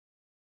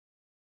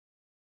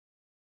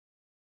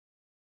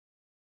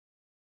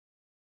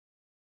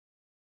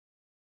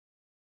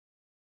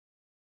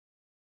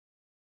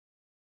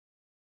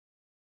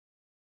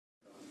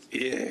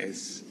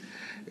Yes,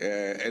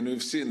 and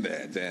we've seen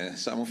that.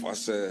 Some of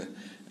us,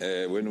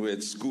 when we were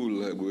at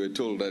school, we were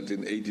told that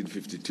in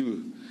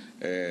 1852,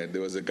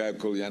 there was a guy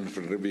called Jan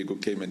van Riebeeck who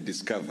came and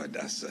discovered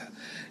us.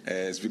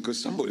 It's because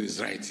somebody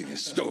is writing a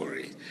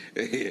story.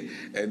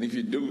 And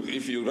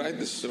if you write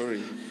the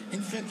story,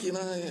 in fact,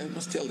 I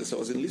must tell this, I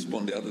was in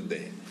Lisbon the other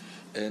day,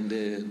 and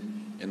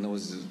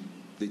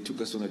they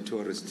took us on a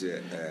tourist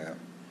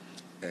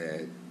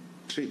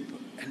trip,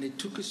 and they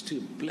took us to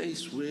a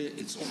place where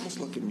it's almost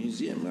like a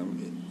museum,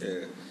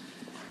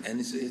 and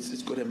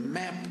it's got a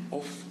map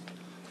of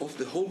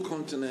the whole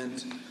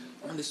continent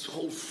on this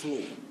whole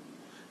floor,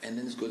 and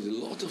then it's got a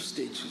lot of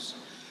statues,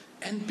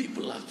 and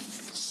people like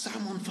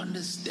Simon van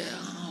der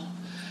Stel,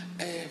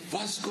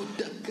 Vasco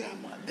da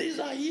Gama. These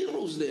are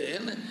heroes there,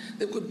 and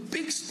they've got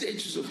big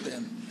statues of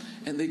them,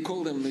 and they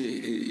call them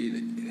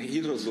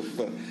heroes of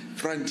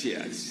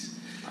frontiers.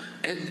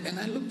 And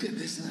I looked at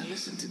this and I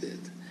listened to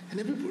that. And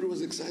everybody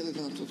was excited,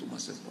 and I thought to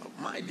myself, well,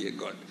 my dear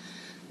God,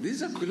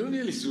 these are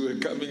colonialists who are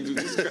coming to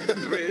this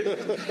country,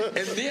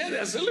 and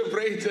they're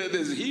celebrated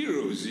as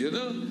heroes,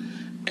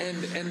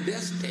 and their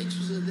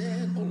statues are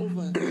there all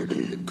over.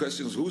 The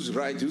question is, who's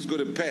right? Who's got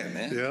a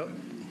pen? Yeah.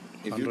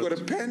 If you've got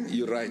a pen,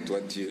 you write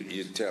what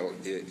you tell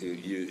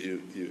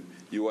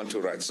you want to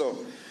write.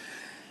 So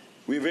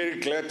we're very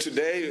glad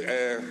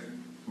today.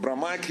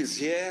 Bramike is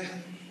here,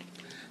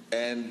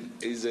 and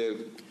is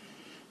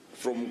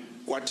from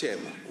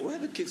Guatemala. Where are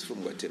the kids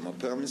from Guatemala?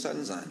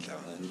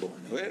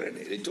 Where are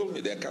they? They told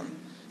me they're coming.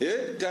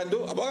 Yeah,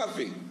 Tando,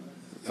 Abagafi.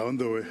 They're on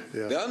the way.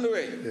 Yeah. They're on the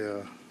way.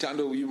 Yeah.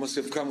 Tando, you must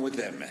have come with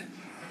them, man.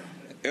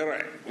 All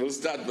right, we'll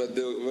start, but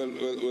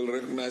we'll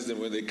recognize them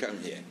when they come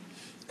here.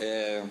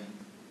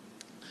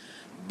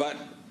 But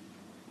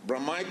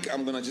Bramike,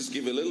 I'm going to just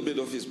give a little bit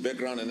of his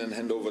background and then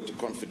hand over to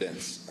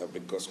Confidence,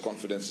 because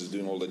Confidence is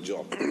doing all the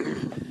job.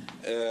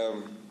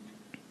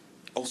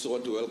 Also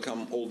want to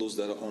welcome all those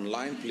that are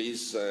online.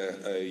 Please,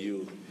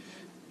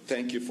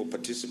 thank you for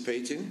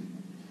participating.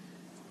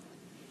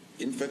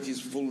 In fact,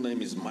 his full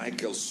name is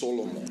Michael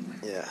Solomon.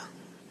 Yeah.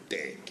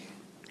 Teke.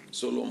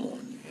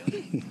 Solomon.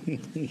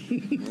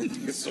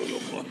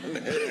 Solomon.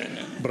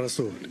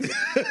 Brasso.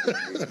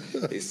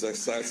 Isa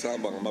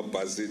sasabang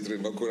mabazitri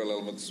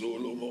makurala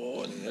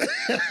Solomon.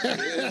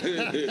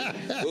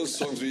 Those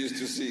songs we used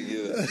to sing.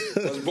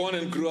 I was born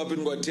and grew up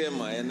in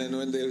Guatemala, and then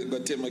when the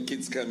Guatemala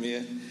kids come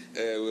here,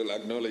 we'll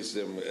acknowledge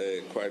them.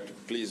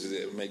 Please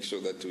make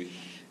sure that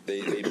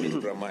they meet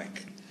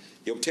Bramike.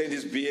 He obtained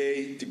his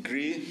BA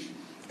degree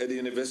at the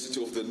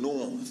University of the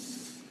North.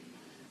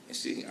 You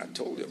see, I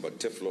told you about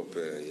Teflop.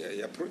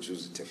 Your approach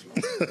was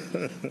Teflop.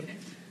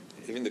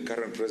 Even the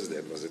current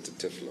president was at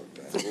Teflop.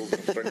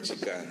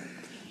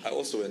 I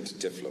also went to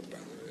Teflop, by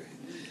the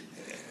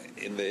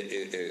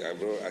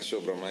way. I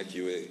showed Bramike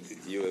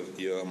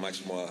you are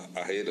much more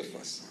ahead of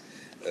us.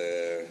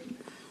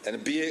 And a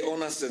BA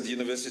honors at the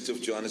University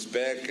of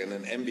Johannesburg and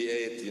an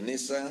MBA at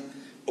UNISA,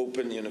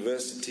 Open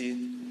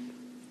University.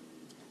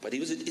 But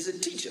he's a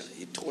teacher.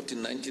 He taught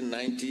in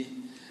 1990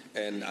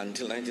 and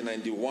until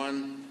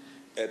 1991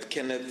 at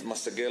Kenneth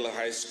Masagela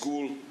High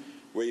School,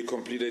 where he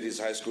completed his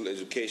high school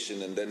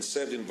education, and then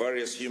served in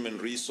various human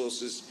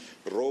resources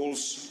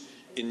roles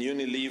in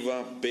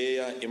Unilever,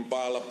 Bayer,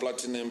 Impala,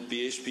 Platinum,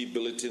 BHP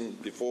Billiton,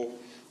 before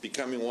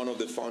becoming one of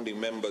the founding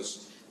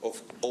members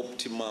of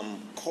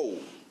Optimum Coal,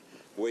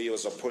 where he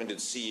was appointed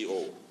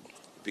CEO.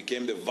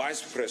 Became the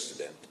vice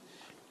president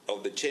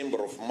of the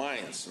Chamber of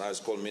Mines, now it's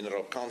called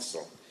Mineral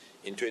Council,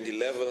 in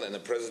 2011, and the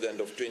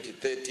president of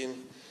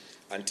 2013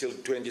 until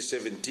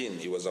 2017.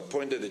 He was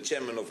appointed the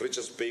chairman of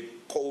Richards Bay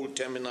Coal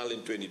Terminal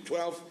in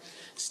 2012,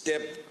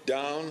 stepped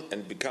down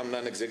and became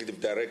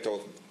non-executive director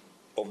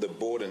of the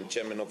board and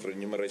chairman of the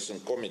Remuneration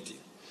Committee.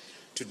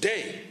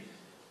 Today,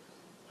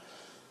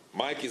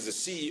 Mike is the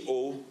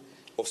CEO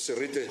of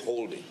Seriti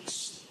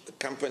Holdings, the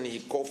company he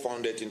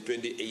co-founded in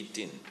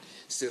 2018.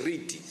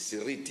 Seriti.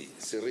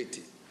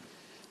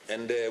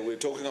 And we're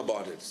talking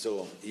about it.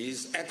 So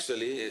he's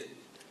actually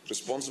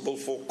responsible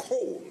for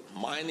coal,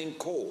 mining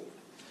coal.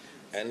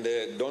 And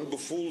don't be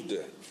fooled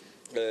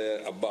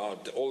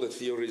about all the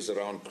theories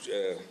around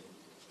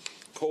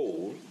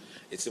coal.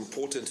 It's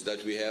important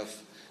that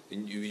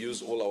you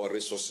use all our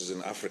resources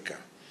in Africa.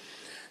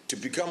 To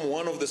become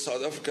one of the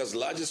South Africa's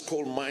largest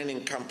coal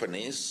mining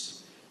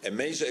companies, a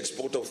major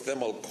exporter of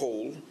thermal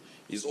coal,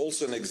 is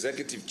also an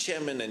executive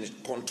chairman and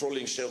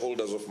controlling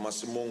shareholders of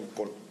Masimong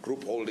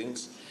Group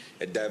Holdings,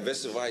 a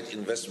diversified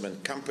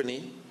investment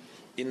company.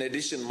 In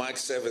addition, Mike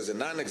serves as a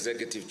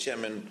non-executive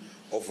chairman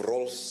of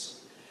Rolls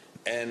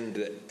and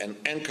an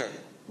Anchor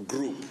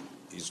Group.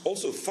 He's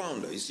also a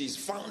founder. You see, he's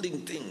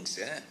founding things.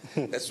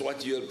 That's what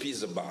ULP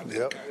is about.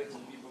 Yep.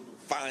 Encouraging people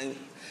to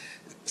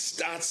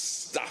start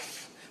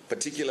stuff,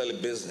 particularly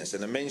business,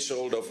 and a main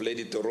shareholder of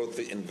Lady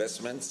Dorothy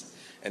Investments,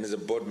 and is a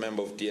board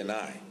member of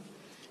DNI.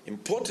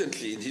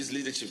 Importantly, his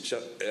leadership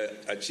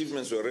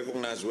achievements were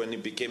recognized when he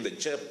became the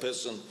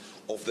chairperson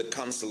of the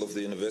Council of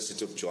the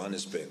University of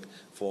Johannesburg.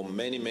 For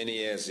many, many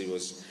years, he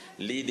was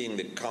leading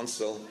the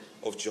Council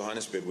of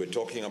Johannesburg. We're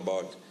talking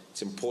about,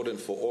 it's important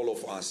for all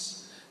of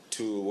us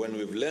to, when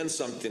we've learned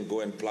something,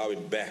 go and plow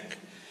it back.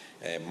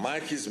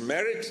 Mike is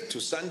married to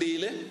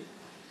Sandile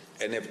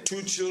and have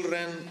 2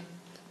 children,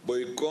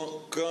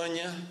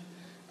 Boykonya.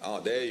 Oh,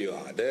 there you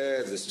are.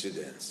 There's the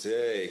students.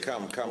 Hey,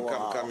 come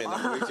in.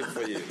 I'm waiting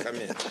for you. Come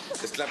in.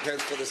 Let's clap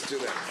hands for the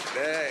students.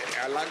 There.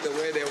 I like the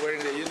way they're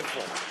wearing the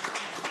uniform.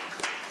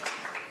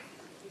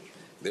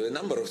 There were a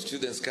number of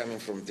students coming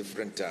from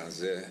different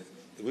towns.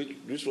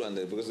 Which one?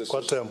 Because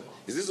Guatemala.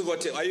 Is this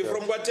Guatemala? Are you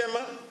from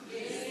Guatemala?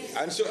 Yes.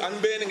 And so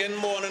I'm being in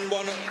morning.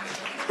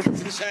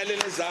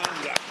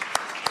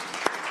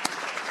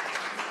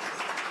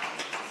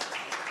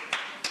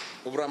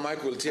 Ubra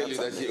Mike will tell you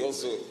that he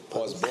also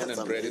was born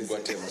and bred in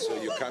Guatemala, so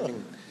you're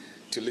coming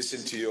to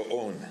listen to your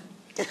own.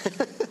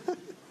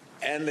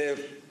 And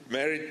they've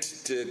married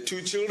 2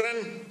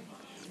 children,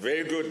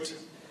 very good.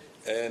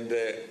 And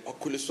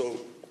Okuliso,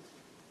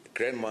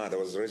 grandmother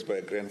was raised by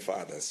a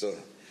grandfather, so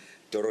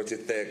Dorothy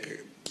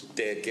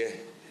Teke,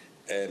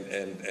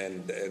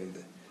 and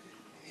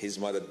his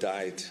mother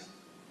died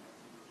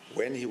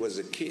when he was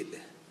a kid.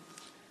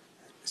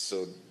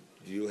 So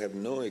you have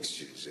no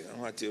excuse.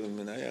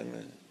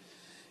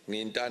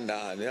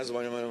 Ngintandane yazi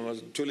abanye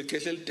thola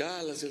ikhehle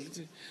lidala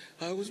selithi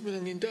hayi ukuthi mina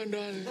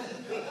ngintandane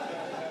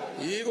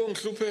yiko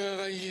ngihlupheka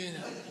kanje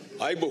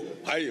hayibo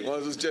hayi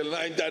ngazisitshela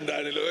na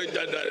intandane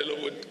lo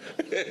muntu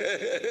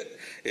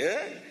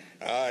yeah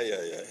ay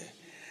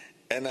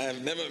and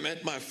I've never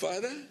met my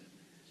father,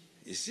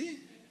 you see,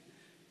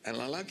 and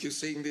I like you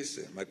saying this.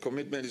 My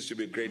commitment is to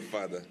be a great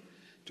father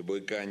to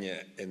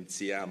Boykanya and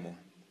Siamo,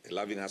 a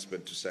loving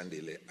husband to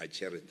Sandile. I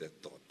cherish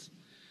that thought.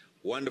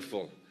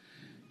 Wonderful.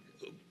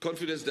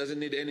 Confidence doesn't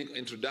need any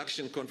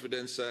introduction.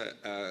 Confidence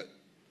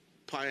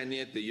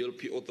pioneered the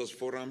ULP Authors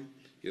Forum.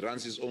 He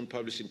runs his own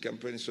publishing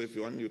company, so if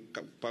you want to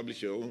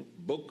publish your own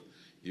book,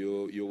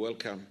 you're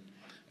welcome.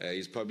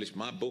 He's published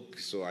my book,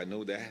 so I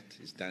know that.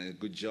 He's done a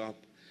good job.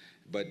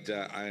 But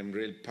I'm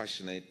really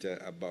passionate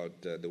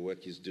about the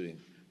work he's doing.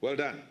 Well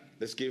done.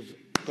 Let's give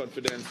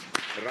Confidence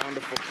a round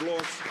of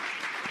applause.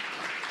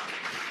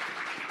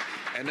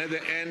 And at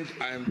the end,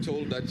 I'm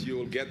told that you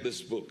will get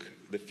this book.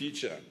 The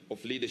future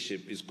of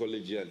leadership is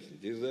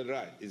collegiality. Is that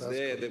right? It's That's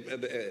there at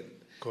the end.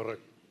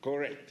 Correct.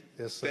 Correct.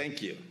 Yes, sir.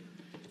 Thank you.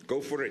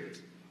 Go for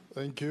it.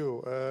 Thank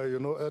you. You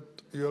know, at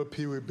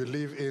ULP, we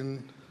believe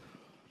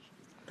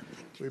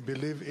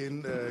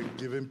in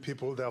giving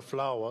people their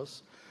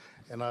flowers.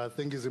 And I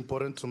think it's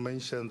important to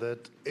mention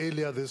that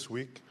earlier this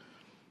week,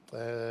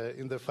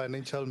 in the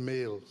financial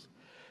mails,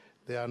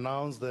 they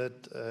announced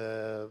that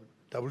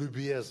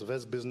WBS,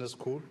 West Business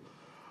School,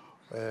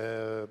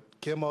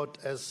 came out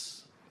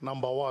as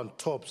 #1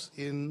 tops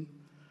in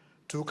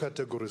 2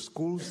 categories: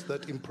 schools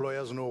that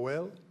employers know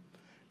well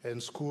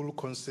and school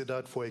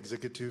considered for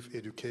executive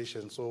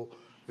education. So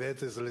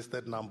that is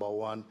listed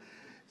 #1.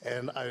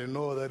 And I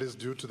know that is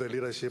due to the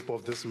leadership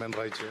of this man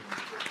right here.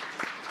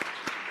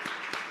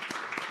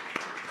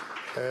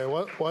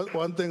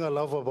 One thing I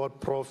love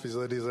about Prof is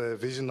that he's a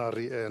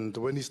visionary, and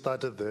when he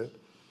started there,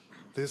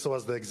 this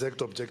was the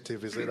exact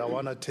objective. He said, I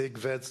want to take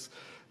Wits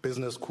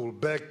Business School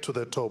back to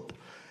the top,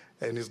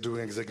 and he's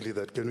doing exactly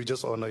that. Can we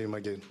just honor him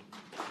again?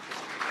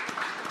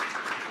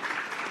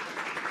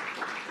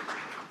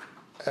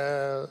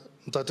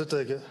 Mtate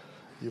Teke,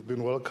 you've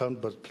been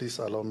welcomed, but please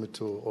allow me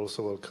to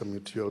also welcome you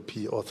to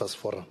ULP Authors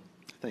Forum.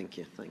 Thank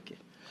you, thank you.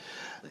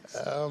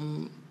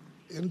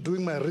 In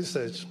doing my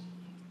research,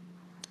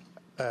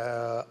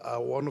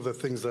 one of the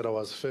things that I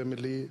was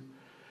firmly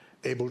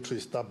able to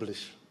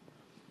establish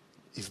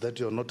is that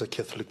you're not a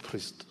Catholic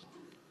priest.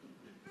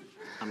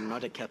 I'm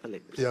not a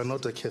Catholic priest. You're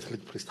not a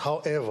Catholic priest.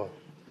 However,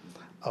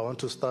 I want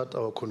to start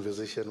our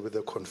conversation with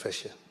a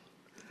confession.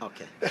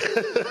 Okay.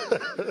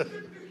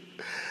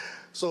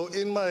 So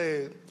in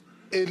my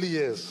early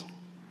years,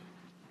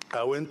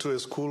 I went to a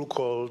school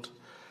called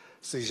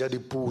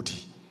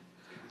Sejadipudi.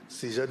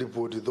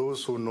 Sejadipudi,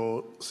 those who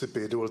know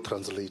Sepedi will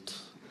translate.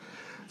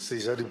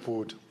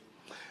 Sejadipudi.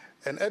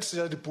 And at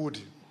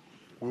Sejadipudi,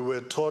 we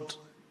were taught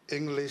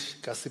English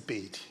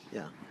Kasipedi.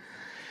 Yeah.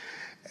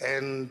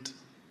 And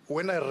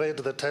when I read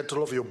the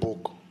title of your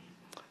book,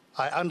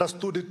 I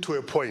understood it to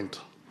a point.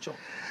 Sure.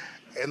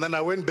 And then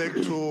I went back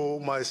to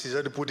my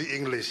Sejadipudi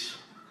English.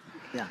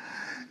 Yeah.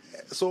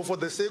 So for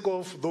the sake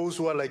of those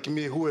who are like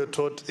me, who were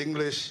taught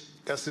English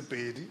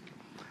Kasipedi,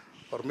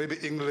 or maybe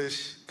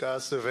English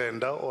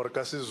Kasevenda or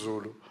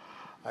Kasizulu,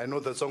 I know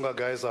the Tsonga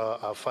guys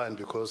are fine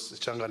because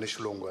Changani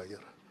Shulongwa here.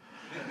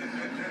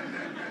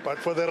 But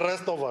for the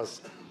rest of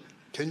us,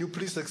 can you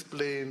please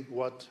explain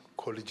what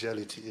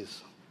collegiality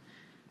is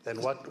and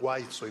why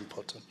it's so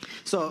important?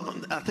 So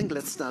I think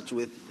let's start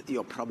with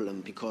your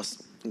problem,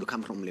 because you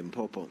come from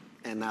Limpopo.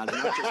 And I'll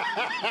not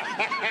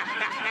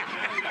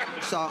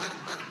just... So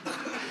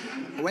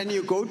when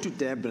you go to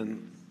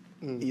Durban,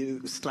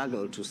 you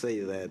struggle to say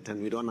that,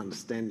 and we don't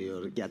understand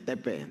your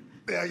Yatepe.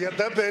 Yeah,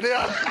 Yatepe,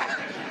 yeah.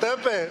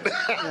 Tepe.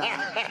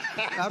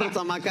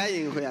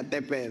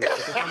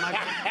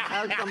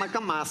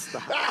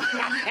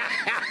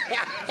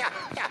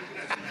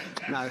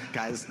 Now,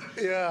 guys,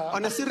 yeah.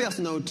 On a serious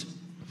note,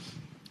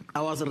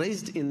 I was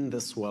raised in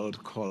this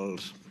world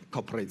called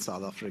corporate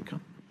South Africa.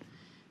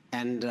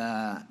 And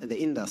the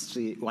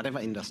industry, whatever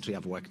industry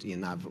I've worked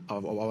in, I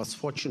was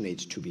fortunate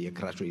to be a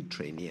graduate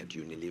trainee at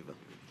Unilever.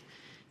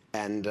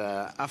 And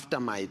after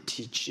my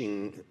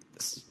teaching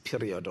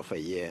period of a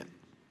year,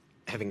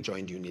 having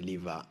joined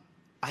Unilever,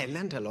 I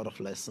learned a lot of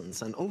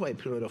lessons. And over a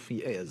period of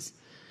years,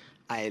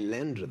 I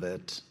learned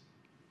that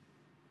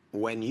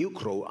when you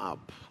grow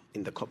up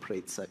in the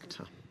corporate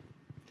sector,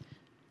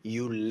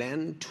 you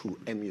learn to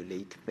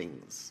emulate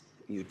things.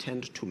 You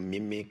tend to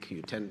mimic,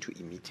 you tend to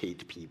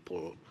imitate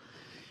people.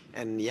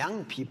 And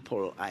young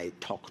people I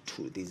talk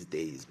to these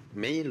days,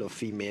 male or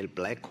female,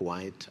 black,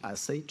 white, I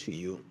say to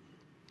you,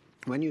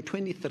 when you're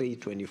 23,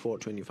 24,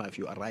 25,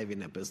 you arrive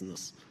in a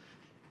business,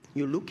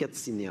 you look at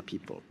senior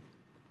people.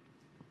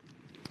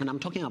 And I'm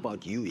talking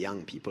about you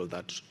young people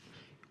that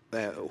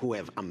who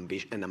have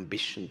an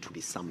ambition to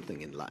be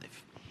something in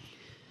life.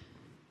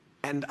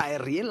 And I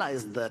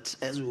realized that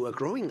as we were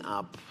growing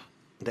up,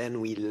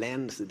 then we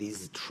learned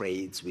these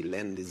traits, we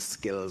learned these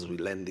skills, we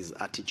learned these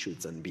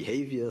attitudes and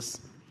behaviors.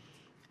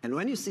 And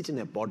when you sit in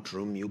a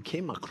boardroom, you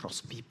came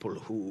across people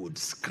who would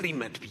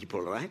scream at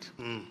people, right?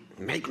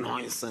 Make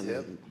noise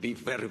and be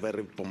very,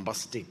 very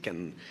bombastic,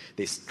 and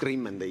they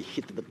scream and they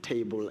hit the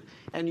table.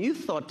 And you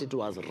thought it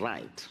was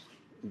right.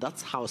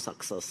 That's how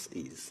success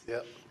is.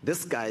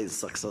 This guy is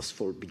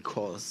successful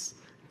because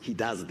he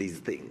does these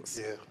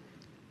things.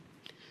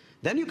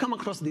 Then you come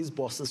across these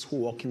bosses who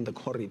walk in the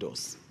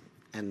corridors.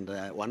 And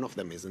one of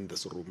them is in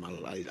this room.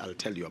 I'll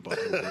tell you about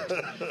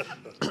it.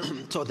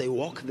 So they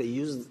walk, they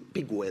use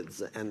big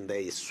words, and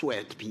they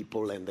swear at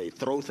people, and they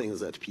throw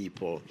things at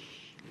people.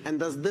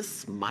 And there's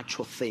this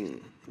macho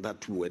thing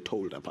that we were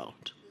told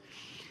about.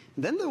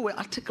 Then there were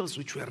articles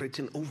which were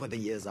written over the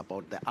years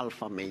about the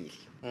alpha male,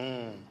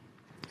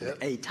 the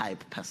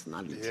A-type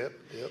personality.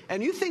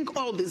 And you think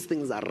all these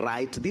things are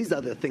right. These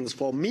are the things.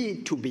 For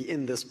me to be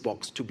in this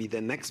box, to be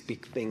the next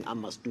big thing, I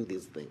must do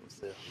these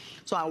things.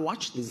 So I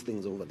watched these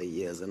things over the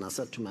years, and I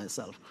said to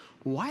myself,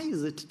 why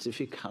is it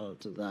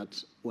difficult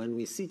that when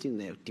we sit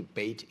in a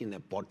debate in a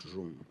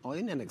boardroom or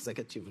in an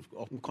executive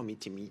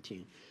committee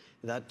meeting,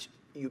 that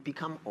you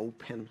become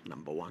open,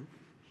 number one.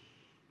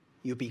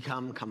 You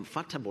become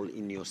comfortable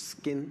in your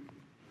skin.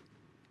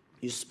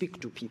 You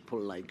speak to people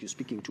like you're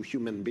speaking to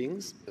human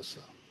beings.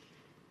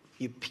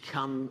 You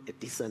become a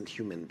decent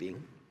human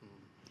being.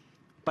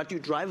 But you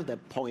drive the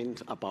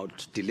point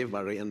about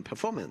delivery and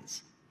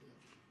performance.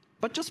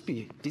 But just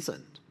be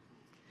decent.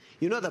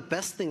 You know, the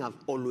best thing I've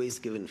always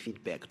given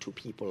feedback to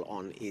people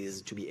on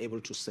is to be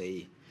able to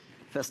say,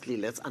 firstly,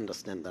 let's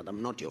understand that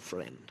I'm not your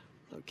friend.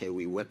 Okay,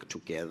 we work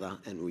together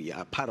and we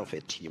are part of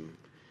a team.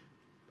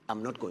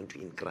 I'm not going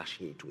to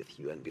ingratiate with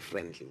you and be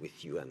friendly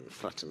with you and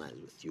fraternize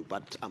with you,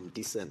 but I'm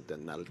decent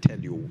and I'll tell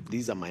you,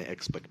 these are my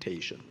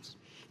expectations.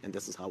 And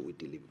this is how we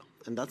deliver.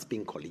 And that's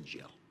being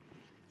collegial.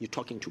 You're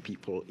talking to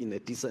people in a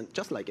decent,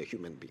 just like a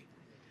human being.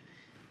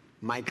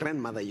 My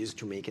grandmother used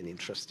to make an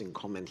interesting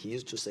comment. He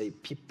used to say,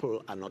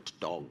 people are not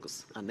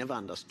dogs. I never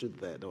understood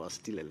that. I was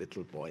still a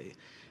little boy.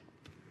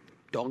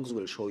 Dogs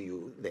will show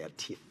you their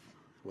teeth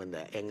when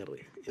they're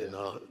angry. You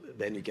know,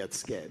 then you get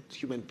scared.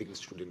 Human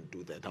beings shouldn't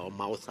do that. Our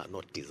mouths are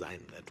not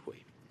designed that way.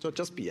 So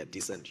just be a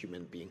decent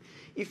human being.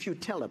 If you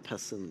tell a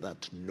person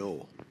that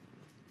no,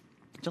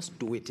 just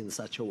do it in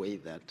such a way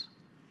that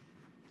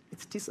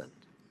it's decent.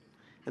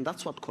 And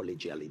that's what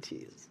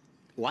collegiality is.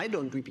 Why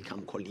don't we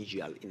become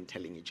collegial in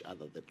telling each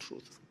other the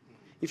truth?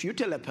 If you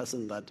tell a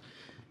person that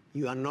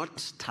you are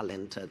not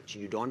talented,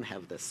 you don't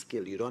have the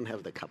skill, you don't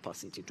have the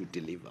capacity to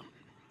deliver,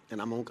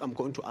 and I'm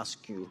going to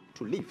ask you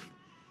to leave.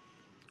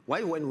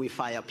 Why when we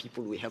fire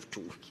people, we have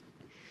to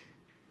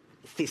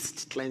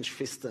clench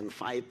fist and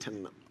fight?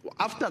 And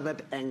after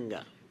that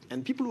anger,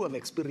 and people who have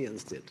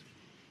experienced it,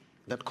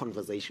 that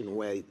conversation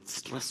where it's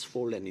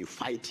stressful and you're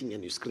fighting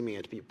and you're screaming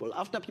at people,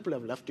 after people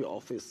have left your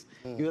office,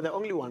 you're the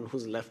only one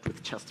who's left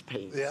with chest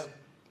pains.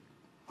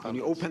 When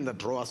you open the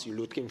drawers, you're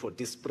looking for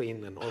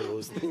Disprin and all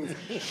those things.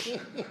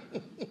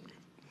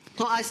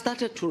 So I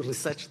started to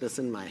research this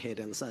in my head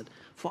and said,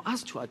 for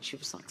us to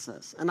achieve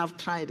success, and I've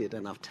tried it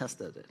and I've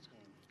tested it,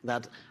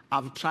 that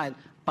I've tried.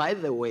 By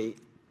the way,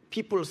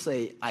 people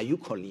say, are you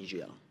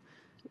collegial?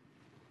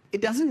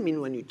 It doesn't mean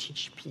when you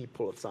teach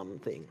people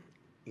something,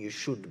 you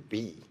should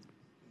be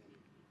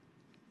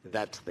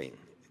that thing.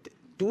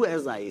 Do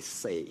as I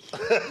say.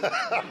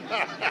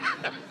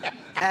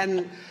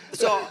 And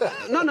so,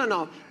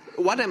 no.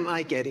 What am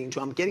I getting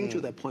to? I'm getting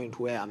to the point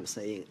where I'm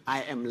saying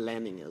I am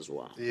learning as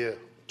well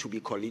to be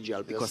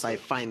collegial because I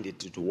find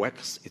it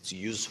works, it's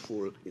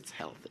useful, it's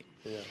healthy.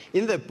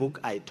 In the book,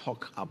 I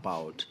talk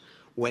about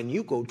when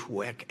you go to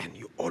work and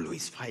you're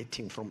always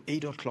fighting from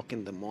 8 o'clock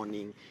in the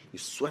morning, you're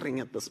swearing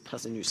at this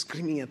person, you're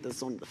screaming at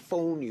this on the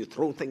phone, you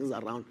throw things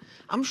around.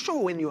 I'm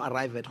sure when you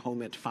arrive at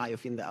home at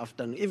 5 in the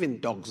afternoon, even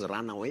dogs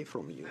run away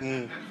from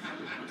you.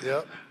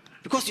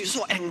 Because you're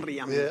so angry.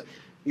 I mean,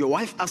 your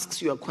wife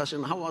asks you a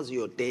question, how was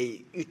your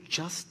day? You're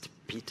just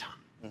bitter.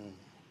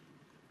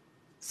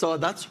 So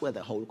that's where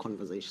the whole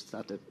conversation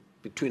started.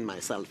 between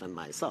myself and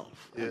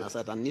myself. Yes. And I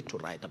said, I need to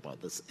write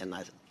about this. And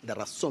there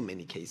are so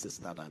many cases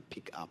that I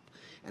pick up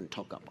and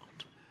talk about.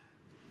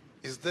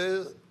 Is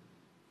there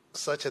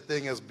such a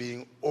thing as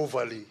being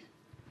overly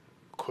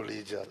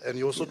collegial? And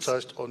you also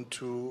touched on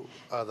two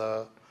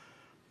other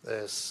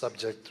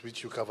subjects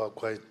which you cover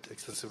quite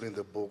extensively in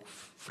the book,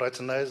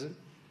 fraternizing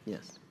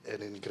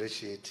and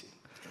ingratiating.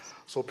 Yes.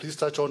 So please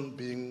touch on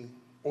being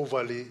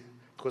overly,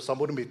 because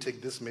somebody may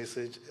take this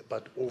message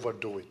but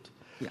overdo it.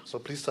 Yeah. So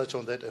please touch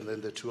on that and then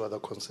the two other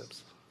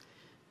concepts.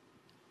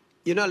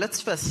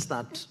 Let's first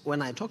start.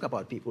 When I talk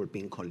about people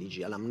being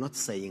collegial, I'm not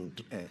saying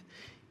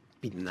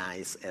be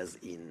nice as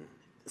in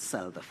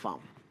sell the farm,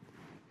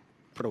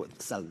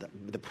 sell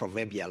the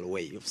proverbial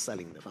way of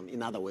selling the farm.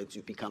 In other words,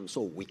 you become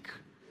so weak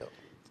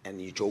and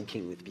you're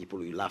joking with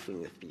people, you're laughing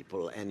with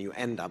people, and you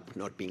end up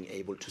not being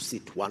able to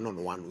sit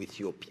one-on-one with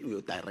your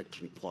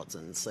direct reports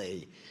and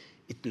say,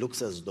 it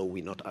looks as though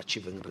we're not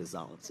achieving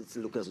results. It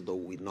looks as though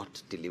we're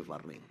not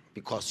delivering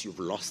because you've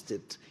lost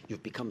it.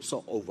 You've become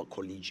so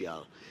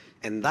over-collegial.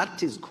 And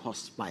that is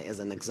caused by, as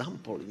an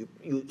example,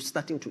 you're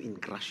starting to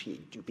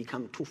ingratiate. You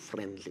become too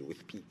friendly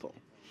with people.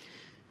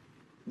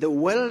 The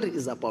world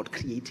is about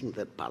creating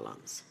that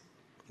balance.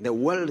 The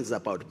world is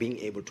about being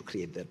able to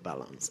create that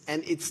balance.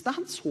 And it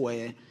starts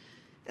where,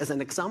 as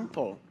an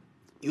example,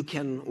 you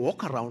can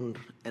walk around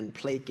and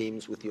play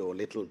games with your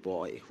little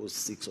boy who's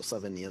 6 or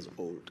 7 years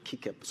old,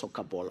 kick a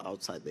soccer ball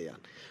outside the yard.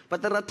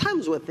 But there are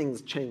times where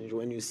things change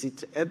when you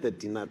sit at the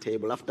dinner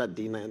table after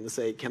dinner and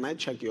say, can I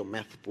check your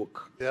math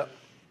book? Yeah.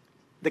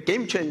 The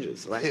game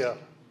changes, right? Yeah.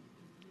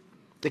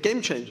 The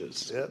game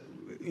changes. Yeah.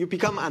 You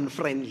become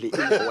unfriendly in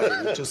a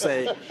way to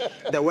say,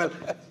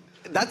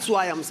 that's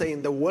why I'm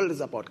saying the world is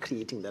about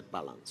creating that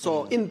balance.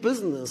 So in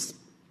business,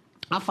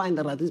 I find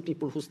there are these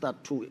people who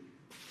start to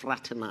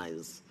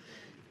fraternize,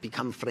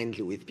 become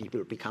friendly with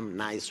people, become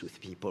nice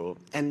with people,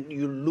 and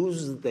you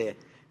lose the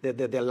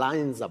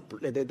lines of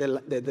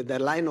the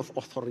line of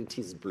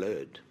authority is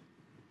blurred.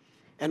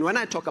 And when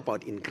I talk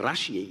about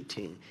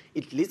ingratiating,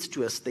 it leads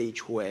to a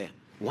stage where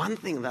one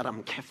thing that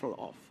I'm careful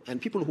of, and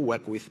people who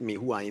work with me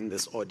who are in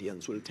this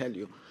audience will tell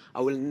you,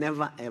 I will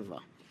never ever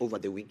over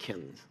the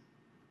weekend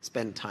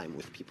spend time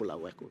with people I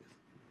work with.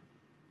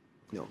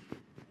 No,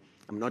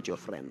 I'm not your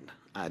friend.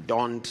 I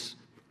don't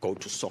go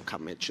to soccer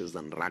matches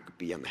and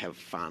rugby and have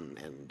fun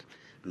and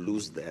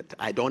lose that.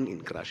 I don't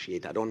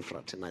ingratiate, I don't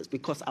fraternize,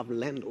 because I've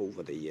learned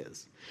over the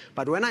years.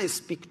 But when I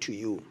speak to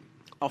you,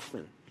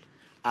 often,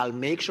 I'll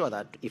make sure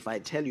that if I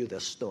tell you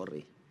the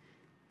story,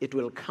 it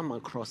will come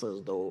across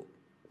as though,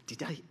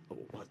 did I,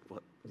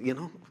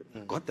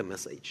 got the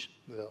message.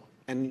 Yeah.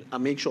 And I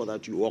make sure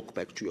that you walk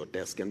back to your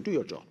desk and do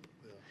your job.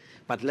 Yeah.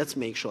 But let's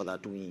make sure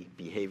that we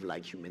behave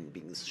like human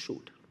beings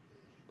should.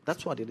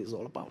 That's what it is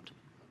all about.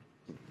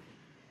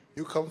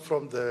 You come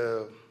from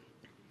the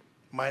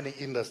mining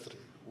industry,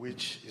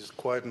 which is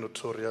quite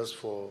notorious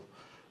for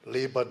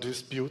labor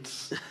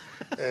disputes,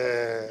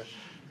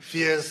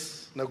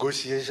 fierce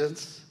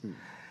negotiations.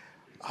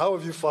 How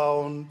have you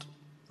found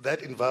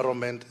that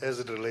environment as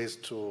it relates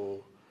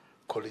to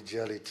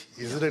collegiality?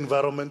 Is it an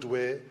environment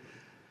where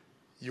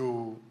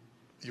you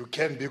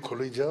can be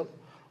collegial,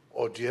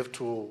 or do you have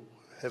to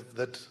have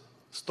that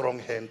strong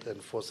hand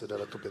and force it a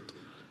little bit?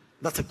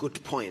 That's a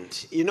good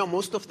point.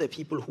 Most of the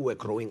people who were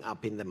growing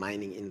up in the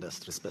mining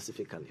industry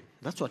specifically,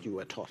 that's what you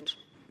were taught.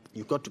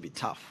 You've got to be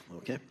tough,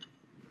 okay?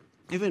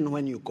 Even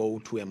when you go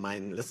to a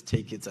mine, let's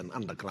take it's an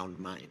underground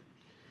mine.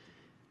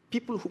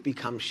 People who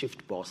become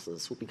shift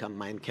bosses, who become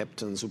mine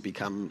captains, who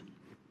become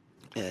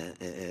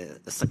a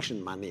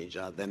section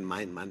manager, then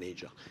mine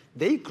manager,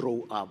 they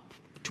grow up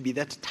to be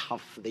that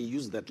tough. They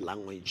use that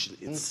language.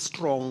 It's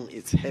strong,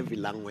 it's heavy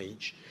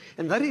language.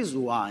 And that is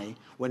why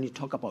when you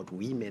talk about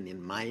women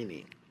in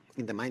mining,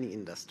 in the mining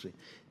industry,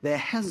 there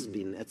has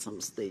been at some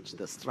stage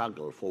the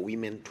struggle for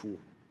women to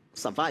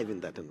survive in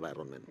that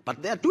environment.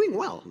 But they are doing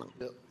well now.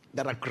 Yeah.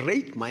 There are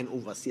great mine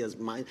overseers.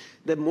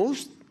 The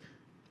most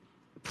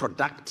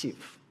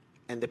productive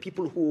and the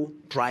people who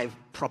drive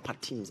proper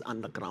teams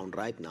underground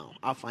right now,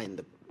 I find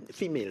the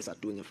females are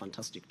doing a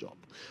fantastic job.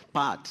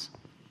 But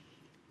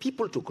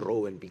people to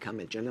grow and become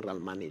a general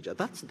manager,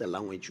 that's the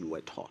language you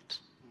were taught.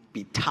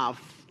 Be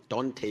tough,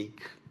 don't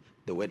take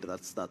the word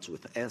that starts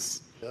with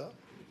S. Yeah.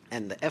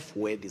 And the F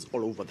word is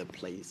all over the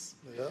place.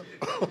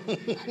 Yeah.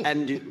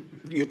 And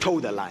you toe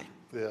the line.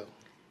 Yeah.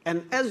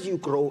 And as you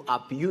grow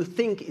up, you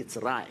think it's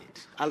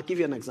right. I'll give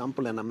you an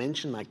example, and I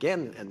mention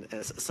again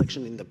a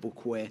section in the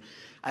book where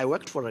I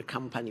worked for a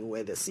company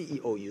where the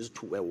CEO used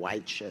to wear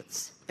white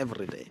shirts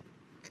every day.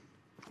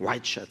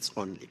 White shirts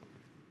only.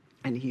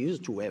 And he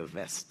used to wear a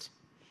vest.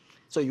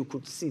 So you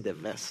could see the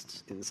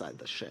vest inside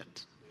the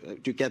shirt. Do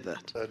you get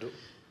that? I do.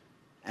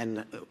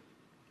 And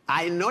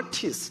I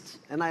noticed,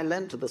 and I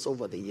learned this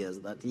over the years,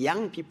 that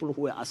young people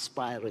who are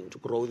aspiring to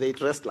grow, they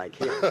dress like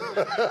him.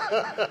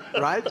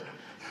 Right?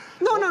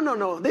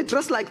 No. They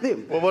dress like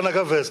them.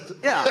 Vest.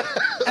 Yeah.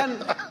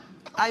 And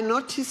I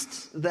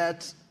noticed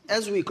that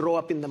as we grow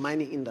up in the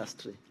mining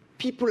industry,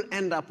 people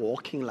end up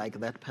walking like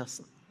that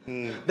person.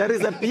 There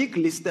is a big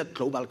listed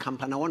global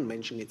company, I won't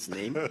mention its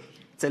name.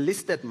 It's a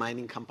listed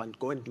mining company.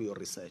 Go and do your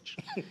research.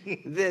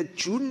 The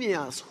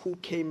juniors who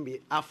came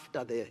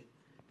after the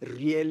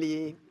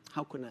really,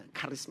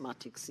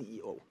 charismatic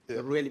CEO,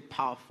 a really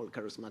powerful,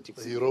 charismatic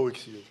CEO. Heroic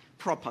CEO.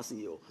 Proper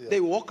CEO. Yeah. They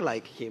walk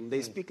like him,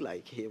 they speak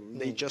like him,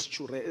 they're just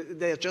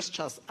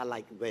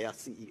like their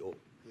CEO.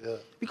 Yeah.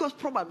 Because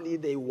probably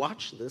they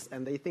watch this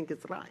and they think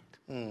it's right.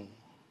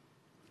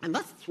 And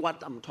that's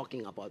what I'm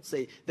talking about.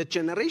 Say, the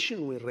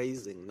generation we're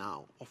raising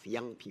now of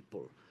young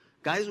people,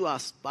 guys who are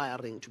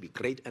aspiring to be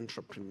great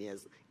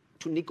entrepreneurs,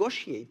 to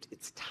negotiate,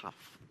 it's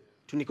tough.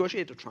 To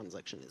negotiate a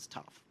transaction is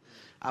tough.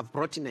 I've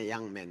brought in a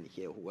young man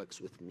here who works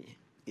with me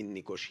in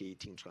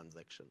negotiating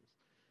transactions.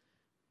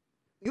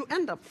 You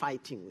end up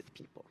fighting with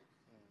people.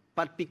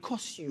 But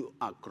because you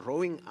are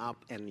growing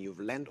up and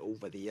you've learned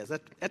over the years,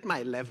 at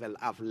my level,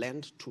 I've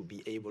learned to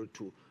be able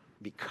to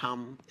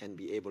become and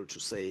be able to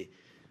say,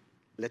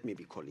 let me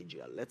be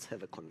collegial, let's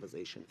have a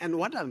conversation. And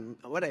what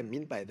I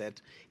mean by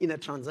that, in a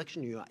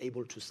transaction, you are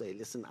able to say,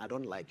 listen, I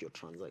don't like your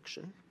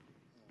transaction.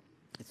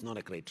 It's not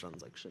a great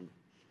transaction,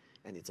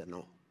 and it's a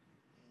no.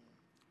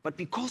 But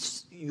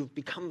because you've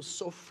become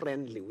so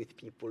friendly with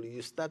people,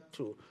 you start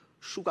to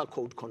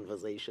sugarcoat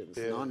conversations.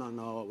 Yeah.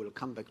 No, we'll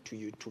come back to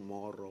you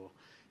tomorrow.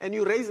 And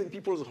you're raising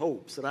people's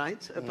hopes,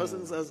 right? A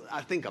person says,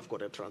 I think I've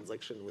got a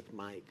transaction with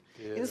Mike.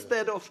 Yeah.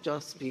 Instead of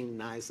just being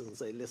nice and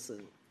say,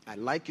 listen, I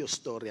like your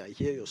story, I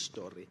hear your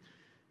story,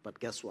 but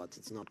guess what?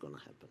 It's not going to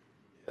happen.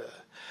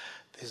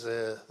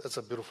 Yeah. That's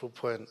a beautiful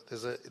point.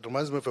 It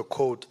reminds me of a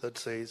quote that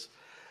says,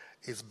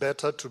 it's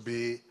better to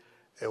be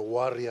a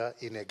warrior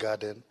in a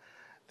garden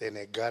than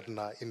a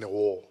gardener in a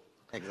war.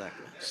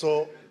 Exactly.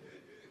 So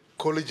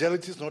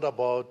collegiality is not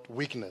about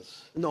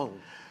weakness. No.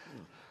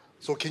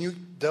 So can you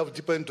delve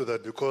deeper into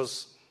that?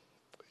 Because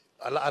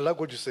I like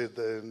what you said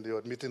in your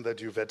admitting that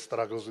you've had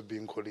struggles with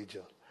being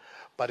collegial.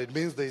 But it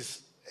means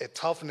there's a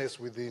toughness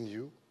within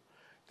you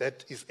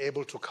that is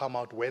able to come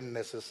out when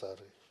necessary.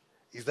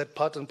 Is that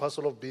part and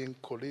parcel of being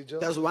collegial?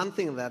 There's one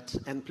thing that,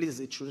 and please,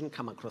 it shouldn't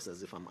come across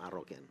as if I'm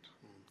arrogant.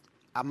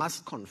 I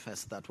must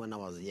confess that when I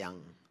was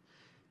young,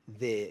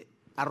 the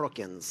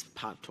arrogance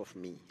part of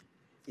me,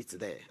 it's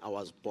there. I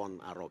was born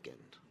arrogant.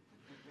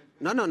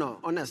 No,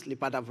 honestly,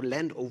 but I've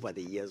learned over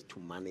the years to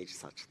manage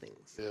such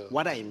things. Yeah.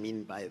 What I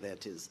mean by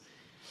that is,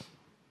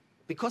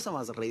 because I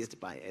was raised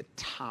by a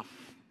tough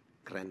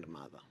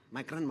grandmother.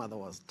 My grandmother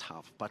was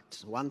tough,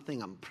 but one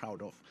thing I'm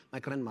proud of, my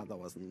grandmother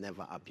was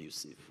never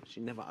abusive.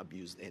 She never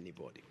abused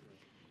anybody.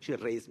 She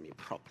raised me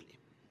properly.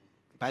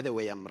 By the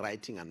way, I'm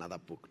writing another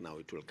book now.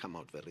 It will come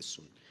out very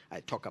soon. I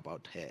talk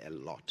about her a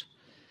lot.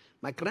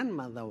 My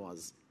grandmother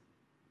was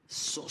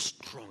so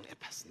strong a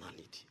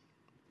personality.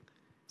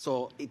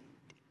 So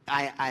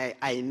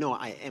I know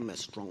I am a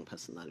strong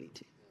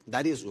personality.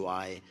 That is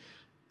why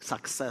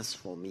success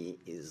for me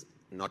is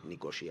not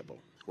negotiable.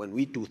 When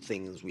we do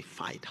things, we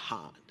fight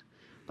hard.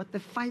 But the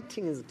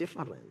fighting is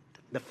different.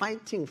 The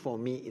fighting for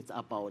me is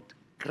about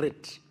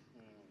grit.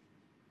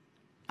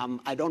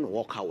 I don't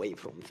walk away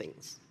from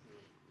things.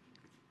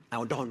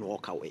 I don't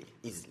walk away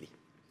easily.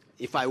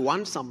 If I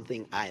want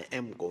something, I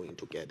am going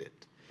to get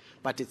it.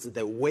 But it's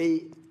the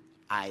way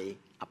I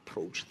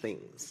approach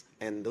things.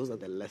 And those are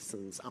the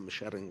lessons I'm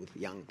sharing with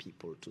young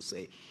people to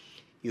say,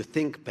 you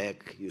think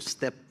back, you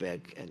step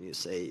back, and you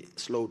say,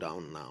 slow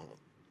down now.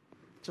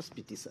 Just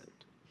be decent.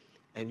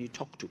 And you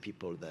talk to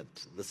people that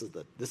this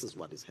is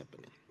what is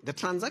happening. The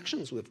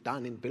transactions we've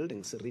done in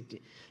building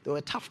Seriti, there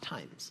were tough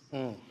times.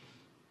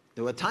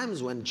 There were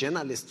times when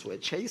journalists were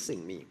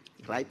chasing me,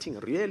 writing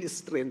really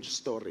strange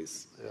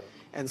stories. Yeah.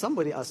 And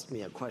somebody asked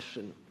me a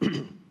question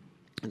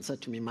and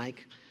said to me,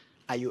 Mike,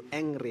 are you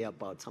angry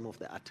about some of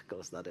the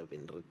articles that have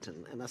been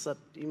written? And I said,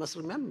 you must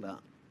remember,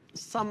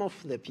 some of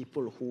the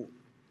people who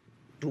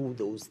do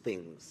those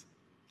things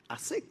are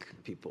sick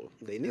people.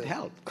 They need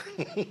help.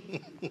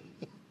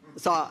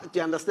 So, do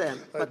you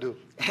understand? I do.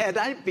 Had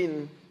I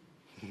been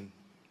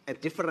a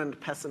different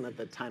person at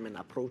the time and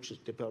approached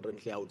it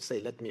differently, I would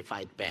say, let me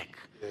fight back.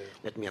 Yeah.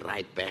 Let me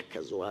write back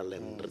as well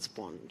and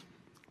respond.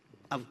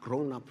 I've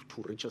grown up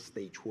to reach a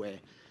stage where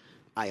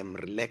I am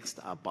relaxed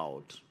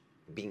about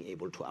being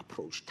able to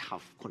approach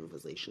tough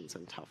conversations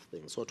and tough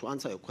things. So to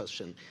answer your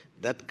question,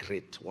 that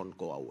grit won't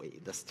go away.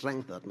 The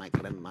strength that my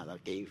grandmother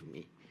gave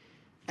me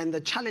and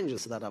the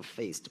challenges that I've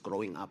faced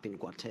growing up in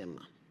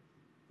Guatemala.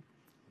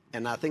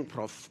 And I think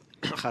Prof.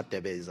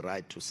 Khatebe is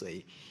right to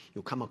say,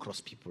 you come across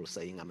people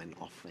saying I'm an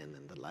orphan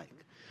and the like.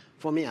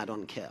 For me, I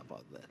don't care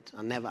about that.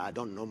 I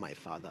don't know my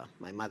father.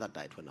 My mother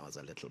died when I was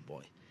a little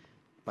boy.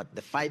 But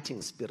the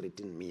fighting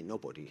spirit in me,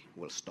 nobody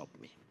will stop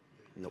me.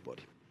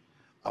 Nobody.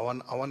 I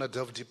want to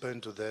delve deeper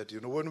into that. You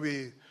know, when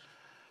we,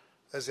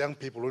 as young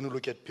people, when we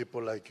look at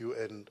people like you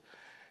and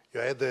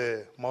you're at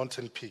the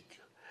mountain peak,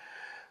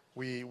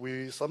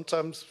 we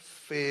sometimes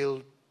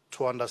fail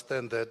to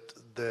understand that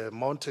the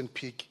mountain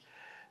peak,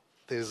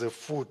 there's a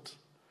foot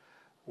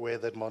where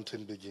that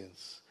mountain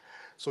begins.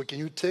 So can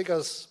you take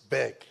us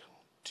back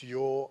to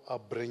your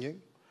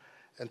upbringing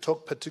and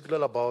talk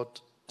particularly about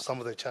some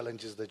of the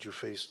challenges that you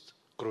faced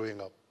growing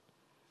up?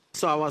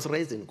 So I was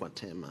raised in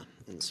Guatemala,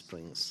 in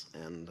Springs,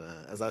 and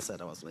as I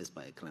said, I was raised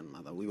by a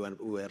grandmother. We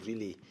were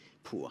really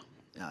poor.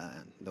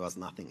 There was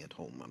nothing at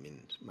home. I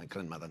mean, my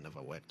grandmother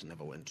never worked,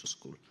 never went to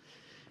school.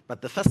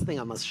 But the first thing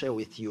I must share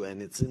with you,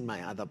 and it's in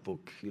my other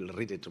book, you'll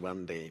read it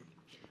one day.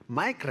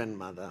 My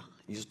grandmother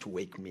used to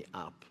wake me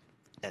up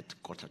at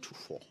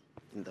 3:45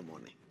 in the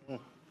morning.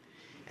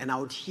 And I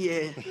would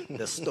hear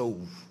the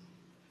stove.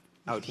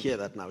 I would hear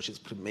that now she's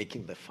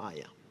making the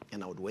fire.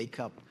 And I would wake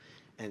up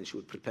and she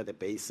would prepare the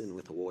basin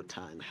with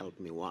water and help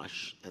me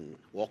wash and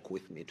walk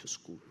with me to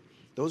school.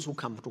 Those who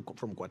come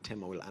from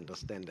Guatemala will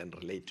understand and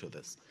relate to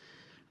this.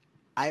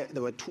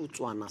 There were 2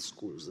 Tswana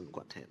schools in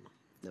Guatemala.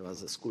 There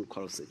was a school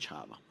called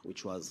Sechaba,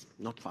 which was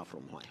not far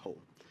from my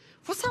home.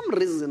 For some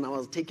reason, I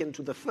was taken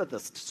to the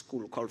furthest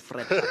school called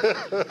Fred.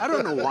 I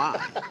don't know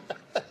why.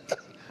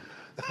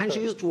 And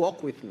she used to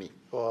walk with me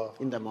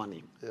in the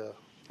morning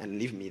and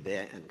leave me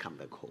there and come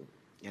back home.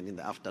 And in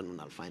the afternoon,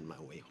 I'll find my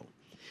way home.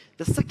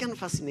 The second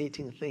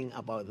fascinating thing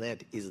about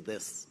that is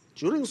this.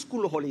 During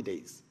school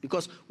holidays,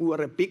 because we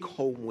were a big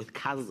home with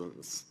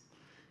cousins,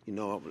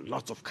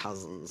 lots of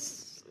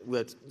cousins. We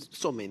had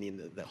so many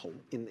in the home,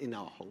 in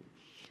our home.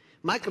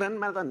 My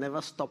grandmother never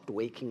stopped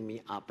waking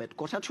me up at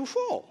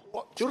 3:45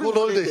 during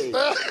holidays.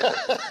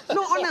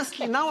 No,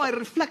 honestly, now I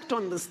reflect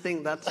on this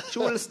thing that she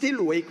will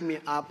still wake me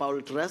up.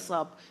 I'll dress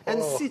up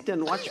and sit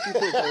and watch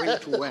people going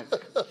to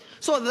work.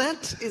 So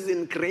that is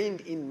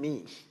ingrained in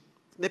me.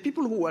 The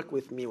people who work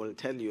with me will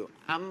tell you,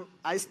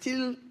 I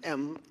still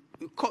am.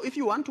 If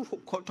you want to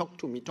talk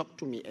to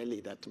me early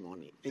that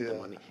morning. In the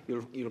morning,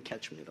 you'll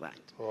catch me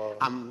right. Wow.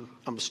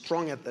 I'm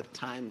strong at that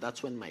time.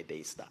 That's when my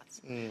day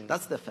starts.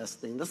 That's the first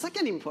thing. The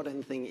second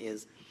important thing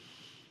is,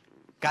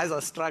 guys, I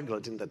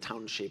struggled in the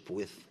township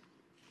with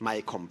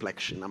my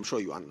complexion. I'm sure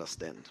you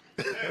understand.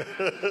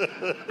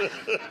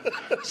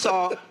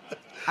 So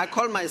I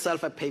call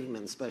myself a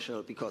pavement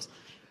special because,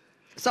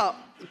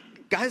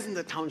 guys in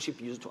the township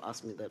used to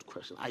ask me that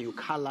question: are you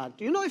colored?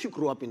 If you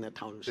grew up in a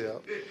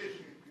township. Yeah.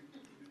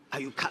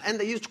 And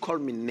they used to call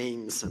me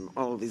names and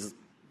all these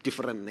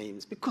different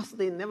names because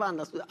they never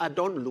understood. I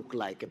don't look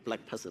like a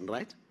black person,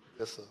 right?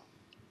 Yes, sir.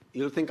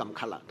 You'll think I'm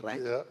colored,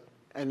 right? Yeah.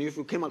 And if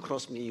you came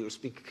across me, you'll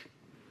speak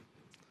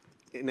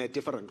in a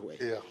different way.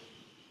 Yeah.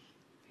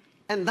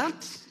 And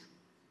that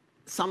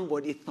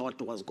somebody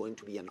thought was going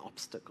to be an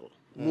obstacle.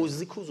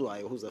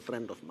 Muzikuzwayo, who's a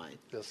friend of mine.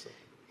 Yes, sir.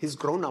 He's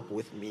grown up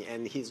with me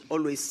and he's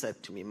always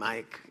said to me,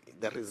 Mike,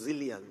 the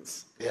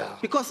resilience. Yeah.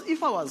 Because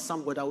if I was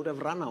somebody, I would have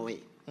run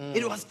away.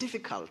 It was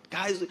difficult.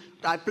 Guys,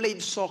 I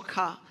played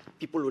soccer,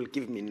 people will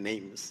give me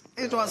names.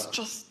 It was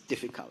just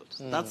difficult.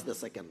 That's the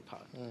second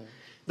part.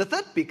 The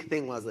third big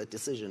thing was a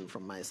decision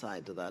from my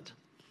side that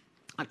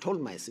I told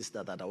my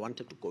sister that I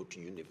wanted to go to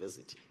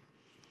university.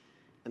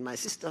 And my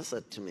sister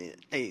said to me,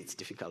 hey, it's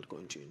difficult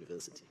going to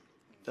university.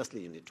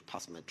 Firstly, you need to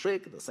pass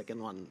matric. The second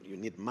one, you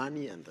need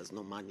money, and there's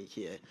no money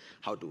here.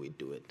 How do we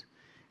do it?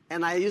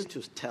 And I used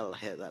to tell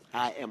her that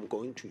I am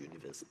going to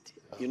university.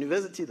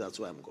 University, that's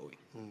where I'm going.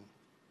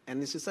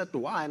 And she said,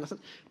 why? And I said,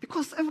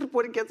 because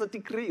everybody gets a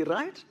degree,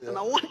 right? Yeah. And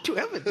I want to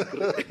have a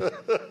degree.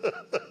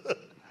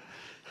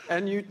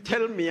 And you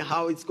tell me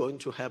how it's going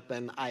to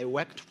happen. I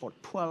worked for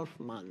 12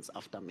 months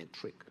after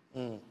matric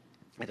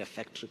at a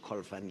factory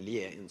called Van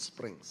Leer in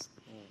Springs.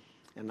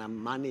 And I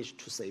managed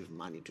to save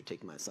money to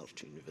take myself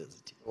to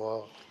university.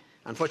 Wow.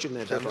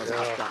 Unfortunately, that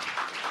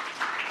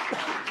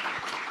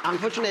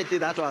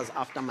was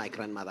after my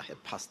grandmother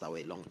had passed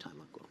away a long time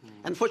ago.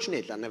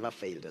 Unfortunately, I never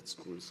failed at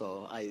school,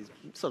 so I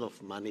sort of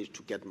managed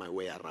to get my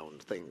way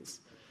around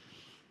things.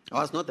 I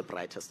was not the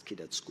brightest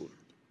kid at school.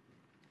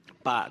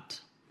 But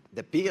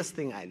the biggest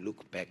thing I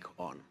look back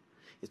on,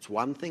 it's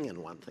one thing and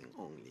one thing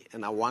only.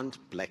 And I want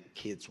black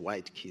kids,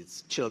 white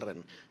kids,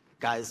 children,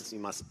 guys, you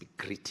must be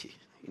gritty.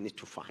 You need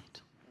to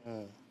fight.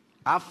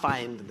 I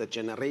find the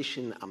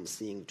generation I'm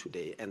seeing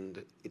today,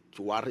 and it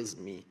worries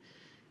me,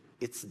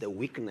 it's the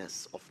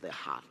weakness of the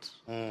heart.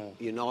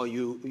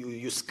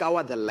 You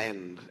scour the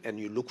land and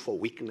you look for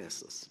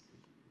weaknesses.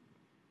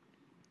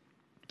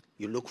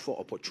 You look for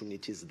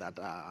opportunities that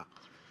are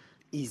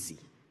easy.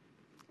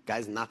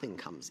 Guys, nothing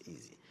comes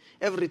easy.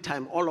 Every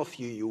time, all of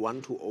you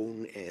want to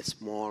own a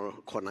small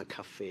corner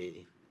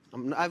cafe.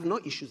 I have no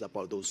issues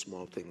about those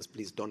small things.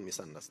 Please don't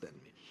misunderstand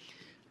me.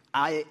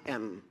 I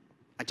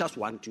just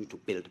want you to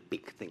build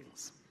big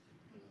things.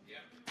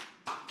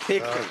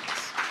 Big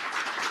things.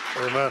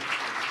 Amen.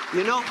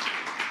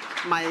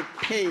 My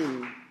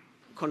pain,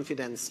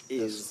 confidence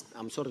is,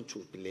 I'm sorry to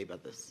belabor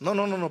this.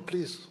 No,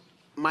 please.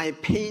 My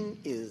pain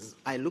is,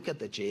 I look at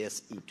the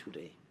JSE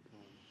today,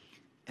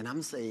 and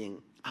I'm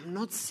saying, I'm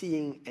not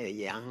seeing a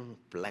young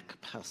black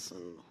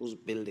person who's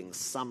building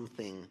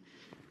something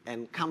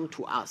and come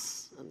to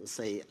us and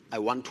say, I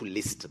want to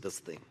list this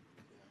thing.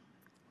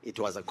 It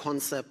was a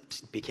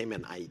concept, it became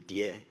an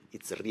idea,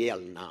 it's real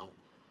now.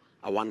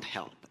 I want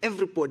help.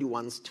 Everybody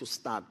wants to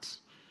start.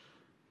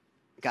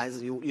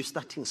 Guys, you're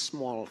starting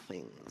small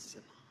things.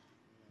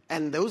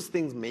 And those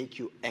things make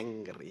you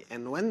angry.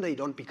 And when they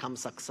don't become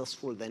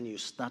successful, then you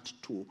start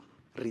to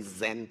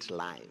resent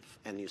life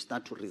and you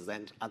start to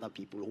resent other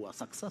people who are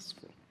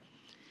successful.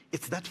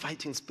 It's that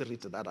fighting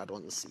spirit that I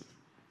don't see.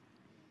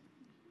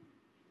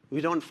 We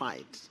don't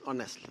fight,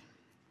 honestly.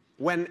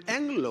 When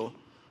Anglo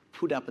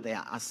put up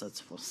their assets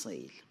for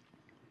sale,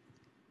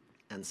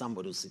 and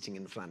somebody who's sitting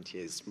in front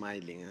here is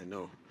smiling, I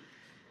know,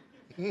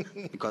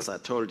 because I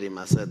told him,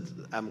 I said,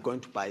 I'm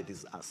going to buy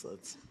these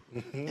assets.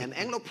 And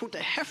Anglo put a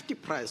hefty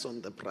price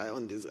on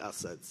these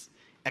assets,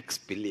 X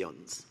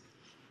billions.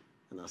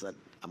 And I said,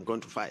 I'm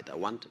going to fight, I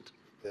want it,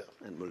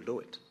 and we'll do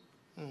it.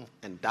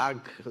 And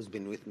Doug has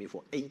been with me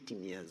for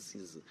 18 years.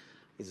 He's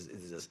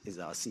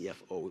our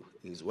CFO.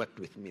 He's worked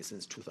with me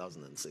since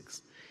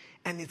 2006.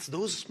 And it's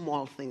those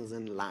small things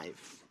in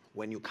life,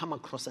 when you come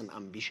across an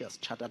ambitious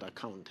chartered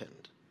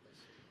accountant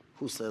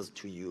who says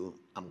to you,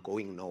 I'm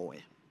going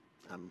nowhere,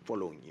 I'm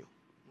following you.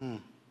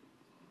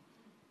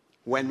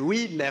 When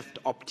we left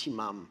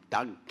Optimum,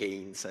 Doug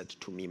Gain said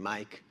to me,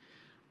 Mike,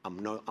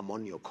 I'm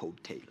on your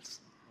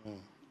coattails.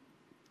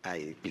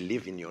 I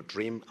believe in your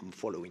dream, I'm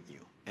following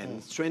you. And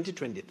it's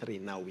 2023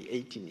 now, we're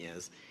 18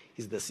 years.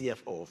 He's the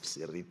CFO of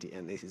Seriti,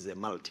 and he's a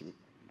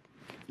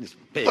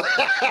multi-paid.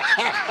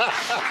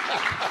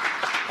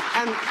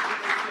 And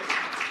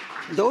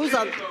those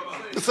are...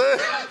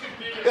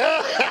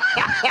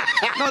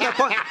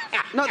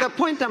 the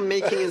point I'm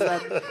making is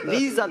that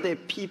these are the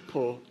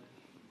people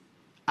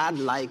I'd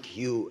like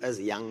you as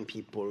young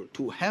people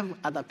to have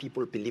other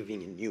people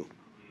believing in you,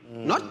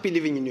 not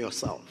believing in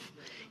yourself.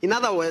 In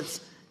other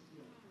words,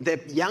 the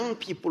young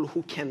people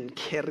who can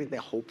carry the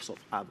hopes of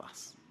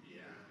others.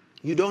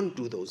 You don't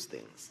do those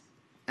things.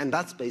 And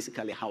that's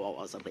basically how I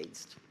was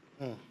raised.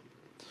 I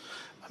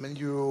mean,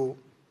 you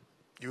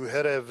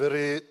had a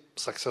very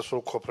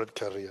successful corporate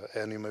career,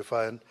 and you may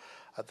find,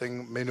 I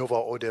think, many of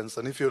our audience,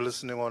 and if you're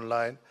listening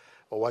online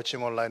or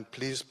watching online,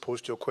 please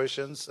post your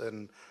questions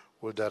and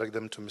we'll direct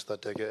them to Mr.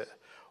 Teke.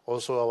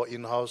 Also, our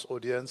in-house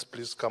audience,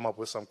 please come up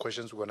with some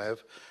questions. We're going to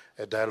have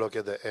a dialogue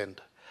at the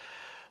end.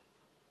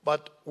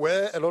 But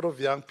where a lot of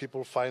young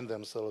people find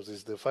themselves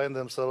is they find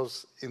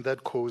themselves in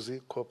that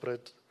cozy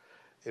corporate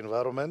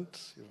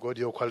environment. You've got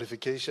your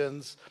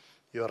qualifications,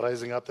 you're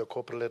rising up the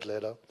corporate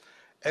ladder,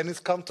 and it's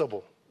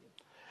comfortable.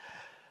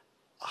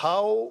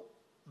 How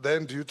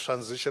then do you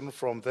transition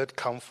from that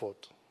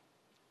comfort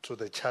to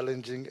the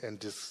challenging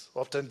and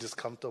often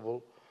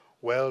discomfortable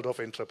world of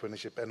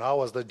entrepreneurship? And how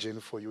was that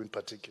journey for you in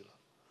particular?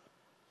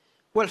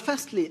 Well,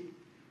 firstly,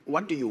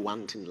 what do you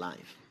want in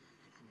life?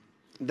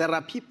 There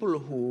are people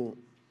who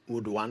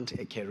would want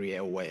a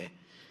career where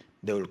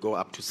they will go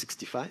up to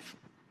 65,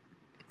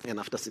 and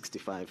after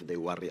 65, they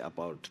worry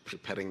about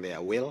preparing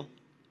their will,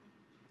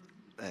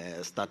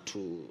 start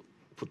to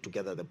put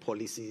together the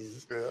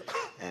policies,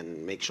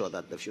 and make sure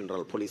that the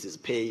funeral policy is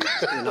paid.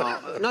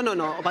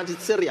 No, but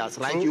it's serious,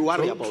 right? You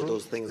worry about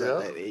those things at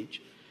that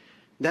age.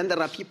 Then there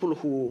are people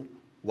who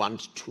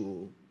want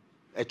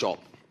a job.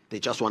 They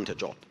just want a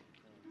job.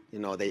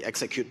 They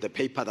execute the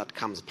paper that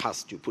comes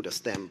past, you put a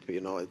stamp,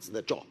 it's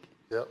the job.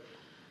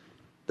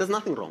 There's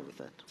nothing wrong with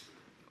that.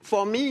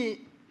 For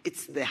me,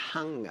 it's the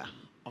hunger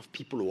of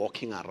people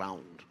walking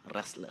around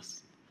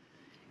restless.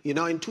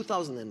 In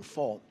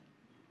 2004,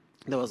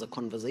 there was a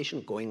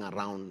conversation going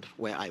around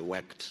where I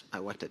worked. I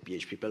worked at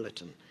BHP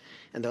Billiton,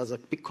 and there was a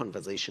big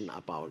conversation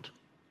about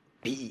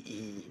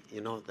BEE,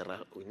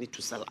 we need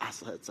to sell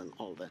assets and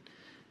all that.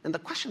 And the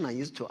question I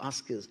used to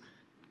ask is,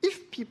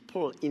 if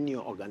people in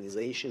your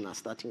organization are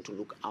starting to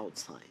look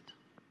outside,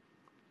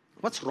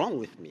 what's wrong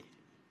with me?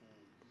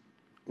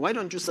 Why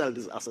don't you sell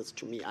these assets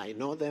to me? I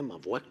know them,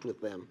 I've worked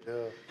with them.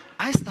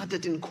 I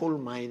started in coal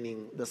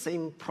mining the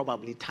same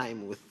probably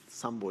time with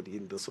somebody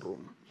in this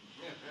room.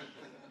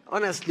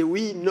 Honestly,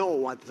 we know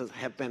what has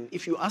happened.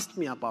 If you asked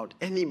me about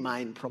any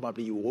mine,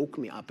 probably you woke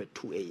me up at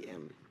 2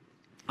 a.m.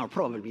 I'll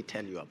probably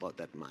tell you about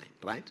that mine,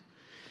 right?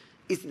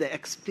 It's the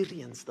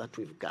experience that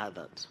we've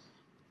gathered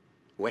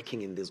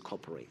working in these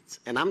corporates.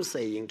 And I'm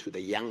saying to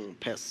the young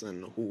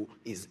person who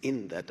is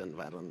in that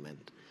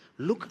environment,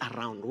 look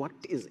around. What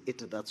is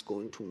it that's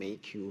going to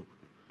make you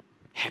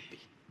happy?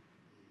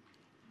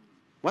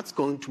 What's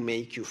going to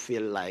make you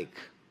feel like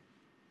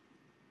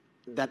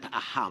that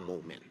aha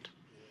moment?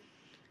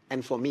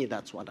 And for me,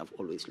 that's what I've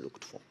always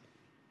looked for.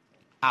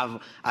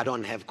 I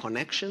don't have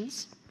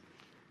connections.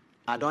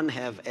 I don't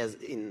have,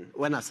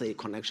 when I say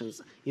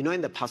connections,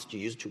 in the past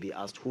you used to be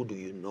asked, who do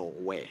you know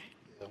where?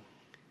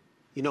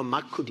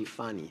 Mark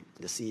Kudifani,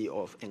 the CEO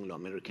of Anglo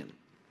American,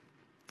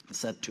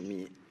 said to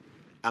me,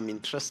 I'm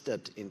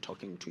interested in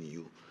talking to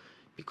you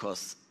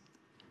because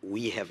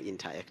we have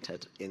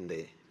interacted in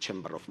the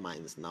Chamber of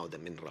Mines, now the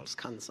Minerals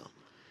Council.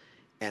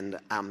 And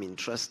I'm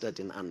interested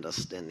in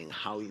understanding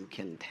how you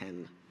can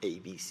turn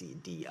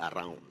ABCD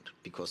around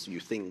because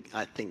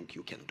I think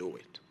you can do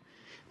it.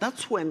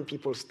 That's when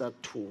people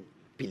start to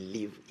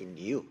believe in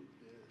you.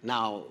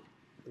 Now,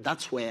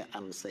 that's where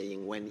I'm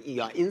saying when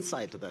you are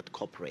inside that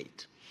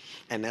corporate,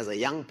 and as a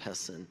young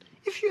person,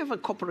 if you have a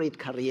corporate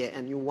career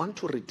and you want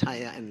to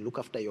retire and look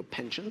after your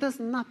pension, there's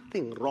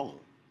nothing wrong.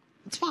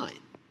 It's fine.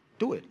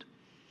 Do it.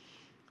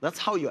 That's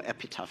how your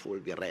epitaph will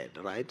be read,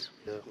 right?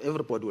 Yeah.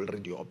 Everybody will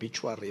read your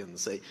obituary and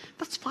say,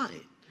 that's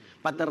fine.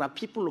 But there are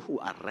people who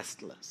are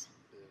restless.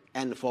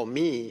 And for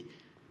me,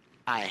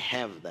 I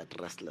have that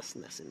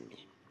restlessness in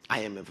me. I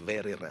am a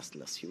very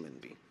restless human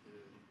being.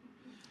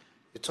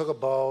 You talk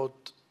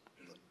about,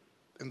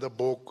 in the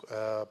book,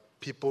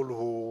 people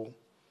who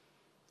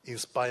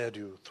inspired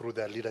you through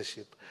their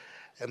leadership.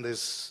 And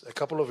there's a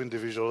couple of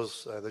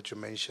individuals that you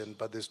mentioned,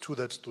 but there's two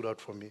that stood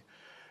out for me.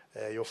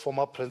 Your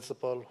former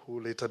principal,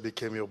 who later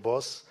became your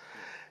boss,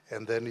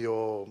 and then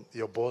your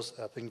boss,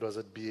 I think it was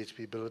at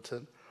BHP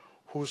Billiton,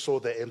 who saw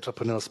the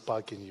entrepreneurial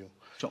spark in you.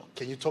 Sure.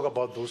 Can you talk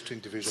about those two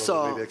individuals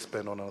and maybe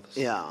expand on others?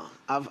 Yeah,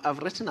 I've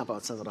written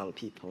about several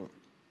people.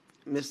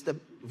 Mr.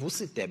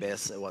 Vusi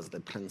Debese was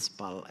the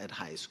principal at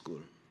high school.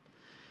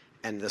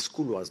 And the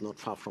school was not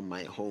far from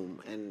my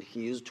home. And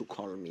he used to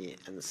call me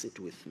and sit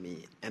with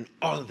me. And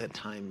all the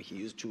time, he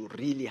used to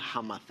really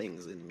hammer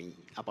things in me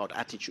about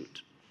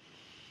attitude.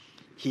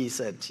 He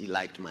said he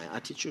liked my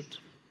attitude.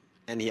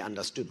 And he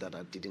understood that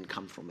I didn't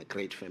come from a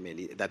great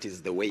family. That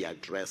is the way I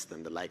dressed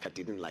and the like. I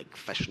didn't like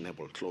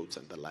fashionable clothes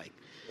and the like.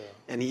 Yeah.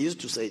 And he used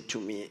to say to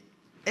me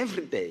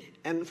every day,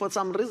 and for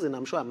some reason,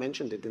 I'm sure I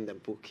mentioned it in the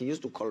book, he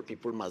used to call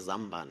people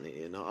Mazambane,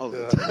 you know.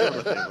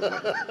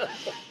 Yeah.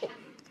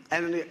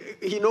 And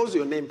he knows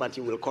your name, but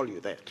he will call you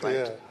that, right?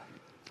 Yeah.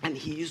 And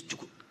he used to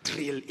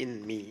drill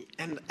in me.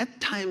 And at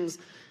times,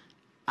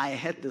 I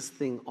had this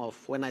thing of,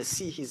 when I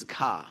see his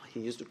car, he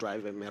used to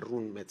drive a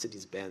maroon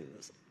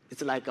Mercedes-Benz.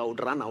 It's like I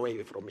would run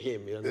away from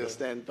him, you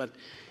understand? Yeah. But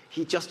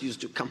he just used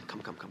to come.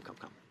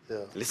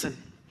 Yeah. Listen,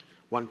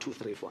 1, 2,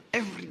 3, 4.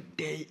 Every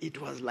day it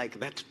was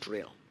like that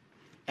drill.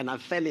 And I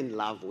fell in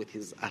love with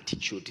his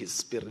attitude, his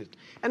spirit.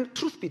 And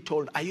truth be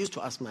told, I used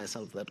to ask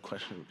myself that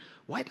question,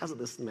 why does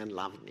this man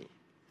love me?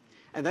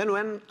 And then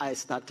when I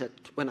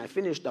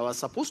finished, I was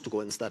supposed to go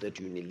and start at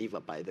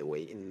Unilever, by the way,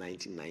 in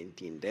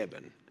 1990 in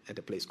Durban, at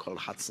a place called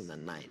Hudson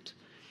and Knight.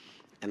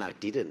 And I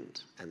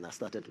didn't, and I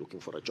started looking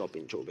for a job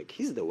in Joburg.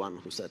 He's the one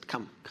who said,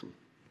 come,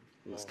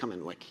 you must come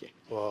and work here.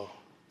 Wow.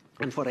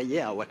 And for a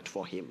year, I worked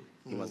for him.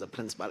 He was a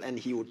principal, and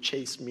he would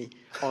chase me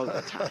all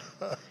the time.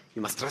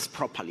 You must dress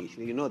properly.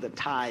 You know, the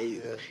tie.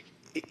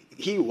 Yeah.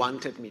 He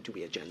wanted me to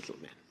be a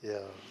gentleman.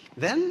 Yeah.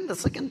 Then the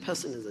second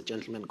person is a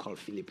gentleman called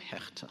Philip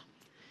Hechter.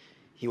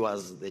 He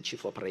was the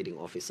chief operating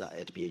officer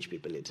at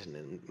BHP Billiton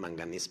in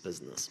manganese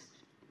business.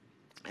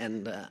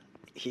 And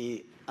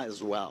he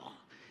as well.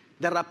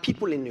 There are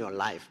people in your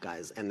life,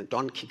 guys, and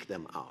don't kick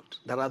them out.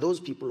 There are those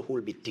people who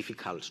will be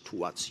difficult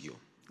towards you.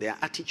 Their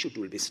attitude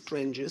will be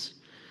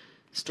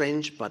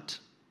strange, but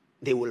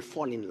they will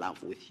fall in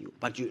love with you.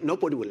 But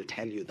nobody will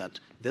tell you that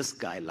this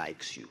guy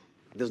likes you.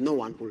 There's no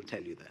one who will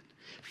tell you that.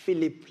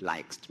 Philip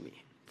liked me.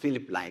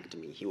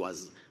 He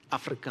was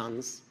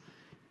Afrikaans,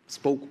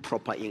 spoke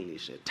proper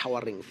English, a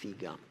towering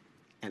figure.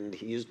 And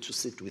he used to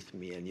sit with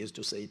me and used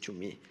to say to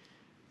me,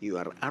 you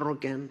are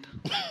arrogant,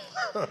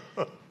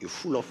 you're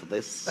full of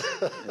this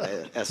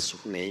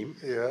S name.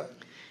 Yeah.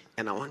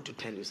 And I want to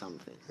tell you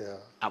something. Yeah.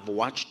 I've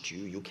watched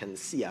you. You can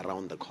see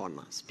around the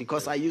corners.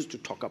 Because I used to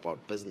talk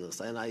about business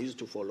and I used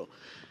to follow.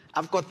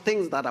 I've got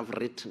things that I've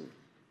written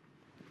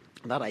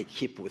that I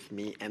keep with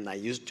me, and I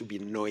used to be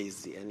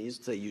noisy. And I used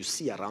to say, you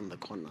see around the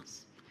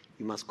corners.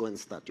 You must go and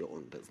start your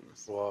own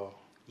business. Wow.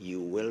 You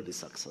will be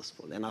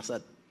successful. And I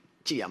said,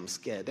 gee, I'm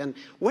scared. And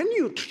when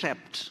you're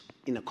trapped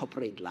in a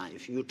corporate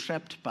life, you're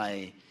trapped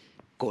by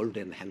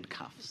golden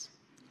handcuffs.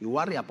 You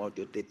worry about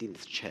your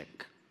 13th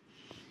check.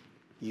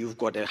 You've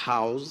got a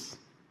house,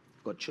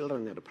 you've got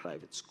children at a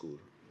private school.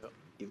 Yep.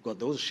 You've got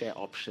those share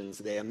options.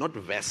 They are not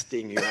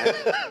vesting.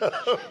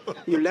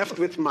 You're left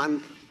with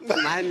 9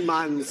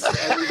 months,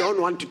 and you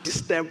don't want to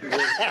disturb them.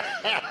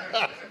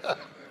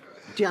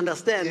 Do you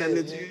understand? Yeah,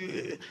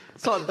 and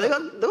so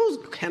those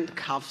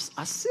handcuffs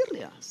are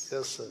serious.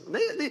 Yes, sir.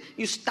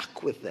 You're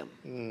stuck with them.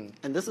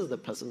 And this is the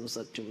person who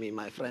said to me,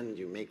 my friend,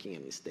 you're making a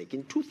mistake.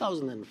 In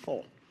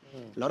 2004,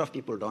 a lot of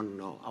people don't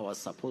know, I was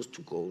supposed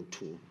to go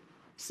to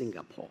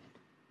Singapore.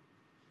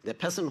 The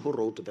person who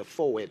wrote the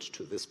foreword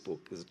to this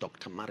book is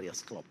Dr.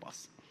 Marius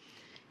Klopas.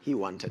 He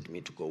wanted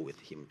me to go with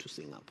him to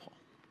Singapore.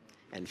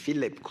 And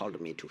Philip called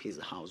me to his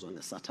house on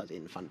a Saturday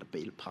in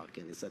Vanderbilt Park,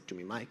 and he said to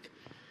me, Mike,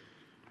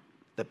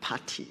 the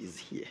party is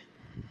here.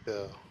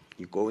 Yeah.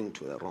 You're going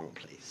to the wrong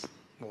place.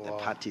 Wow. The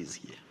party is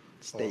here.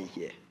 Stay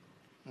here.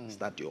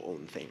 Start your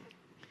own thing.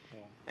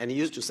 And he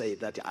used to say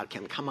that I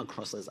can come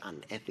across as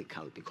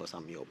unethical because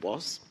I'm your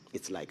boss.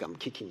 It's like I'm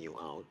kicking you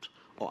out,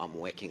 or I'm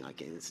working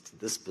against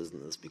this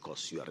business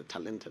because you are a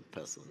talented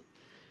person.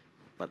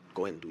 But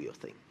go and do your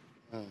thing.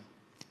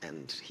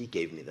 And he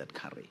gave me that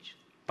courage.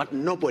 But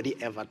nobody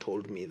ever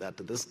told me that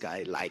this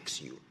guy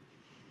likes you.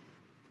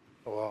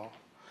 Wow.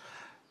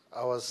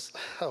 I was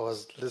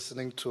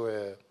listening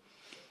to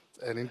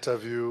an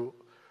interview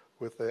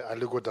with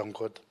Aligo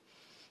Dankot,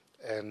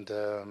 and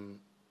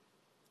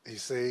he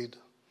said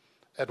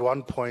at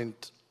one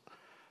point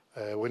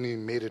when he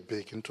made it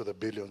big into the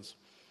billions,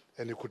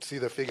 and he could see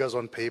the figures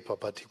on paper,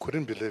 but he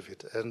couldn't believe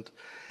it. And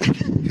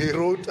he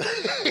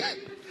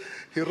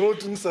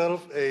wrote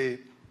himself a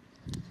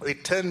a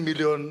 $10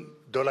 million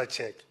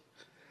check.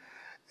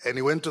 And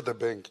he went to the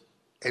bank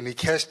and he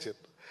cashed it.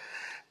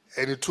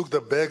 And he took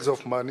the bags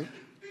of money,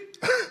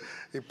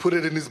 he put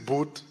it in his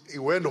boot, he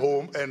went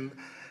home and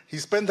he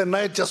spent the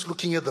night just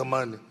looking at the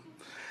money.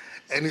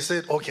 And he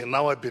said, okay,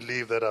 now I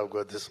believe that I've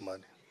got this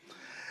money.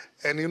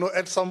 And you know,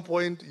 at some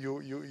point,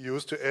 you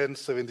used to earn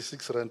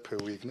 76 rand per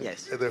week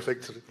yes. at the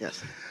factory.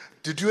 Yes.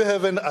 Did you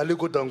have an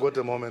Aliko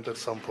Dangote moment at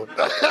some point?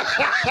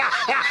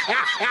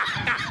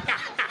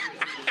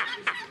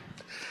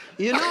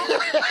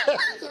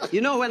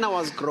 You know, when I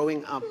was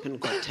growing up in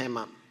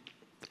Guatemala,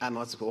 I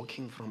was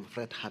walking from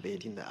Fred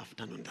Habed in the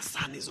afternoon. The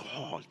sun is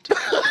hot.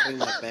 Carrying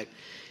my bag.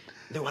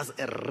 There was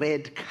a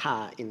red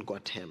car in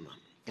Guatemala,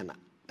 an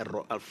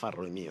Alfa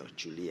Romeo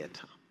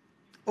Giulietta.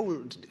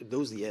 Oh,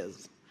 those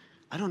years.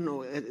 I don't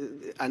know.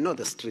 I know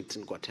the street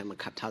in Guatemala,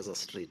 Cataza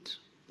Street.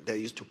 They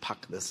used to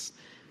park this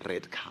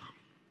red car.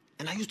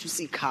 And I used to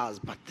see cars,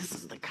 but this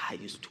is the car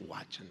I used to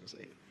watch and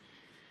say,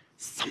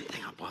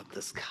 something about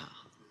this car.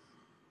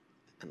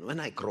 And when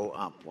I grow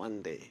up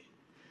one day,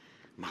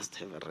 must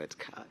have a red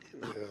car. You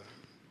know?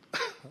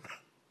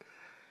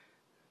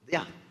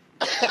 Yeah.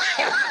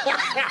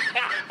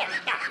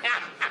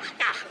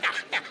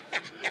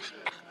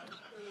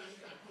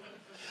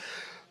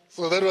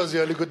 So that was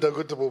your Aliko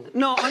Dangote moment?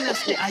 No,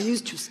 honestly, I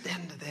used to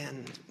stand there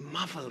and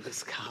marvel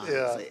this car.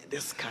 Yeah. And say,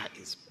 this car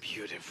is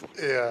beautiful.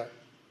 Yeah.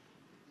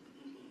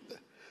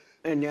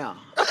 And yeah.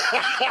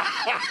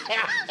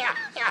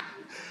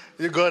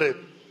 You got it?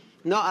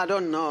 No, I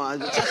don't know.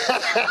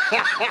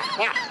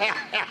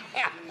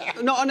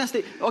 No,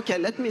 honestly, okay,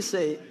 let me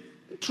say,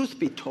 truth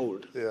be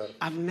told,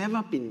 I've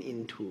never been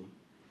into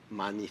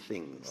money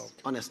things. Okay.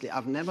 Honestly,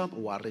 I've never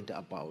worried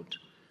about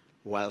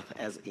wealth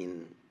as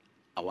in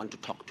I want to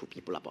talk to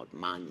people about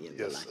money and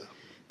the like. Sir.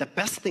 The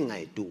best thing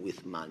I do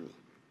with money,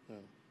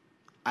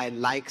 I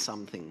like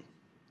something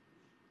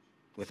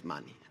with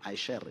money. I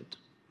share it.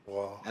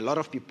 Wow. A lot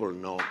of people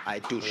know I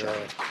do share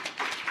it.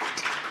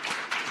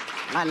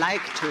 I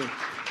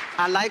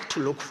like to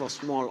look for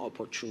small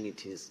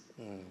opportunities.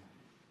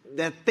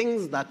 The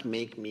things that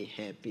make me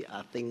happy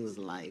are things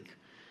like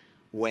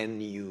when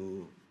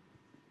you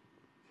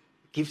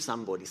give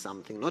somebody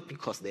something, not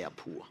because they are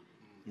poor.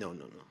 No.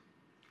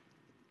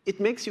 It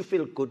makes you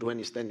feel good when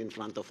you stand in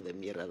front of the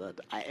mirror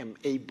that I am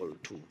able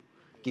to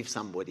give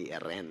somebody a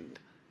rand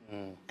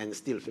and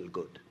still feel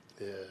good.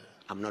 Yeah.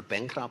 I'm not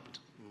bankrupt.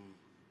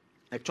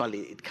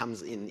 Actually, it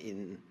comes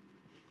in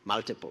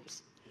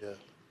multiples. Yeah.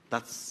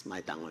 That's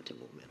my Dangote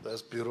movement.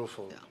 That's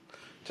beautiful. Yeah.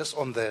 Just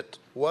on that,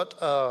 what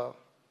are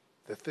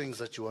the things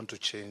that you want to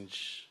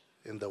change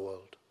in the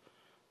world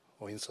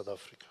or in South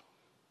Africa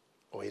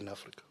or in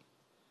Africa?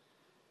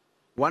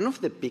 One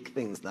of the big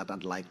things that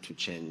I'd like to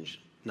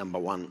change, number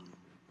one,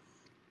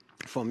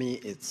 for me,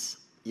 it's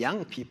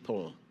young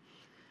people.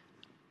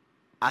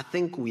 I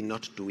think we're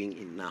not doing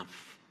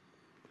enough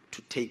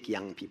to take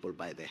young people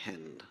by the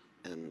hand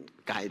and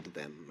guide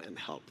them and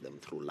help them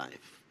through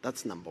life.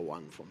 That's number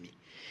one for me.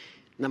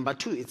 Number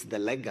two, it's the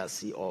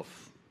legacy of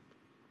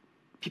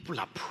people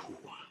are poor.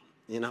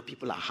 You know,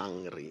 people are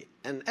hungry.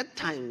 And at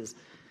times,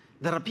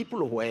 there are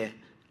people where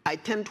I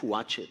tend to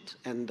watch it,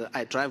 and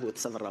I drive with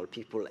several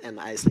people, and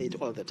I say it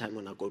all the time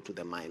when I go to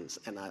the mines.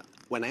 And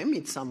when I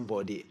meet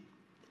somebody,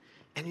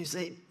 and you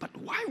say, but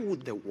why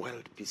would the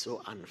world be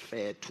so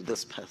unfair to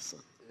this person?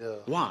 Yeah.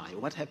 Why?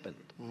 What happened?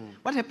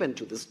 What happened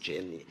to this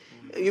journey?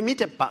 You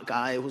meet a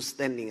guy who's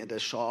standing at a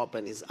shop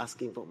and is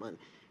asking for money.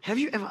 Have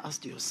you ever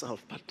asked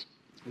yourself, but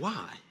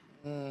why?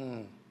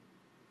 And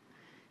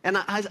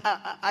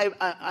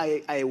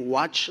I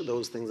watch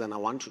those things and I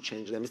want to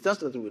change them. It's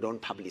just that we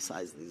don't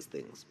publicize these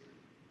things.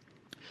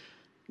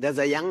 There's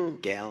a young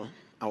girl,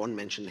 I won't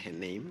mention her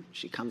name.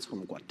 She comes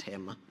from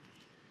Guatemala.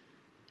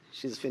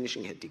 She's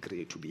finishing her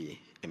degree to be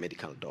a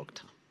medical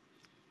doctor.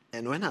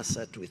 And when I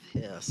sat with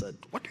her, I said,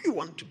 what do you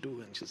want to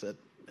do? And she said,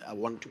 I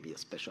want to be a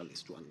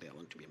specialist one day. I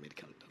want to be a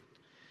medical doctor.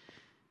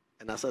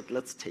 And I said,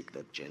 let's take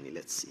that journey.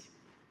 Let's see.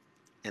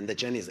 And the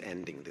journey is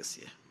ending this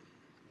year.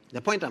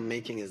 The point I'm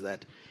making is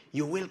that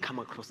you will come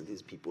across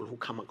these people who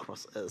come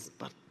across us,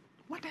 but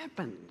what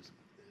happened?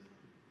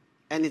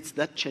 And it's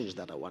that change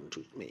that I want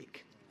to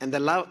make. And the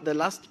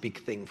last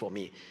big thing for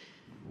me,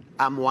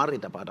 I'm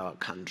worried about our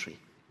country.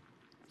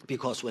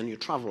 Because when you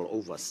travel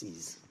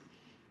overseas,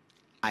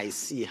 I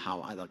see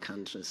how other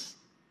countries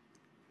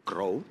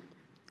grow.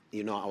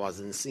 You know, I was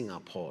in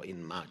Singapore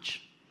in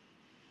March.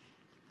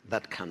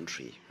 That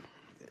country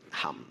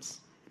hums.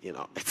 You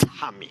know, it's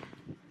humming.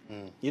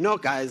 You know,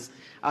 guys,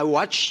 I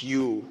watch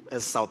you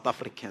as South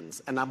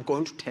Africans, and I'm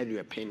going to tell you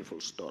a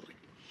painful story.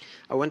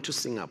 I went to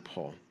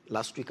Singapore.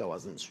 Last week I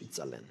was in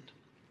Switzerland.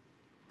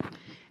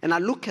 And I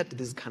look at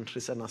these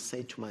countries and I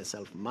say to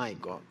myself, my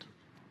God,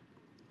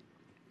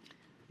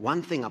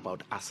 one thing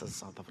about us as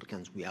South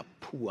Africans, we are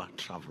poor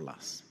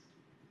travelers.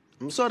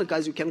 I'm sorry,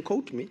 guys, you can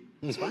quote me.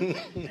 It's fine.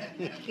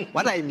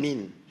 What I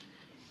mean,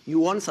 you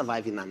won't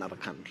survive in another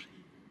country.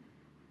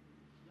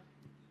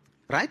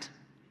 Right?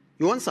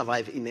 You won't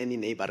survive in any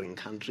neighboring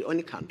country,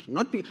 any country.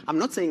 I'm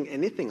not saying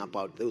anything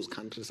about those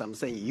countries. I'm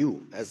saying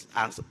you, as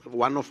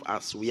one of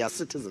us, we are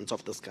citizens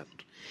of this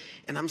country.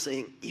 And I'm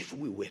saying if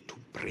we were to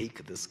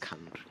break this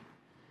country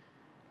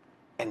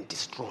and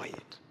destroy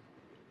it,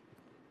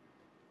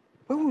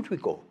 where would we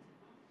go?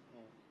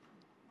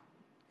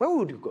 Where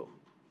would you go?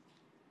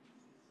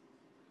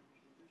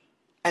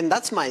 And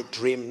that's my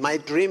dream. My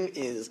dream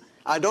is,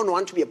 I don't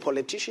want to be a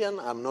politician.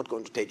 I'm not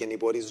going to take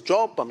anybody's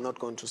job. I'm not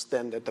going to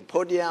stand at the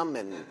podium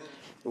and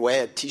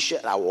wear a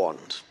T-shirt. I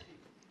won't.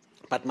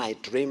 But my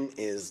dream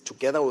is,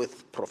 together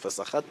with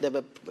Professor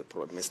Khatdebe,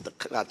 Mr.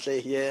 Katle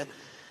here,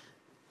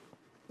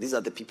 these are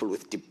the people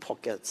with deep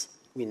pockets.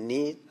 We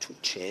need to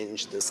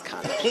change this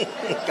country.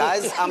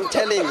 Guys, I'm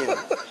telling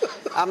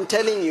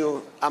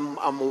you,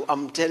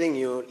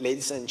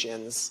 ladies and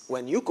gents,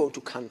 when you go to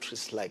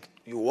countries like,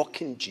 you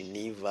walk in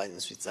Geneva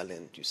in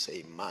Switzerland, you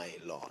say, my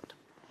Lord,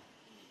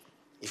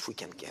 if we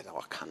can get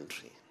our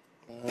country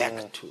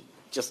back to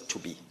just to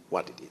be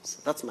what it is.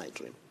 That's my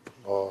dream.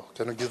 Oh,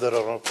 can you give that a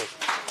round of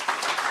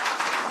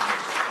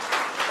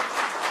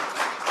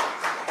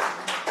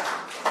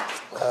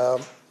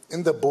applause?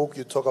 In the book,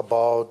 you talk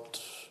about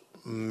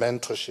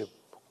mentorship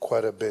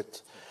quite a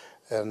bit.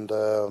 And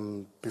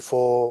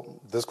before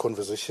this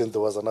conversation,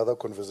 there was another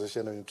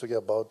conversation, and you're talking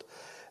about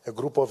a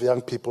group of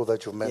young people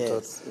that you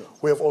mentored. Yes.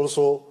 We have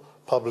also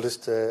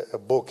published a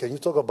book. Can you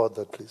talk about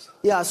that, please?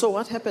 Yeah, so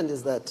what happened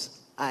is that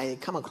I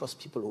come across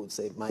people who would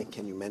say, Mike,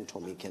 can you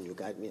mentor me? Can you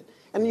guide me?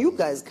 And you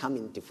guys come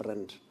in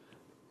different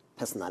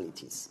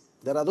personalities.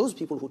 There are those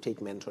people who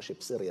take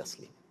mentorship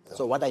seriously. Yeah.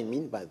 So what I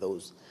mean by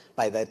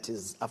that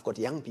is I've got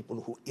young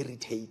people who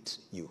irritate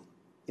you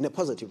in a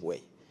positive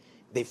way.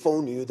 They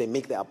phone you, they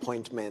make the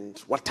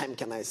appointment. What time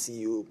can I see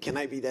you? Can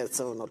I be there at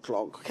 7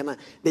 o'clock?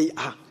 They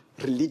are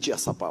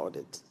religious about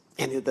it.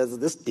 And there's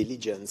this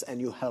diligence,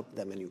 and you help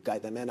them and you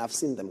guide them, and I've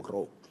seen them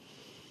grow.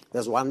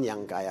 There's one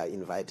young guy I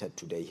invited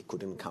today. He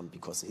couldn't come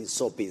because he's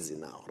so busy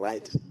now,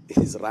 right?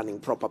 He's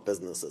running proper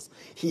businesses.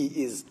 He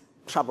is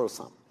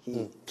troublesome.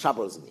 He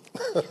troubles me.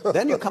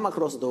 Then you come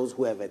across those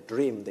who have a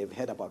dream. They've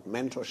heard about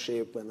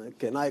mentorship, and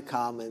can I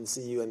come and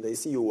see you? And they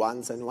see you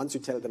once, and once you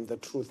tell them the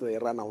truth, they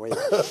run away.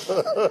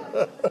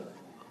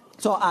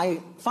 So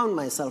I found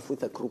myself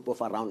with a group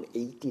of around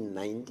 18,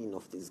 19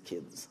 of these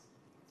kids.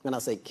 When I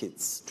say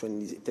kids,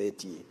 20,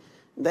 30,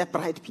 they're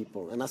bright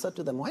people. And I said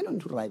to them, why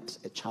don't you write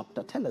a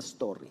chapter, tell a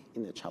story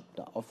in a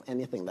chapter of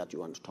anything that you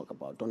want to talk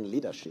about, on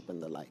leadership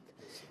and the like.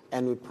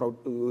 And we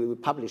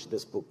published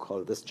this book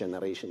called This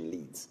Generation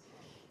Leads.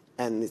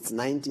 And it's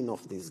 19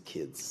 of these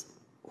kids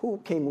who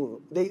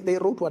came, they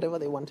wrote whatever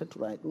they wanted to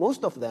write.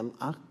 Most of them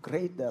are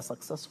great, they're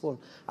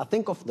successful. I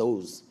think of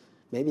those,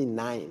 maybe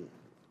 9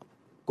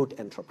 good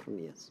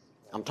entrepreneurs.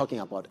 I'm talking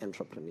about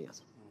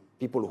entrepreneurs,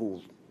 people who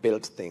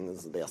built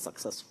things, they are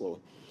successful.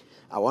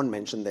 I won't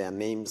mention their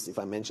names. If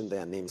I mention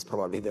their names,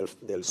 probably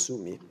they'll sue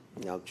me.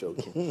 No, I'm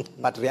joking.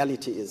 But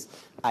reality is,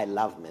 I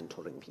love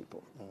mentoring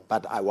people,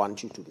 but I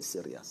want you to be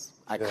serious.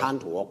 I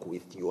can't walk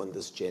with you on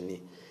this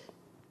journey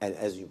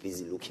as you're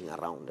busy looking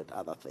around at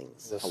other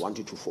things. Yes. I want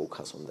you to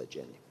focus on the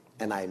journey.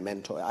 And I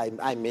mentor.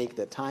 I make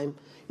the time.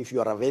 If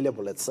you are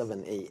available at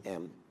 7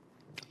 a.m.,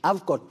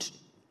 I've got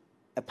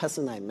a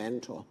person I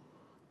mentor.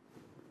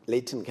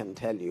 Leighton can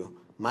tell you,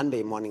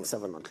 Monday morning,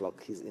 7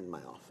 o'clock, he's in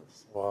my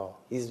office. Wow.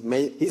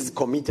 He's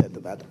committed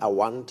that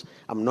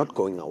I'm not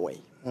going away.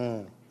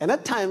 And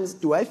at times,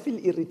 do I feel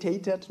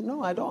irritated?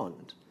 No, I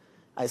don't.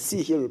 I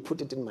see he'll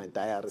put it in my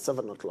diary,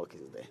 7 o'clock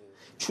is there.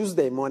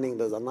 Tuesday morning,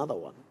 there's another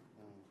one.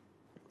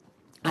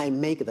 I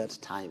make that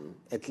time,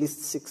 at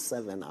least 6,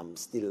 7,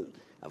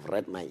 I've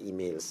read my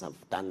emails,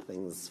 I've done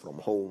things from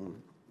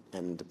home,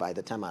 and by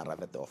the time I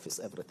arrive at the office,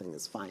 everything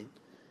is fine.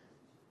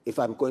 If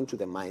I'm going to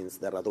the mines,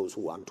 there are those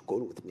who want to go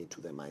with me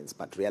to the mines,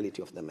 but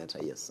reality of the matter,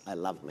 yes, I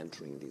love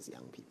mentoring these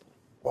young people.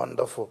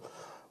 Wonderful.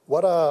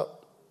 What are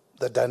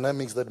the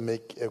dynamics that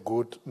make a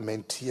good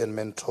mentee and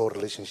mentor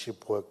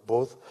relationship work,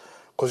 both,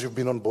 because you've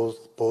been on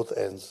both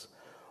ends?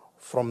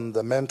 From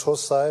the mentor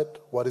side,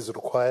 what is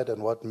required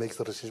and what makes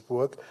the relationship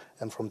work,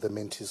 and from the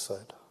mentee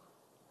side?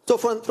 So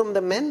from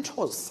the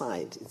mentor's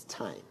side, it's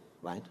time,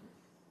 right?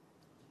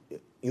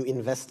 You're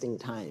investing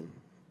time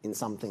in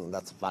something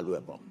that's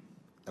valuable.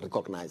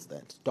 Recognize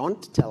that.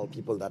 Don't tell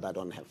people that I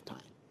don't have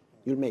time.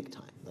 You'll make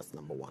time. That's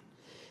number 1.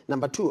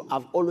 Number 2,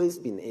 I've always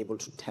been able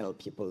to tell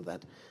people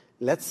that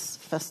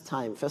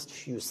first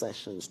few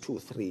sessions, 2,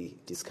 3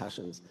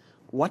 discussions,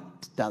 what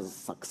does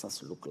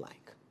success look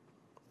like?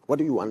 What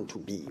do you want to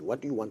be?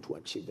 What do you want to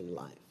achieve in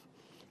life?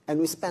 And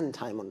we spend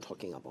time on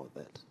talking about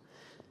that.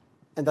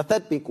 And the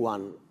third big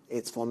one,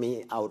 it's for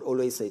me, I would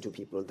always say to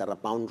people, there are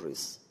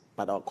boundaries,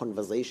 but our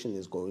conversation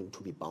is going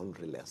to be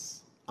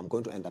boundaryless. I'm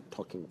going to end up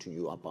talking to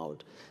you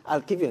about,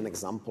 I'll give you an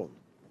example.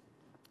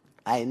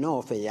 I know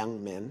of a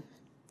young man,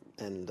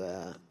 and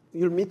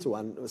you'll meet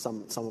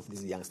some of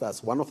these youngsters.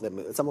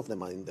 Some of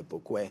them are in the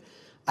book, where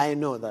I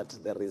know that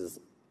there is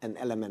an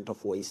element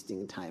of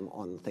wasting time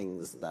on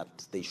things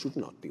that they should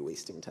not be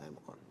wasting time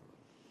on.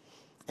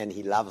 And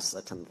he loves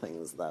certain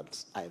things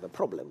that I have a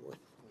problem with.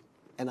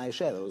 And I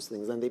share those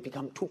things, and they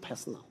become too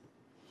personal.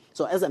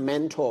 So as a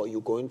mentor,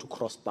 you go into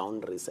cross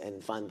boundaries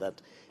and find that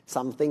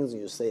some things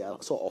you say are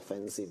so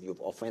offensive,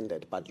 you've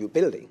offended, but you're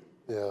building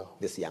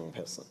this young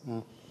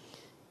person.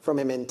 From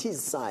a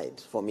mentee's side,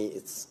 for me,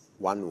 it's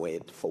one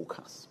word: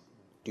 focus.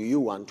 Do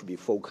you want to be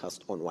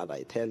focused on what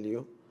I tell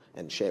you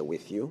and share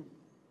with you?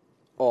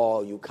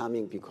 Or you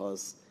coming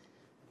because,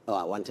 oh,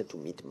 I wanted to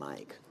meet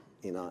Mike,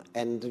 you know?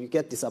 And you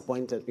get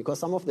disappointed because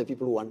some of the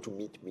people who want to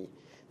meet me,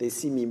 they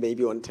see me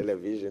maybe on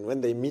television. When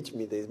they meet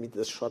me, they meet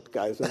the short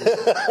guys. They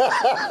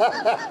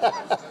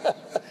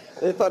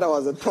thought I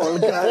was a tall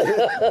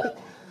guy.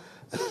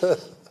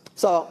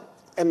 So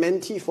a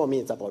mentee, for me,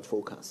 it's about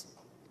focus.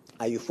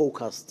 Are you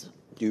focused?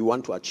 Do you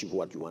want to achieve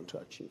what you want to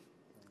achieve?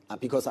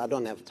 Because I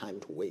don't have time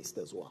to waste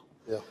as well.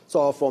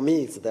 So for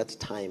me, it's that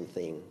time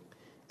thing,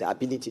 the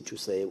ability to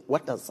say,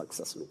 what does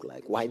success look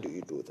like? Why do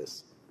you do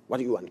this? What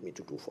do you want me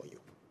to do for you?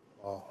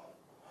 Wow.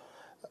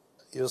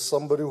 You're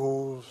somebody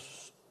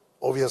who's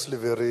obviously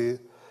very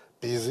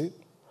busy,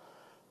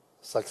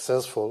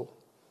 successful,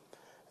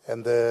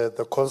 and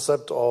the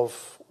concept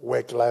of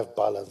work-life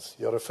balance.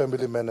 You're a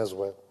family man as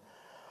well.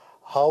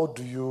 How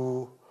do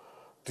you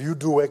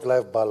do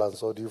work-life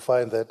balance, or do you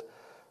find that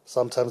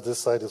sometimes this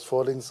side is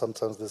falling,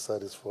 sometimes this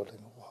side is falling?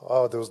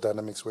 How are those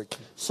dynamics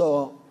working?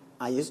 So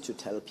I used to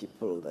tell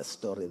people the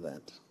story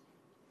that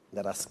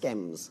there are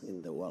scams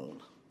in the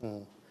world.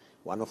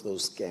 One of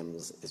those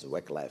scams is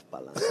work-life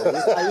balance.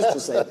 I used to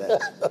say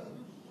that.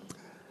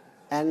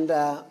 And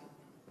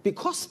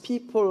because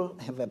people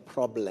have a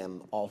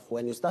problem of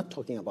when you start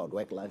talking about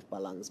work-life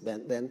balance,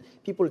 then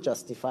people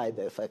justify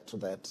the fact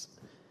that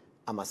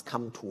I must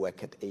come to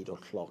work at 8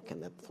 o'clock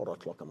and at 4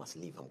 o'clock I must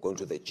leave. I'm going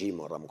to the gym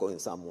or I'm going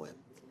somewhere.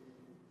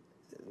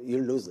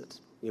 You'll lose it.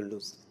 You'll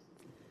lose it.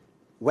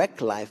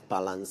 Work-life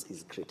balance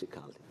is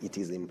critical. It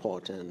is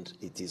important.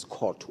 It is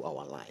core to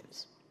our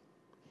lives.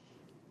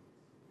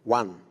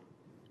 One,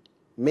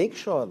 make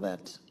sure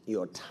that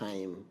your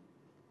time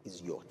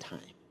is your time.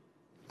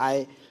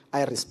 I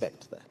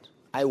respect that.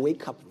 I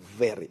wake up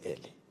very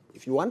early.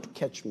 If you want to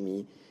catch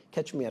me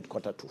at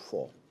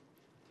 3:45.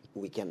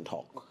 We can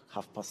talk.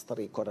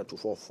 3:30,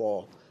 4:45,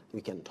 4,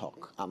 we can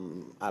talk.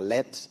 I'm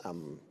alert,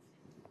 I'm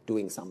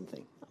doing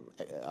something.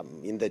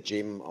 I'm in the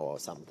gym or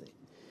something.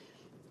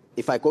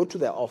 If I go to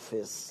the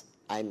office,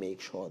 I make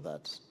sure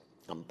that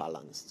I'm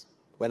balanced.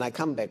 When I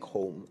come back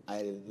home,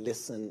 I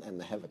listen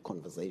and have a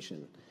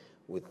conversation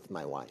with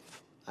my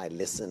wife. I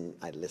listen.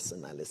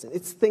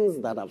 It's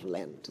things that I've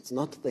learned. It's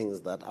not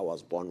things that I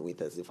was born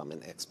with as if I'm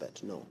an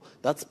expert. No,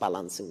 that's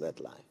balancing that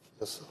life.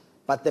 Yes, sir.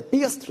 But the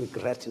biggest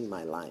regret in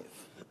my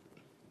life,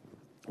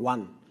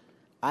 one,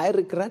 I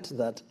regret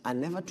that I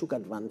never took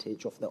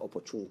advantage of the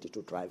opportunity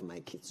to drive my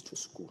kids to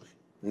school.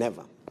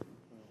 Never.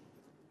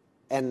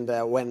 And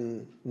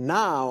when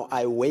now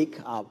I wake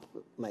up,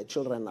 my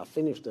children are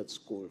finished at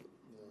school,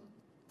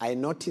 I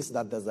notice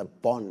that there's a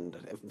bond,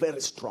 a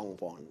very strong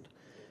bond,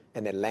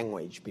 and a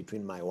language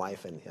between my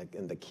wife and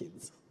the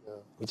kids,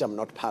 which I'm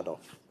not part of.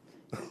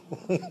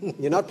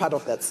 You're not part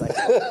of that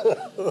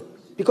cycle.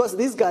 Because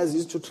these guys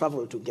used to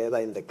travel together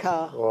in the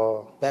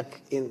car,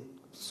 back in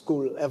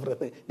school,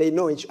 everything. They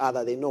know each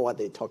other. They know what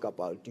they talk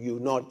about.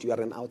 You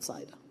are an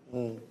outsider.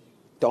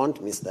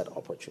 Don't miss that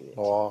opportunity.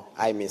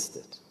 I missed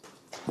it.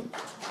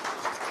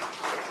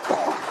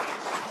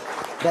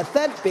 The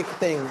third big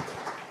thing,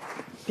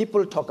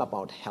 people talk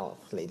about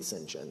health, ladies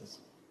and gents.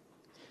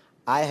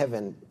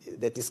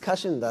 The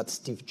discussion that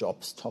Steve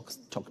Jobs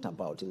talked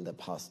about in the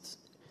past,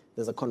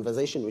 there's a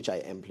conversation which I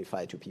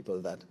amplify to people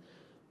that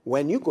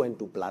when you go and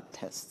do blood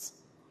tests,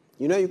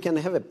 you know, you can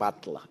have a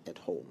butler at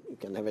home, you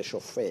can have a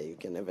chauffeur, you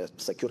can have a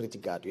security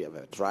guard, you have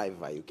a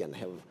driver, you can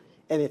have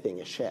anything,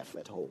 a chef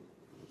at home.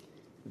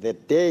 The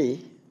day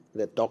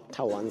the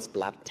doctor wants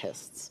blood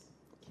tests,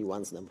 he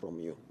wants them from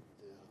you.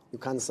 You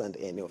can't send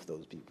any of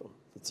those people.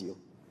 It's you.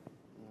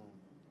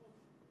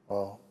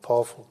 Wow,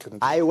 powerful.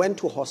 I went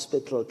to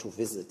hospital to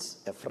visit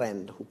a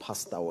friend who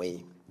passed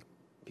away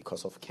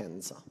because of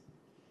cancer.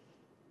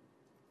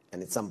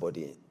 And it's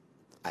somebody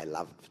I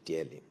loved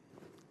dearly.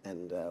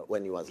 And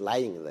when he was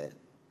lying there,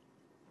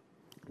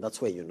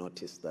 that's where you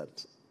notice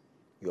that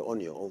you're on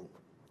your own.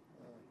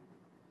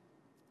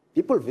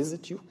 People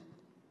visit you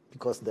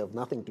because they have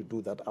nothing to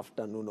do that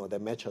afternoon, or the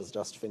match has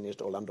just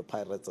finished, Orlando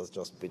Pirates has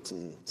just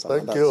beaten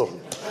some Thank you.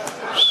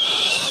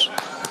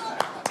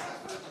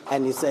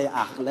 And you say,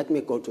 let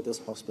me go to this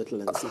hospital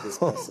and see this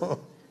person.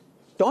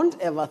 Don't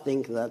ever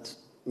think that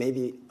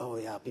maybe,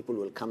 people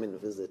will come and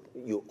visit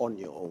you on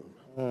your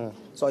own.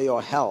 So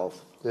your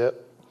health,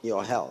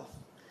 your health.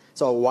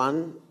 So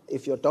one,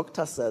 if your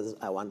doctor says,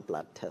 I want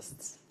blood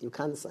tests, you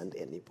can't send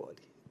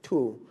anybody.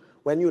 Two,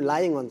 when you're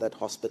lying on that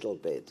hospital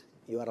bed,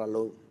 you are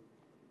alone.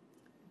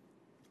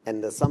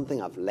 And there's something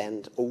I've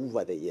learned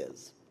over the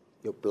years.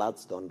 Your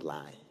bloods don't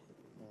lie.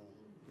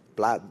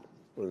 Blood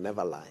will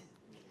never lie.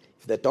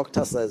 If the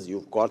doctor says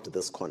you've got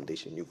this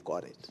condition, you've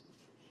got it.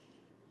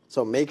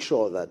 So make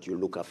sure that you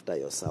look after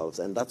yourselves,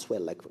 and that's where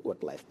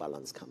work-life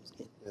balance comes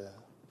in.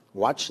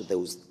 Watch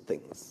those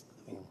things.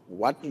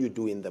 What you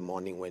do in the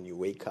morning when you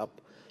wake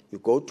up, You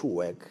go to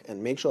work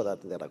and make sure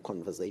that there are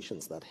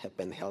conversations that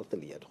happen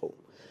healthily at home.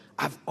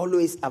 I've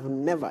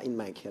never in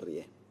my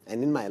career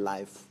and in my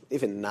life,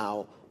 even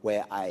now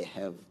where I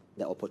have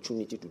the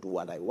opportunity to do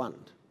what I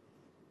want,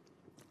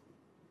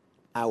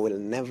 I will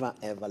never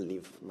ever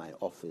leave my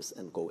office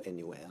and go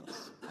anywhere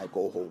else. I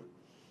go home.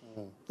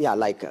 Yeah,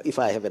 like if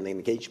I have an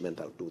engagement,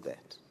 I'll do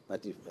that.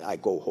 But if I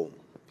go home,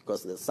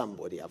 because there's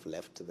somebody I've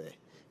left there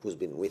who's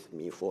been with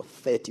me for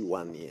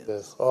 31 years.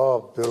 Yes.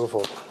 Oh,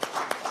 beautiful.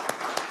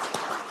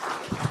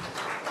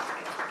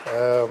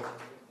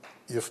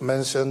 You've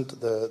mentioned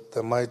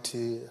the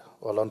mighty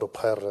Orlando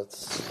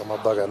Pirates, the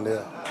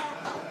Buccaneers.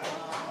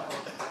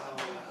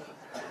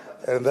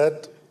 And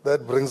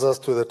that brings us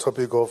to the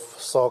topic of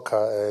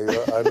soccer.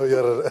 I know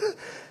you're an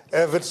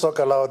avid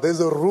soccer lover.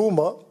 There's a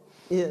rumor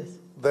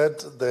that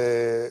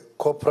the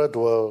corporate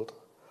world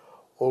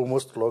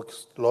almost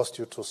lost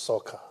you to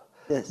soccer.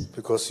 Yes.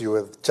 Because you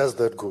were just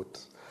that good.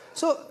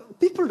 So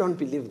people don't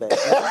believe that.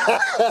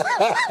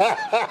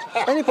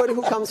 Anybody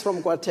who comes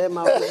from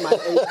Guatemala with my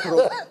age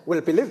group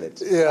will believe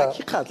it. Yeah.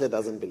 Kikhatle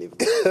doesn't believe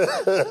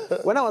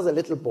it. When I was a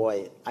little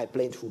boy, I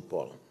played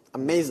football.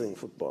 Amazing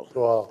football.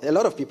 Wow. A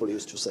lot of people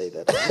used to say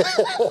that.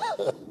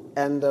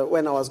 And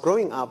when I was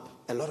growing up,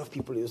 a lot of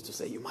people used to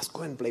say, you must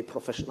go and play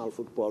professional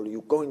football.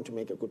 You're going to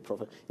make a good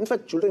professional. In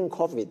fact, during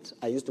COVID,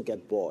 I used to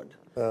get bored.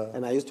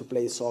 And I used to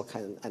play soccer,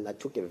 and I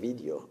took a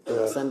video and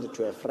I sent it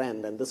to a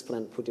friend, and this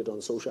friend put it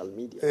on social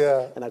media.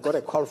 Yeah. And I got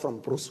a call from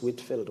Bruce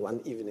Whitfield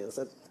one evening and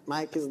said,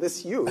 Mike, is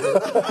this you?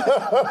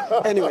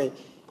 Anyway,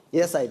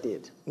 yes, I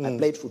did. I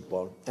played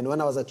football. And when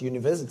I was at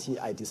university,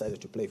 I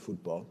decided to play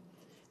football.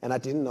 And I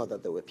didn't know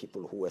that there were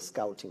people who were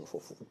scouting for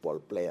football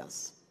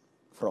players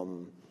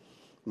from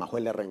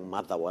Mahoelereng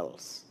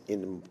Motherwells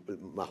in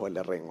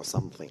Mahoelereng or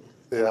something.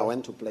 Yeah. And I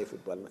went to play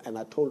football, and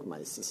I told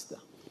my sister,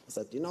 I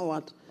said, you know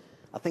what?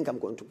 I think I'm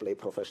going to play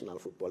professional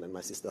football. And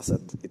my sister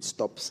said, it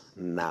stops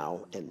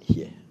now and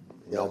here.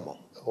 No more.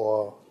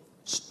 Wow.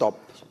 Stop,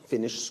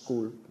 finish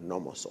school, no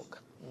more soccer.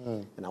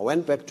 And I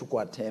went back to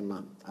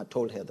Guatemala. I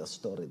told her the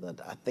story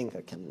that I think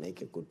I can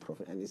make a good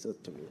profit. And he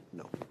said to me,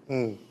 no.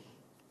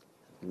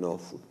 No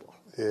football.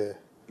 Yeah.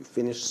 You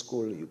finish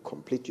school, you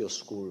complete your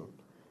school,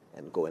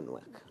 and go and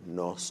work.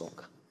 No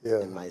soccer. Yeah.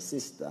 And my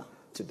sister,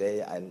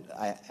 today,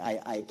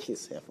 I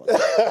kiss her for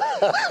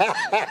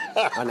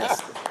that.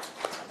 Honestly.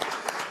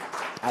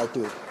 I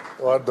do.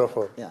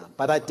 Wonderful. Yeah,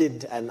 but I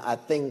did, and I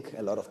think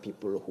a lot of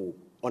people who,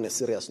 on a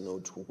serious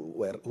note,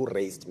 who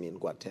raised me in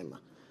Guatemala,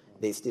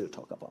 they still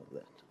talk about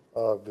that.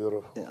 Oh,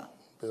 beautiful. Yeah.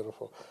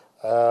 Beautiful.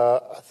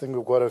 I think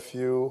we've got a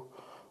few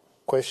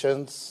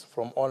questions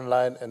from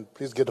online, and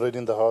please get ready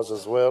in the house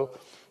as well.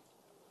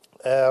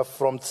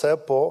 From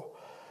Tsepo,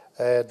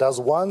 does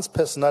one's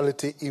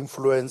personality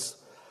influence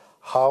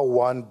how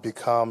one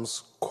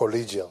becomes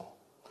collegial?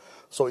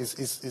 So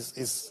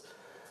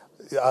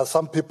are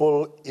some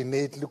people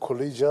innately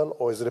collegial,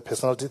 or is it a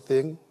personality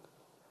thing?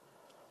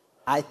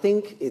 I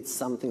think it's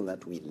something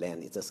that we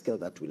learn. It's a skill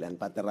that we learn,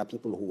 but there are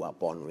people who are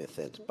born with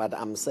it. But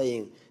I'm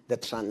saying the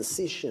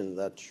transition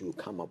that you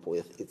come up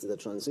with, it's the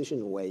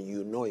transition where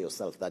you know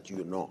yourself that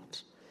you're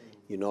not.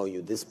 You know,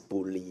 you're this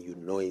bully, you're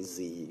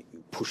noisy,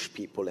 you push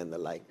people and the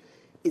like.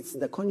 It's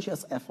the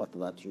conscious effort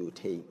that you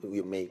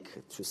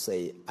make to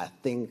say, I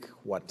think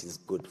what is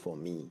good for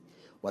me,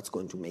 what's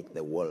going to make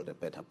the world a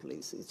better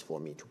place, is for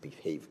me to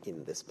behave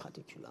in this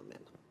particular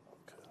manner.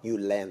 You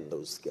learn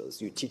those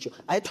skills. You teach.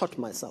 I taught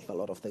myself a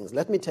lot of things.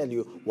 Let me tell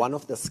you, one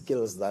of the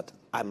skills that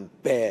I'm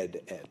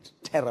bad at,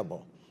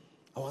 terrible,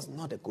 I was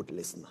not a good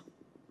listener.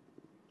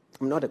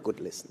 I'm not a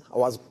good listener. I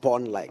was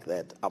born like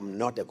that. I'm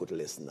not a good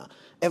listener.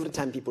 Every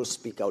time people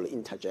speak, I will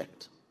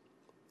interject.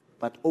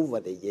 But over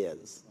the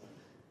years,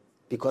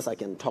 because I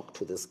can talk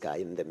to this guy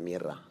in the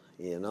mirror,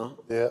 you know?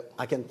 Yeah.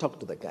 I can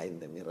talk to the guy in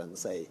the mirror and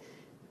say,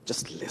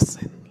 just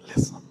listen.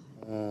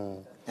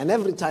 And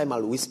every time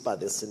I'll whisper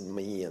this in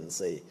me and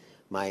say,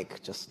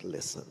 Mike, just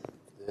listen.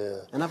 Yeah.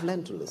 And I've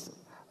learned to listen.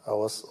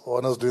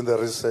 When I was doing the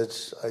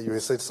research, you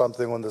said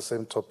something on the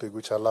same topic,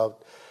 which I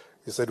loved.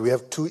 You said, we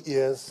have 2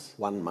 ears.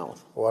 One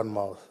mouth. One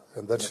mouth.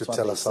 And that should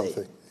tell us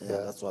something. Yeah,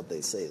 that's what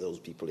they say, those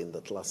people in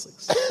the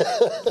classics.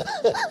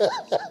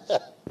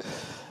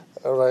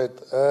 All right.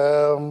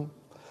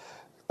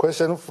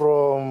 Question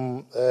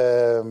from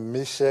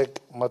Mishek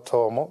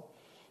Matomo.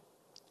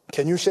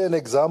 Can you share an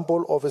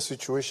example of a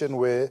situation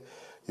where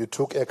you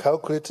took a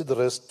calculated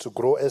risk to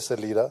grow as a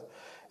leader,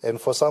 and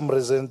for some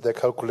reason the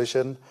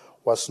calculation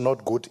was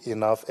not good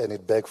enough and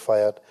it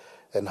backfired,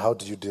 and how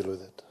did you deal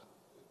with it?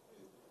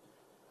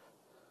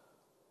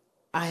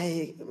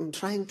 I am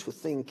trying to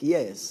think,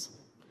 yes.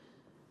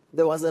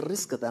 There was a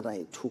risk that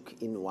I took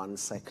in one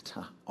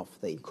sector of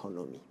the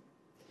economy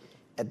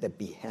at the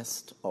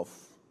behest of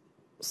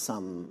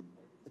some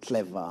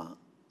clever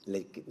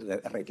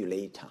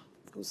regulator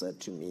who said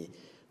to me,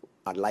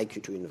 I'd like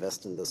you to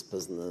invest in this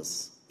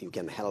business. You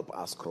can help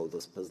us grow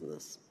this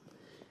business.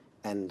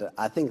 And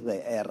I think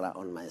the error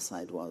on my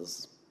side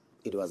was,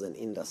 it was an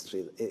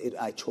industry,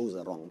 I chose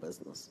the wrong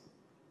business.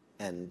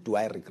 And do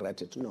I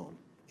regret it? No.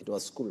 It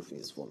was school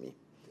fees for me.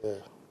 Yeah.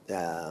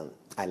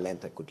 I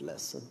learned a good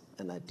lesson,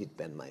 and I did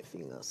burn my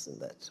fingers in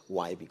that.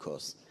 Why?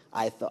 Because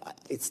I thought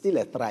it's still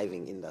a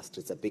thriving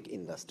industry. It's a big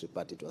industry,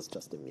 but it was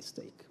just a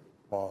mistake.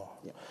 Wow.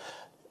 Yeah.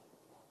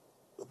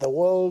 The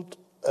world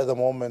at the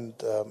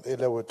moment,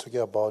 earlier we were talking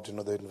about,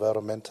 the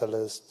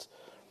environmentalists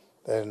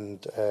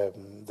and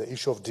the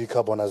issue of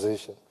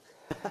decarbonization.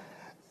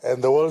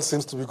 And the world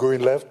seems to be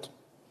going left,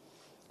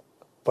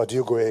 but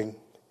you're going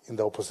in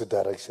the opposite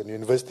direction. You're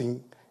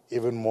investing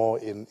even more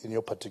in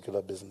your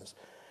particular business.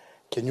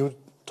 Can you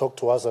talk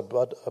to us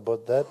about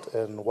that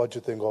and what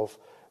you think of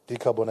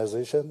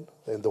decarbonization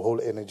and the whole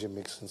energy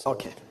mix in South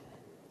Okay.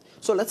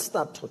 So let's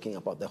start talking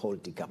about the whole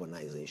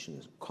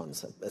decarbonization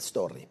concept,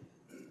 story.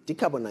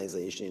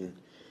 Decarbonization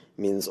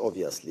means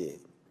obviously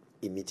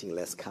emitting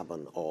less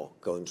carbon or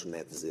going to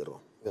net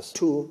zero. Yes.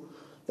 2,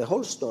 the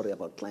whole story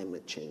about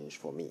climate change,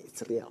 for me,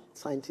 it's real.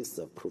 Scientists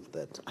have proved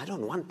that. I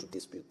don't want to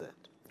dispute that,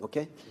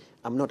 okay?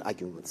 I'm not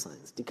arguing with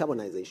science.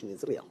 Decarbonization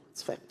is real.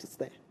 It's fact. It's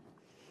there.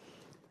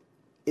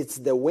 It's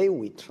the way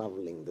we're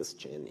traveling this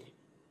journey,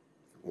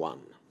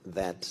 one,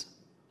 that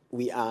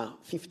we are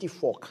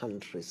 54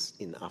 countries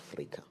in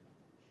Africa.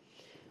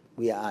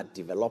 We are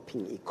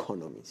developing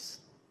economies.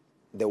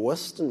 The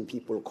Western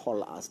people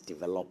call us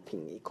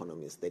developing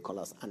economies. They call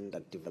us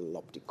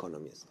underdeveloped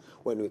economies.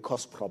 When we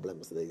cause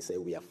problems, they say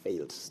we are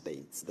failed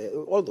states.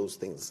 All those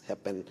things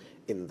happen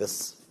in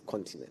this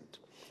continent.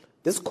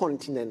 This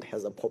continent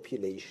has a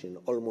population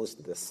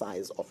almost the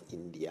size of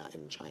India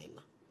and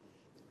China.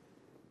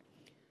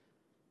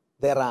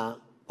 There are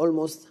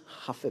almost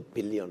 500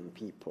 million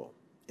people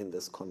in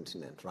this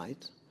continent,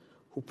 right,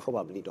 who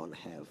probably don't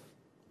have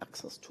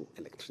access to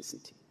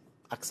electricity,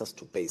 access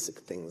to basic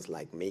things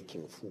like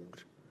making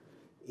food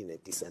in a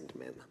decent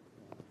manner.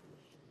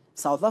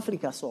 South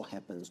Africa so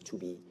happens to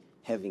be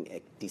having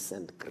a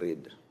decent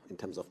grid in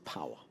terms of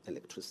power,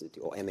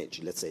 electricity, or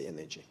energy, let's say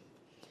energy.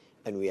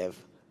 And we have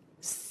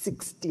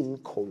 16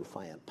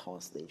 coal-fired power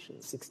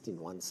stations, 16.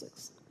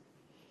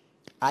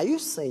 Are you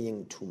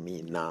saying to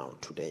me now,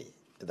 today,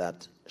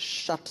 that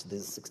shut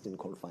these 16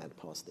 coal-fired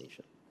power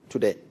stations?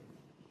 Today,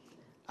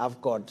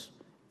 I've got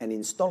an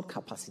installed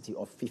capacity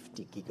of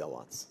 50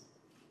 gigawatts.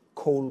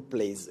 Coal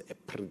plays a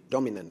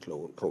predominant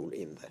role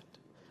in that.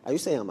 Are you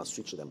saying I must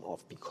switch them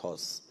off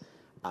because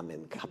I'm a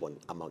carbon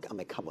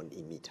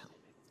emitter?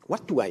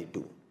 What do I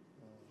do?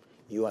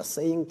 You are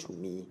saying to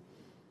me,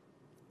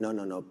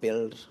 no,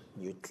 build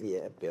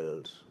nuclear,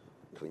 build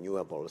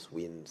renewables,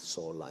 wind,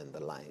 solar, and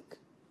the like.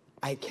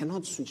 I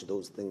cannot switch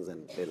those things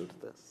and build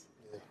this.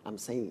 Yeah. I'm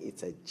saying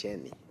it's a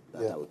journey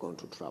that we're going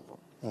to travel.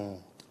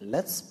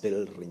 Let's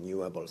build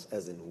renewables,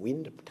 as in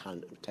wind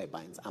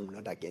turbines. I'm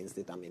not against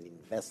it. I'm an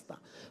investor.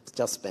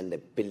 Just spend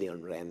R1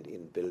 billion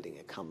in building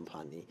a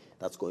company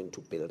that's going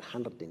to build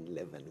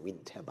 111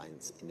 wind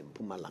turbines in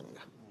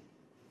Mpumalanga.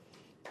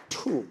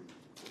 2,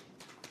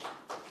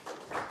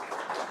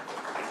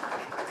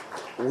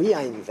 we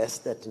are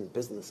invested in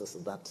businesses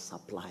that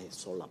supply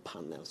solar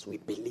panels. We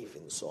believe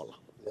in solar.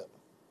 Yeah.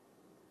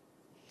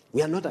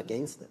 We are not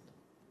against it.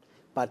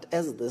 But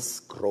as this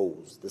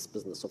grows, this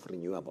business of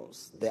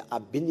renewables, the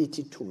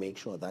ability to make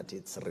sure that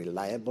it's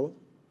reliable,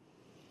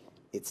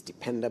 it's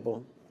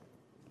dependable,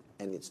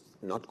 and it's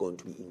not going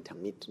to be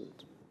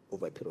intermittent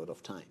over a period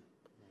of time,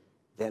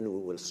 then we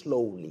will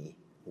slowly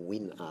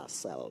wean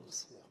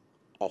ourselves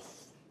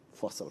off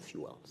fossil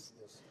fuels.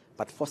 Yes.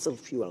 But fossil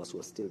fuels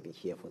will still be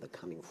here for the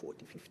coming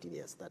 40, 50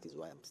 years. That is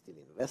why I'm still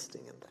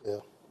investing in them. Yeah.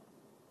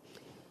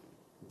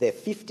 There are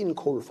 15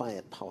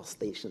 coal-fired power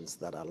stations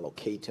that are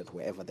located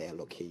wherever they are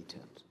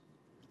located.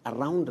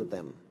 Around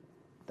them,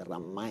 there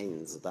are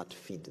mines that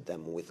feed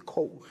them with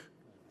coal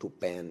to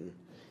burn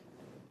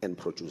and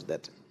produce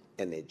that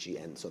energy,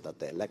 and so that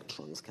the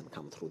electrons can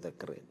come through the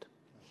grid.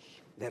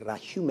 There are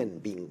human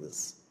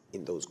beings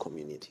in those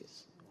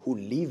communities who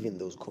live in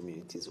those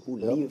communities,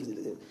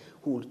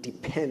 who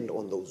depend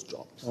on those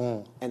jobs.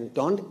 And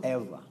don't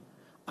ever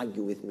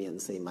argue with me and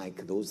say,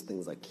 Mike, those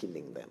things are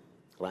killing them,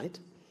 right?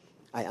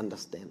 I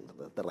understand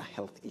that there are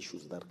health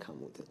issues that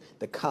come with it.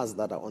 The cars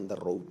that are on the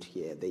road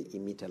here, they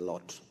emit a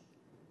lot.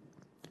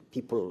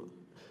 People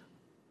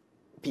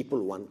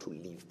want to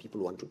live,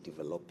 people want to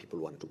develop, people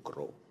want to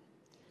grow.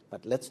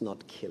 But let's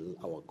not kill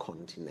our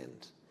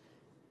continent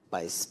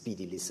by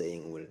speedily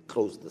saying we'll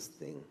close this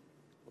thing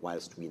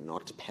whilst we're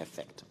not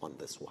perfect on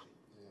this one.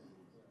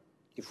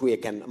 If we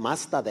can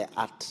master the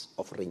art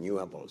of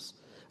renewables.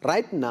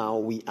 Right now,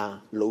 we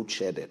are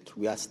load-shedded.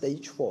 We are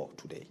stage 4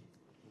 today.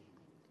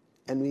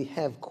 And we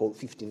have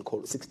 16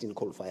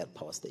 coal-fired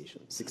power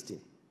stations, 16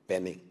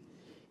 burning.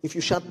 If you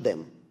shut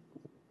them,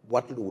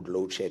 what would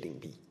load shedding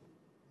be?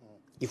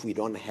 If we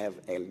don't have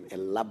an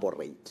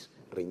elaborate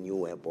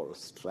renewable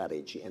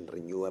strategy and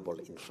renewable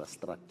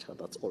infrastructure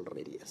that's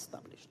already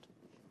established.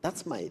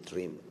 That's my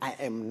dream. I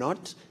am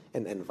not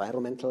an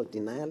environmental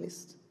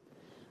denialist.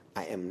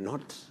 I am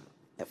not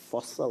a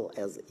fossil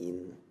as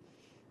in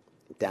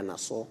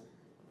dinosaur.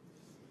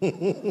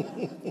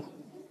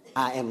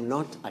 I am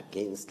not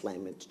against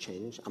climate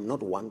change. I'm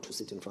not one to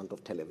sit in front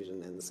of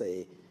television and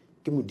say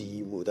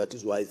That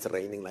is why it's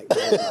raining like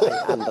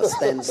that. I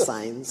understand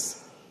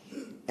science,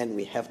 and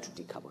we have to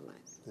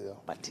decarbonize. Yeah.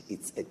 But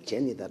it's a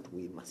journey that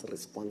we must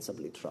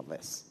responsibly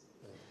traverse.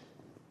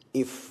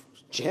 If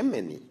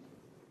Germany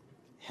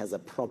has a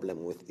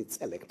problem with its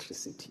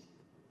electricity,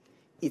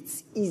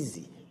 it's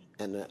easy,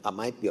 and I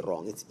might be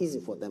wrong, it's easy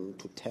for them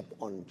to tap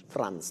on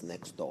France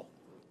next door,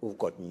 who've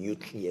got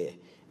nuclear,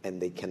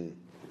 and they can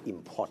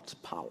import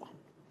power.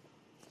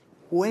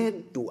 Where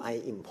do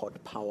I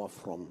import power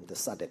from the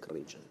SADC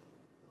region?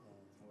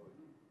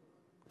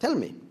 Tell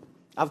me.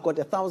 I've got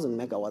 1,000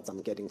 megawatts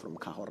I'm getting from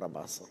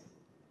Kahorabasa.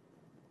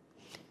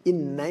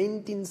 In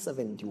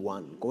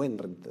 1971, go and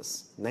read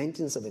this,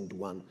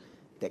 1971,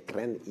 the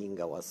Grand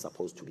Inga was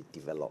supposed to be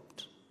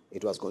developed.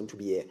 It was going to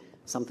be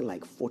something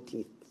like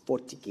 40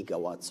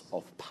 gigawatts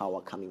of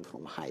power coming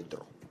from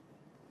hydro.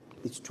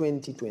 It's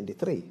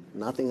 2023.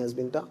 Nothing has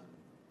been done.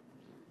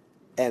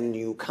 And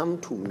you come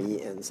to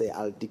me and say,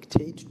 I'll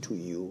dictate to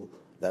you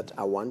that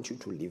I want you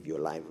to live your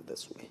life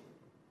this way.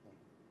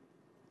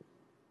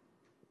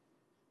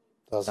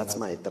 That's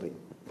my dream.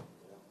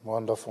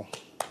 Wonderful.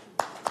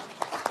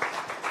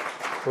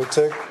 We'll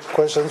take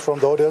questions from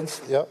the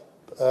audience. Yeah.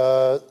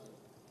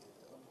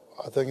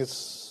 I think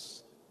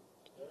it's...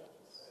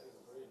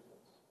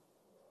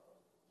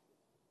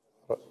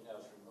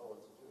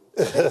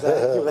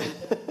 Exactly.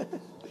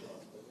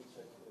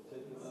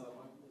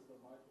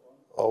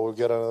 Oh, we'll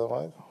get another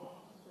mic.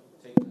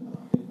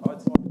 Oh,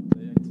 it's on.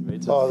 They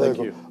activated. Oh, there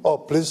Thank you go. Oh,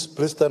 please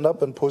stand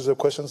up and pose your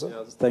questions.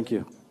 Yeah, thank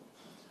you.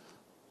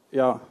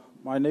 Yeah,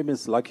 my name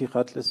is Lucky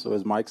Khatlis, so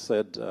as Mike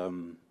said,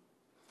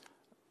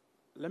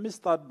 let me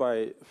start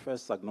by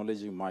first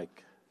acknowledging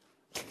Mike.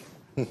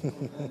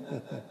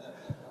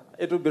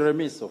 It would be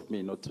remiss of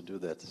me not to do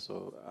that.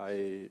 So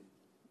I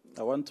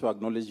want to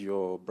acknowledge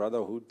your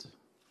brotherhood,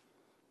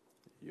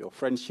 your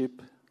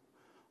friendship,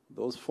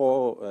 those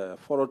 4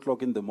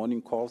 o'clock in the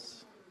morning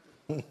calls,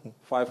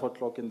 5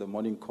 o'clock in the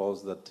morning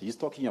calls that he's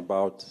talking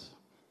about.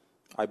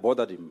 I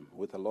bothered him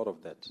with a lot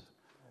of that.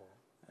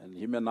 And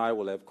him and I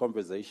will have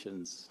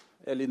conversations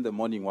early in the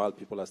morning while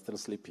people are still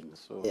sleeping.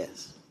 So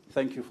yes.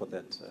 Thank you for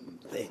that.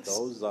 And thanks.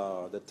 Those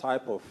are the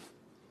type of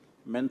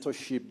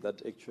mentorship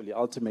that actually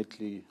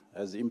ultimately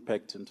has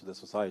impact into the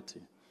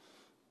society.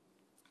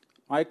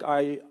 Mike,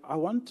 I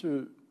want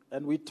to,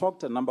 and we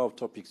talked a number of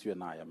topics, you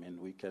and I mean,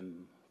 we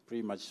can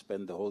pretty much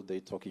spend the whole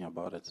day talking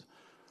about it.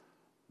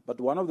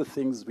 But one of the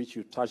things which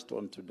you touched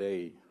on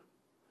today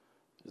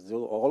is the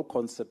whole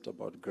concept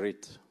about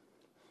grit.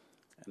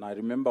 And I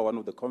remember one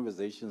of the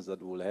conversations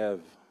that we'll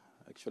have,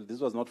 actually this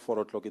was not 4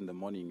 o'clock in the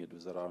morning, it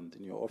was around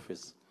in your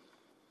office.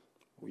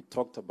 We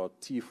talked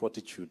about tea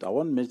fortitude. I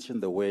won't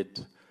mention the word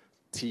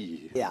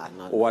tea. Yeah,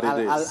 no, what it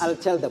is. I'll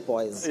tell the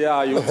boys.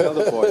 Yeah, you'll tell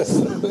the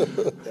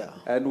boys. Yeah.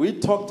 And we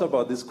talked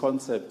about this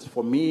concept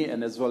for me,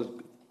 and as well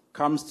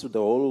comes to the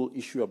whole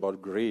issue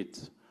about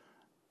grit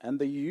and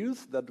the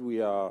youth that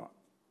we are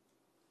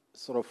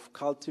sort of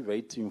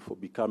cultivating for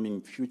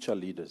becoming future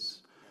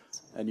leaders.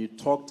 And you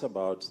talked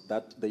about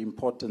that, the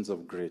importance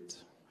of grit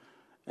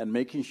and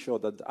making sure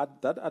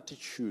that that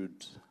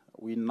attitude,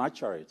 we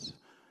nurture it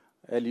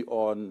early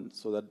on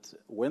so that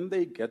when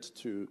they get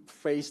to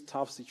face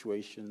tough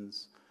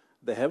situations,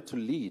 they have to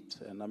lead.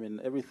 And I mean,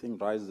 everything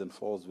rises and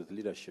falls with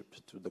leadership,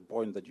 to the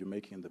point that you're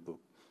making in the book.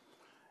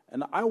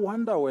 And I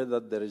wonder whether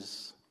there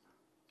is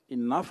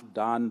enough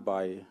done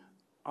by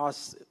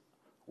us,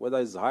 whether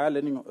it's Higher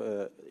Learning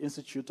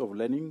Institute of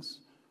Learnings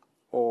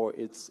or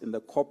it's in the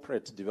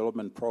corporate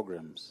development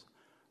programs,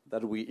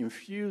 that we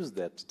infuse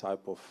that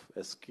type of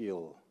a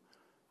skill.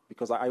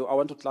 Because I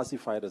want to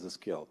classify it as a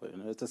skill.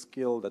 You know, it's a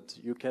skill that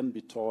you can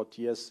be taught.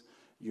 Yes,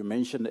 you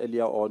mentioned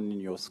earlier on in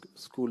your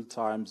school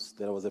times,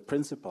 there was a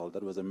principal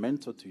that was a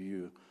mentor to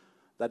you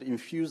that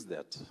infused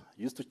that,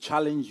 used to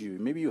challenge you.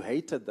 Maybe you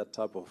hated that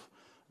type of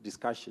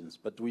discussions,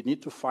 but we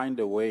need to find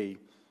a way,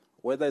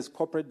 whether it's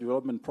corporate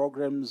development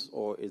programs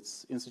or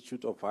it's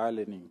Institute of Higher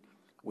Learning,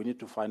 we need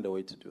to find a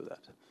way to do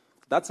that.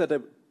 That's at a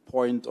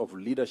point of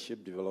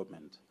leadership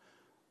development.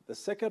 The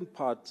second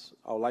part,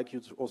 I would like you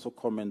to also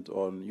comment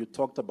on, you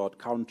talked about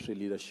country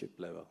leadership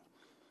level.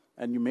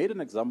 And you made an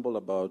example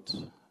about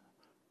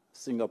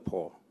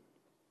Singapore,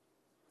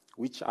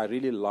 which I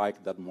really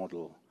like that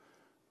model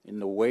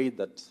in a way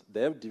that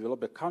they have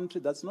developed a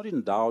country that's not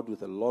endowed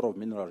with a lot of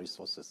mineral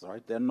resources,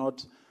 right? They're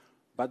not,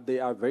 but they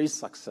are very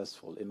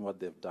successful in what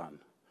they've done.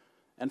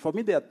 And for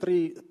me, there are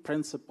 3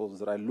 principles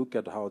that I look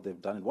at how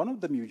they've done it. One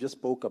of them, you just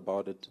spoke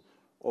about it,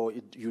 or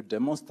you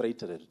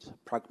demonstrated it,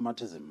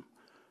 pragmatism.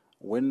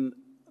 When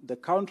the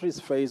country is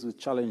faced with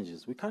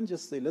challenges, we can't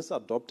just say, let's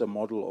adopt a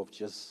model of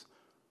just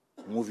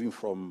moving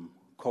from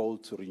coal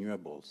to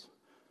renewables.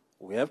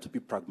 We have to be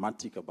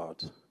pragmatic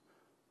about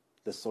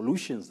the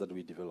solutions that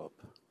we develop.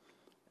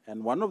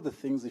 And one of the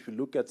things, if you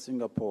look at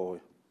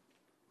Singapore,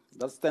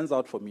 that stands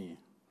out for me: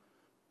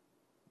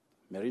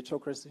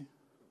 meritocracy,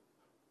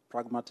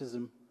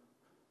 pragmatism,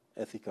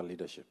 ethical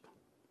leadership.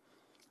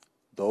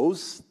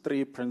 Those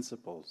 3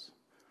 principles,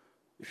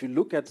 if you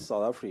look at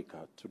South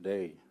Africa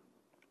today,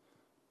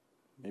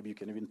 maybe you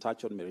can even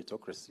touch on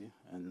meritocracy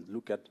and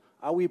look at,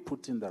 are we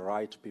putting the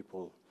right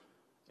people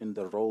in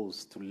the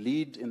roles to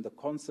lead in the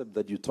concept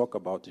that you talk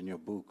about in your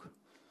book?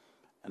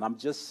 And I'm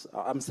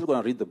still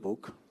going to read the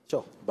book.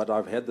 Sure. But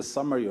I've had the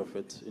summary of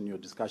it in your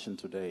discussion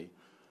today.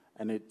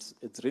 And it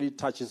really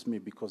touches me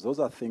because those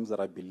are things that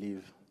I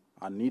believe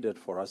are needed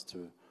for us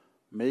to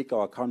make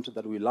our country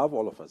that we love,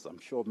 all of us. I'm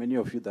sure many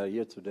of you that are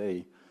here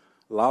today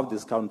love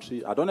this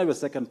country. I don't have a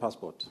second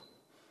passport.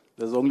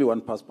 There's only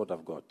one passport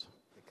I've got.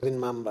 Green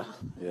Mamba.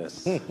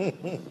 Yes.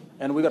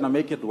 And we're going to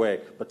make it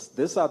work. But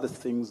these are the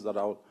things that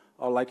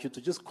I'd like you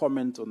to just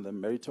comment on: the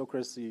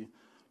meritocracy,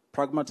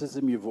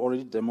 pragmatism you've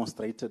already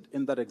demonstrated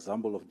in that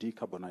example of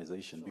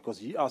decarbonization. Because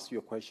he asked you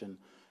a question,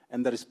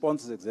 and the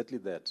response is exactly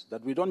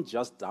that we don't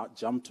just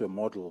jump to a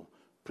model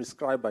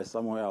prescribed by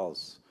somewhere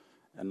else,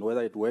 and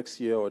whether it works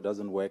here or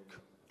doesn't work,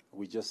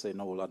 we just say,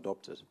 no, we'll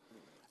adopt it.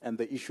 And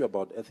the issue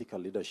about ethical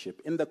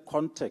leadership in the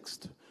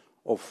context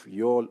of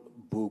your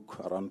book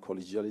around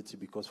collegiality,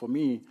 because for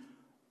me,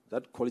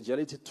 that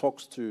collegiality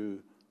talks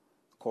to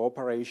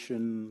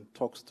cooperation,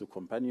 talks to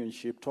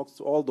companionship, talks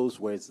to all those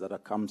words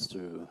that comes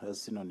to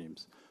as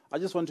synonyms. I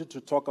just wanted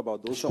to talk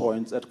about those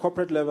points at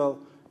corporate level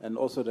and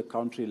also the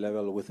country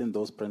level within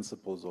those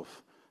principles of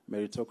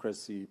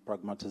meritocracy,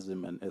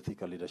 pragmatism, and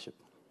ethical leadership.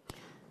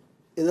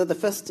 You know, the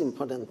first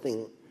important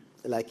thing,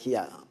 like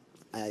here,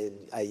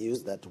 I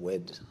use that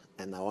word,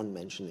 and I won't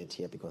mention it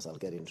here because I'll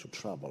get into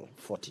trouble,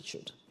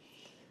 fortitude.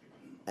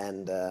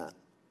 And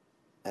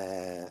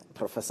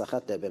Professor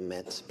Radebe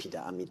met Peter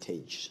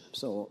Armitage.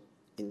 So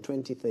in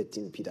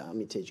 2013, Peter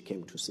Armitage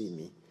came to see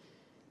me,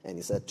 and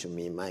he said to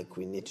me, Mike,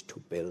 we need to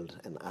build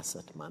an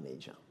asset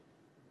manager.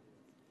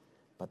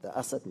 But the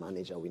asset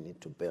manager we need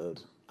to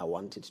build, I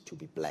want it to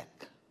be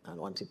black. I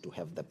want it to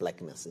have the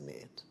blackness in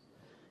it.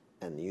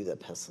 And you're the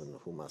person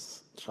who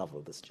must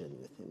travel this journey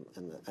with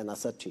him. And I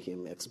said to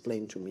him,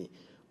 explain to me,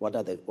 what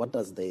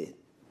does the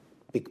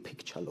big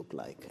picture look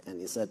like? And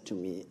he said to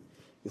me,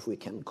 if we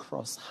can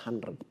cross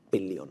 100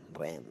 billion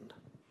rand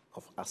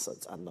of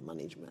assets under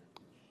management,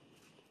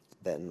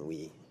 then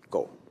we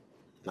go.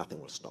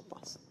 Nothing will stop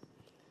us.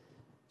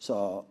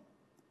 So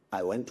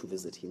I went to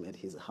visit him at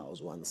his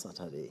house one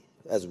Saturday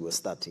as we were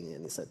starting,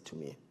 and he said to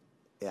me,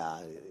 yeah,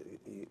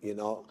 you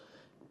know,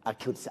 I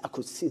could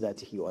see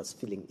that he was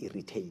feeling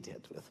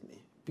irritated with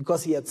me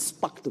because he had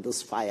sparked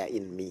this fire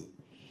in me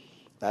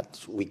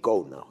that we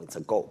go now. It's a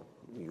go.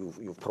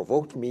 You've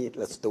provoked me.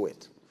 Let's do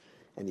it.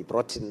 And he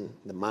brought in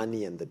the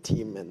money and the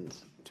team, and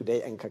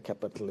today Anchor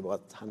Capital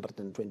was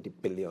 120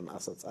 billion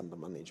assets under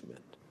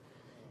management.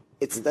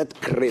 It's that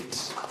grit.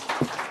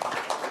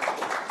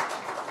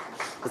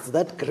 It's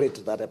that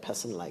grit that a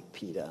person like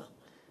Peter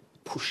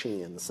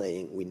pushing and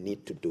saying, we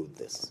need to do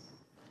this.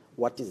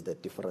 What is the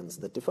difference?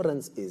 The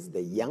difference is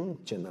the young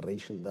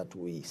generation that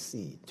we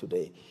see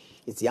today.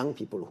 It's young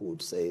people who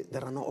would say,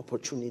 there are no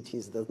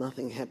opportunities, there's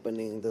nothing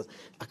happening,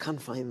 I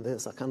can't find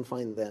this, I can't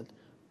find that.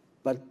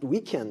 But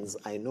weekends,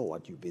 I know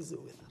what you're busy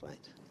with,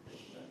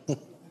 right?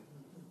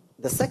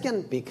 The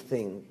second big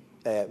thing,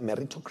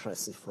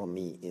 meritocracy for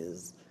me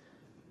is,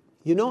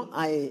 you know,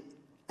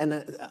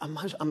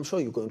 I'm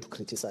sure you're going to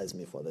criticize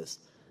me for this.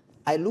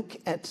 I look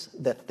at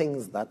the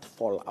things that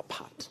fall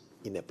apart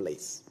in a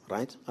place,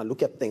 right? I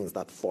look at things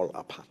that fall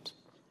apart.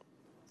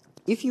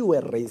 If you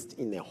were raised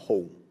in a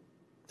home,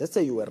 let's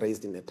say you were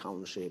raised in a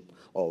township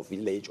or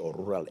village or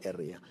rural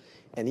area,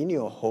 and in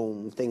your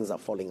home, things are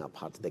falling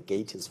apart. The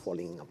gate is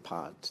falling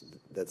apart.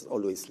 There's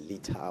always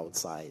litter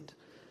outside.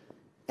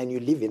 And you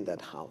live in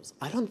that house.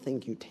 I don't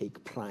think you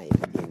take pride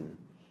in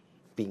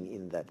being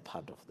in that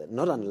part of that,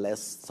 not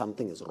unless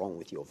something is wrong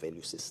with your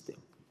value system.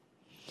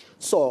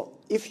 So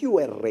if you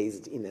were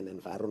raised in an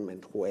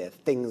environment where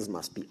things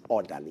must be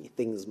orderly,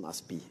 things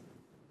must be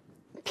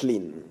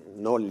clean,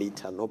 no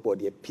litter,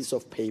 nobody, a piece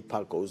of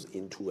paper goes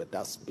into a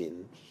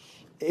dustbin,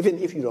 even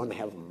if you don't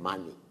have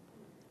money,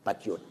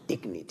 but your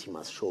dignity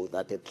must show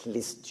that at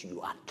least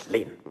you are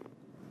clean.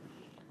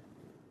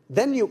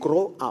 Then you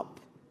grow up.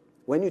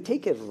 When you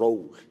take a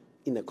role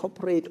in a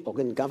corporate or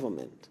in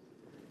government,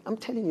 I'm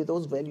telling you,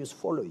 those values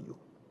follow you.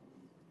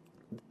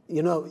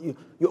 You know,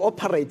 you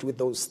operate with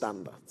those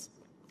standards.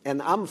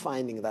 And I'm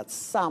finding that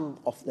some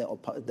of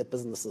the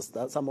businesses,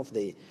 some of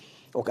the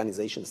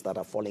organizations that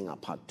are falling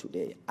apart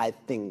today, I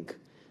think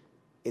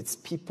it's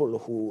people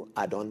who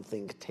I don't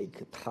think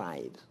take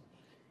pride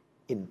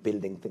in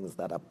building things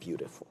that are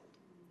beautiful.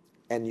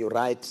 And you're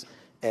right,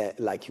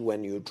 like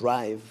when you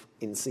drive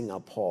in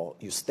Singapore,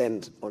 you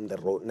stand on the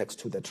road next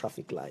to the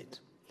traffic light.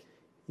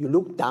 You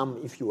look dumb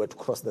if you were to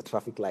cross the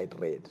traffic light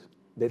red.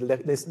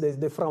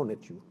 They frown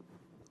at you.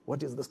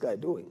 What is this guy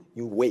doing?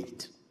 You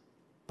wait.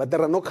 But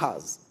there are no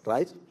cars,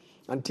 right?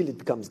 Until it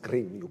becomes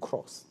green, you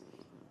cross.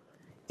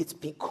 It's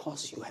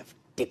because you have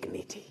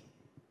dignity.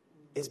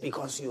 It's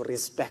because you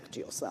respect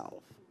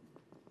yourself.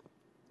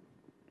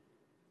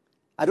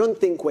 I don't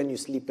think when you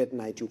sleep at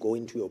night, you go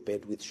into your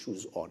bed with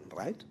shoes on,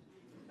 right?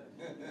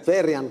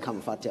 Very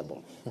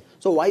uncomfortable.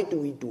 So why do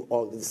we do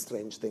all these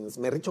strange things?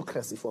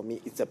 Meritocracy, for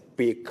me, it's a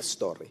big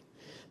story.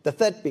 The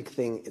third big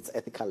thing is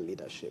ethical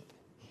leadership.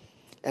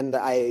 And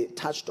I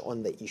touched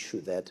on the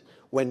issue that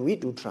when we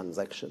do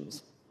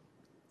transactions,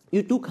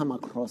 you do come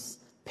across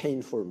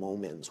painful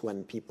moments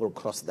when people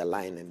cross the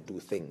line and do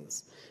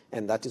things.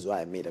 And that is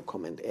why I made a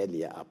comment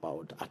earlier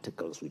about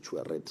articles which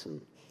were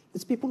written.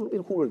 It's people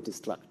who will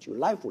distract you.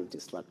 Life will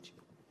distract you.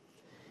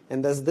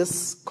 And there's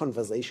this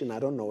conversation, I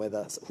don't know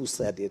who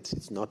said it,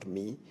 it's not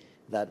me,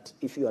 that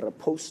if you are a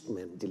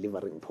postman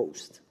delivering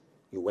post,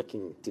 you're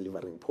working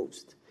delivering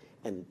post,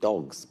 and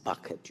dogs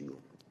bark at you,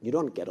 you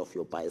don't get off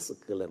your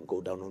bicycle and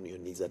go down on your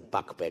knees and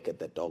bark back at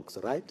the dogs,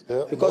 right?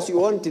 Yeah, because you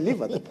won't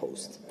deliver the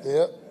post.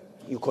 Yeah.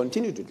 You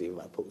continue to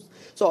deliver post.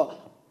 So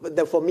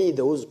for me,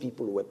 those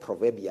people were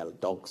proverbial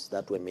dogs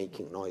that were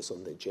making noise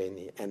on the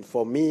journey. And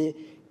for me,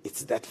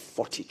 it's that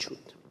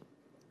fortitude.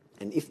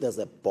 And if there's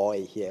a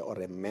boy here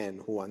or a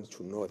man who wants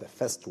to know the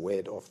first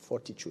word of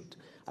fortitude,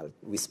 I'll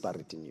whisper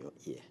it in your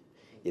ear.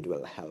 It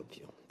will help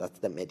you. That's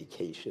the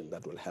medication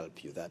that will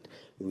help you, that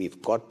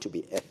we've got to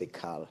be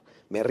ethical.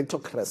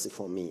 Meritocracy,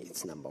 for me,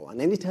 it's number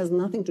one. And it has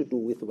nothing to do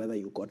with whether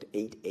you got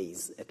 8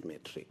 A's at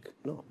matric.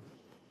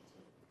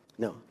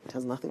 No, it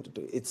has nothing to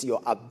do. It's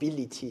your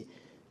ability.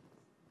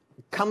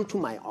 Come to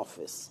my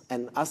office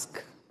and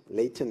ask,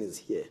 Leighton is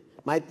here.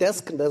 My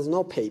desk, there's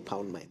no paper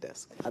on my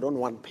desk. I don't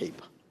want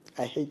paper.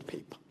 I hate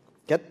paper.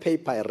 Get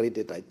paper, I read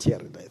it, I tear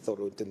it, I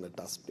throw it in the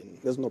dustbin.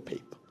 There's no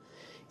paper.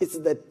 It's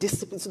the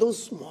discipline, it's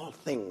those small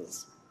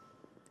things.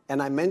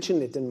 And I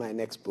mentioned it in my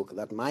next book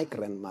that my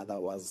grandmother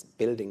was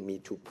building me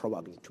to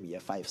probably to be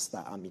a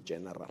 5-star army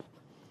general.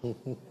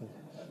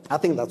 I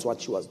think that's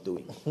what she was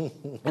doing.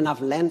 And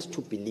I've learned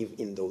to believe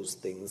in those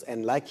things.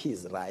 And like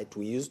he's right,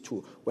 we used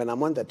to, when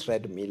I'm on the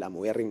treadmill, I'm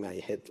wearing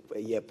my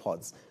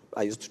earpods,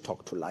 I used to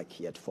talk to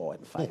Lucky at 4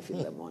 and 5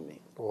 in the morning.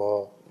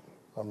 Wow,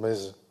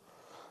 amazing.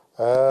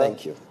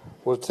 Thank you.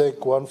 We'll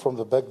take one from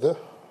the back there.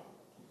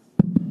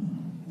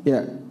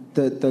 Yeah,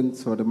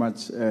 thanks very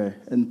much.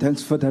 And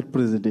thanks for that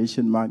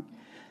presentation, Mark.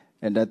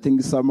 And I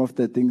think some of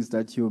the things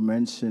that you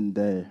mentioned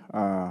there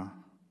are,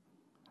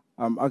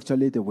 I'm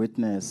actually the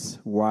witness.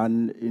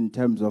 One, in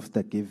terms of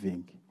the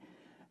giving.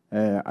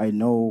 I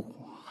know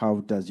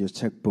how does your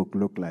checkbook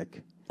look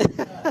like.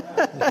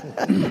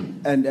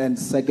 and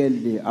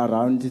secondly,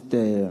 around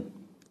the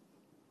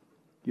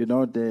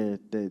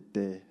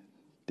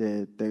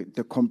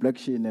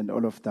complexion and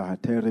all of that.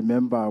 I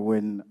remember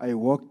when I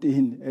walked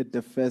in at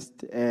the first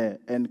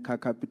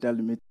NCA Capital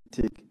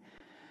meeting,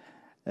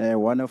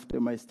 one of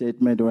my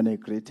statements when I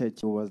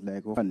greeted you was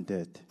like, oh, I'm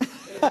dead.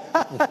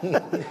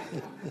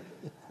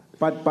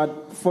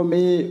 But for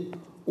me,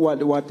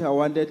 what I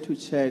wanted to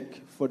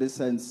check, for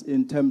instance,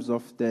 in terms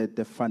of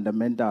the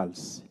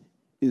fundamentals,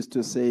 is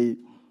to say,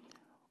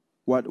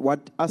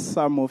 what are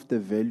some of the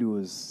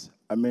values,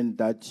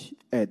 that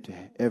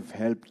have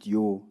helped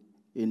you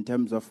in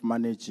terms of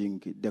managing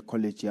the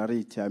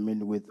collegiality,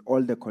 with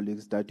all the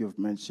colleagues that you've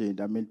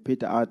mentioned.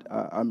 Peter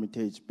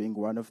Armitage being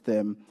one of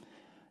them,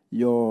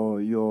 your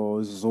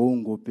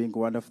Zongo being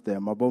one of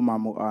them,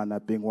 Abomamu Ana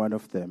being one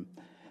of them.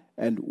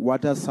 And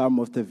what are some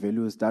of the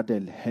values that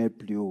will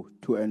help you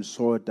to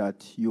ensure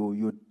that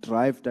you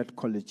drive that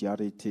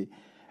collegiality,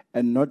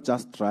 and not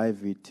just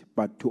drive it,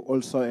 but to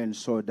also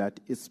ensure that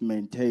it's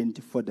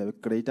maintained for the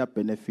greater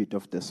benefit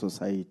of the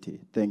society?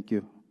 Thank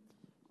you.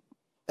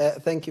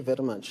 Thank you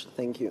very much.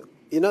 Thank you.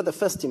 The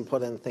first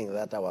important thing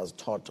that I was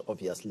taught,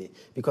 obviously,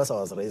 because I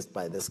was raised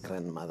by this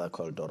grandmother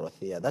called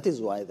Dorothea, that is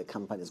why the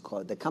company is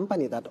called, the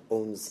company that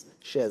owns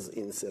shares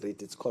in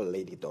Sirit, it's called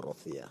Lady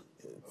Dorothea.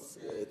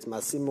 It's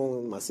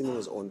Massimo. Massimo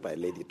is owned by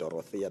Lady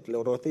Dorothea.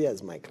 Dorothea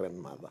is my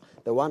grandmother,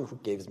 the one who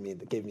gave me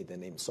the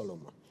name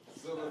Solomon.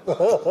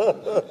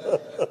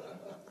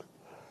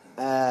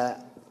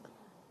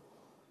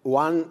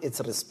 One, it's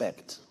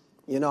respect.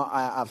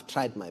 I've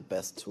tried my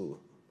best to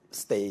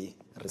stay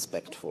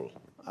respectful.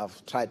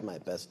 I've tried my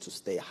best to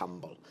stay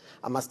humble.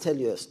 I must tell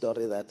you a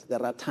story that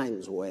there are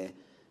times where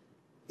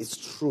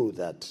it's true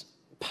that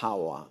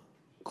power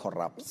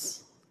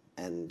corrupts,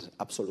 and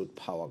absolute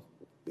power,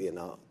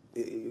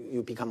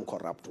 you become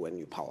corrupt when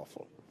you're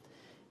powerful.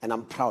 And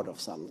I'm proud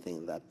of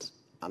something that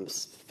I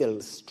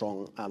feel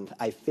strong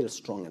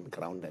and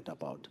grounded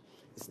about.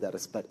 It's the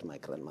respect my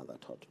grandmother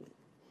taught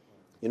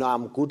me.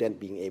 I'm good at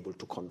being able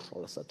to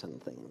control certain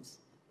things.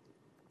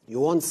 You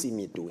won't see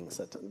me doing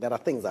there are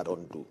things I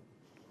don't do.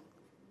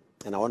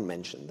 And I won't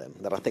mention them.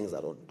 There are things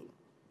I don't do.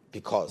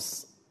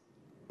 Because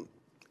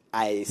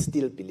I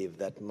still believe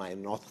that my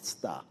North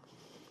Star,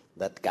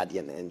 that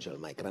guardian angel,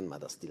 my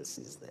grandmother still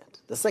sees that.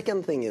 The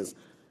second thing is,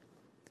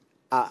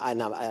 I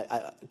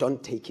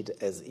don't take it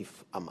as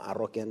if I'm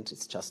arrogant.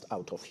 It's just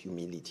out of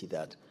humility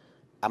that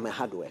I'm a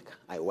hard worker.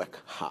 I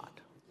work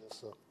hard.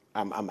 Yes, sir.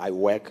 I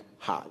work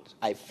hard.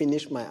 I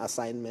finish my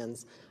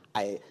assignments.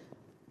 I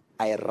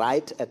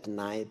write at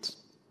night.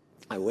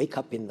 I wake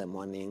up in the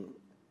morning.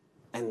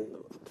 And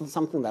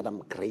something that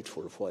I'm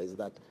grateful for is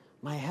that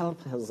my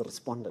health has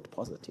responded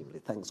positively,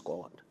 thanks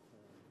God.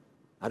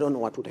 I don't know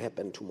what would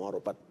happen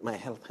tomorrow, but my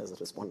health has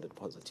responded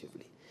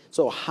positively.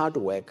 So hard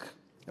work,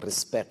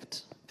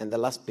 respect, and the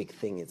last big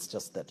thing is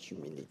just that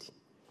humility.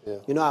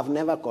 Yeah. I've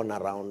never gone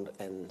around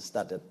and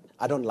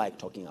I don't like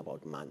talking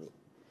about money.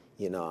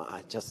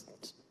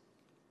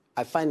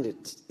 I find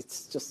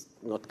it's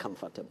just not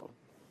comfortable.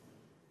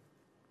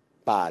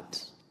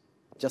 But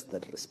just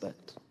that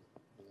respect,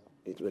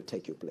 it will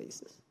take you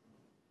places.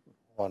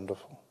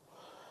 Wonderful.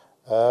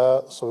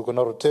 So we're going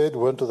to rotate,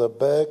 went to the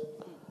back.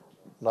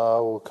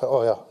 Now,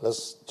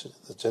 let's,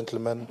 the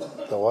gentleman,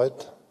 the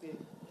white.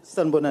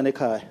 Sanibonani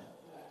ekhaya.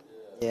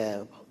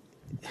 Yeah.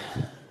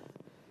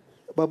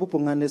 Baba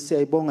uBhungane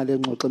siyayibonga le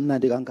ngxoxo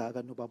emnandi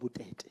kangaka nobaba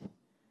uTete.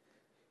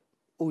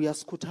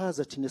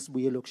 Uyasikhuthaza thina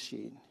sibuye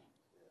lokishini.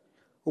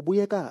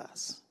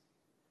 Ubuyekazi.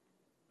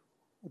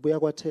 Ubuya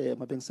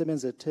kwaThema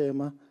bengisebenza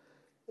eThema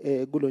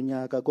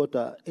kulonyaka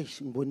kodwa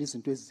ngibona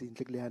izinto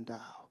ezinhle kuleya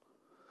ndawo.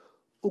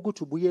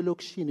 Ukuthi ubuye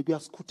lokishini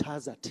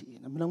kuyasikhuthaza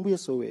thina. Mina ngibuye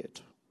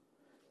Soweto.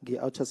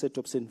 Ngi-outer set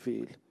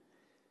Dobsonville.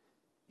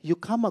 You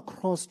come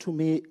across to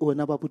me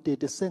wena baba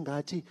uTete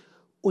sengathi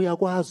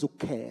uyakwazi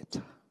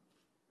ukukhetha.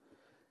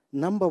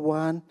 Number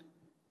one,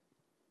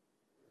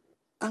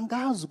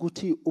 angazi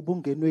ukuthi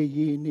ubungenwe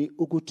yini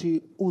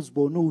ukuthi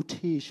uzibone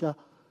uthisha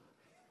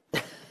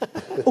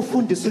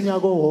ufundisa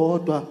unyaka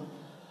owodwa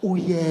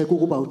uyeke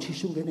ukuba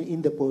uthisha ungene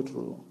in the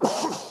boardroom.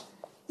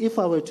 If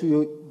I were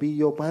to be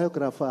your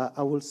biographer,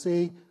 I will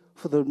say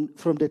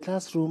from the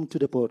classroom to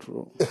the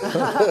boardroom.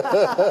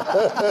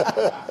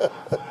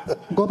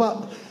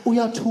 Ngoba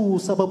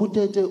uyathusa baba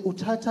uTete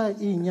uthatha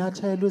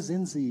inyathelo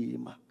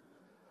ezinzima.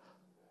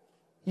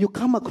 You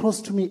come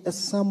across to me as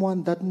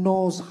someone that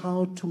knows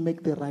how to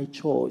make the right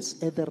choice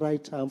at the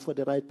right time for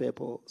the right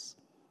purpose.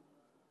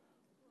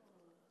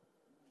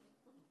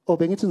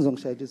 Bengithi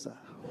ngizongishayelisa.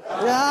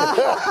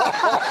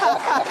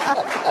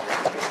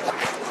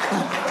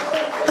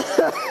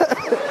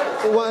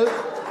 Well,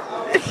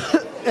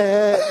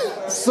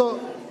 so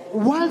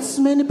whilst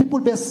many people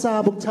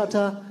besaba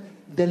ukuthatha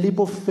the leap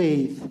of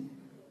faith,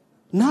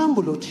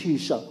 nangu lo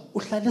thisha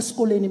uhlala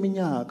esikoleni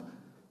iminyaka.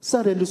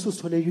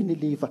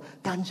 Unilever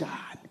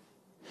kanjani.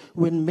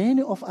 When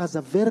many of us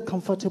are very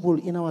comfortable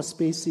in our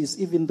spaces,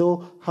 even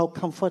though how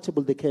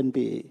comfortable they can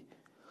be.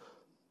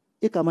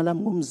 Igama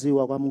lami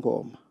ngumziwa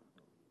kwaMngoma.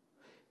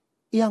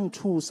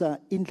 Iyangithusa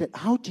indlela.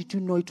 How did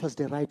you know it was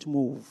the right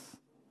move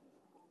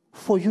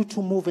for you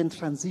to move and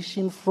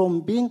transition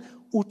from being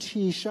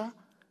uthisha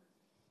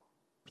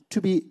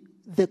to be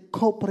the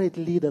corporate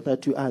leader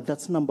that you are?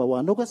 That's number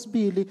one.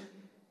 Okwesibili,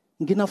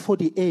 ngina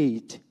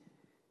 48.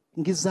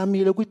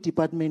 Ngizamile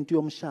kwi-department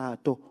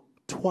yomshado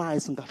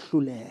twice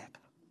ngahluleka.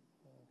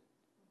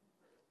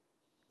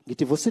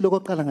 Ngidivosile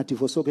okokuqala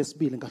ngadivosa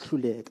okwesibili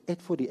ngahluleka at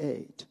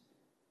 48.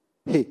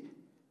 Hey,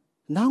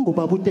 nangu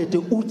baba uTete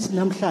uthi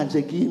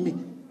namhlanje kimi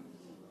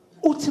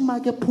uthi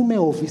make phume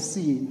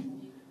ofisini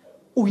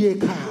uye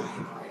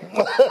ekhaya.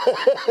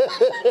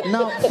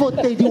 Now for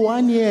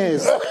 31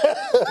 years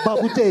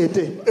baba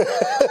uTete.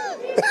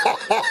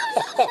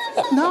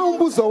 Now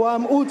umbuzo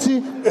wami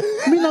uthi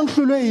mina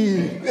ngihlulwe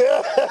yini?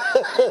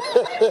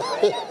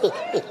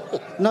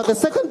 Now the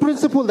second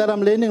principle that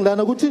I'm learning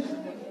lana ukuthi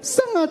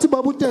sengathi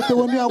baba uTete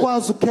wena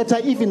uyakwazi ukukhetha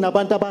even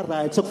nabantu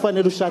abaright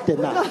okufanele ushade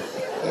nabo.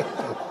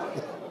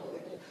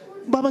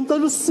 Baba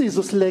ngicela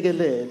usizo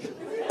silekelele.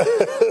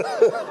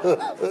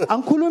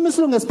 Angikhulumi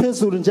isilungu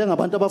esiphezulu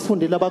njengabantu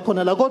abafundile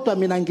abakhona la kodwa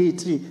mina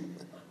ngithi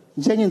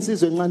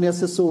njengensizwe encane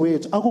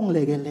yaseSoweto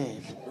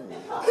akungilekelele.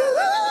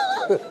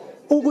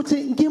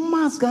 Ukuthi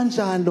ngimazi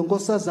kanjani lo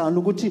nkosazana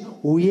ukuthi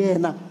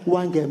uyena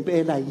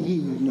wangempela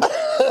yini.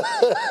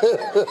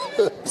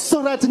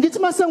 So that ngithi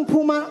mase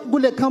ngiphuma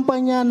kule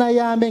kampanyana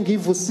yami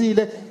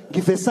engivusile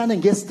ngivesane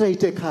nge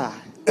straight ekhaya.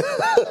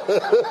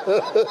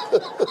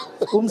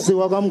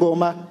 Umziwa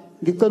kwaMngoma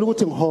ngicela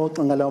ukuthi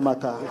ngihoxe ngalawo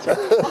magama.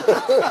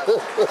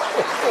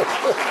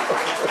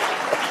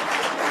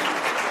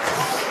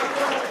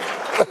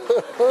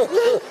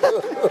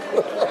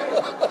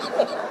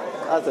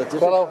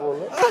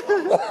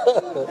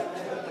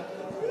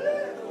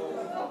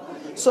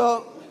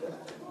 So,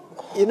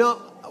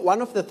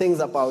 one of the things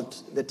about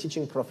the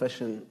teaching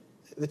profession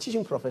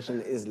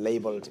is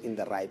labeled in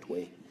the right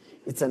way.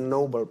 It's a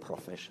noble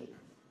profession.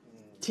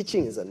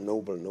 Teaching is a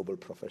noble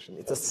profession.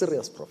 It's a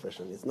serious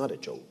profession. It's not a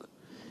joke.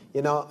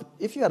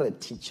 If you are a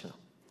teacher,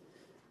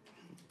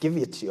 give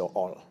it your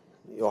all,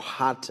 your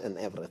heart and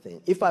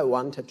everything. If I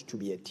wanted to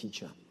be a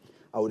teacher,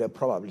 I would have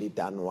probably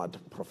done what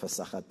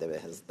Professor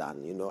Khatebe has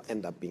done,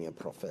 end up being a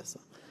professor.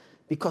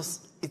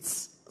 Because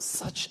it's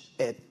such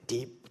a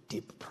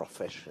deep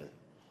profession.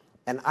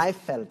 And I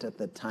felt at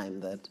the time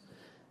that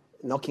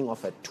knocking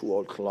off at 2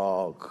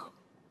 o'clock,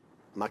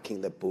 marking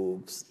the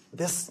books,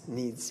 this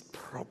needs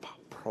proper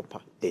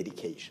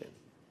dedication.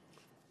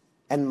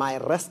 And my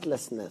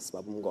restlessness,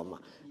 Babu Ngoma,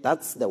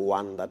 that's the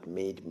one that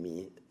made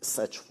me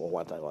search for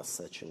what I was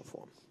searching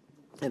for.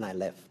 And I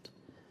left.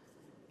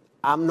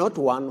 I'm not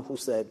one who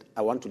said,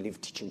 I want to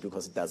leave teaching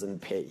because it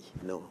doesn't pay.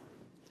 No.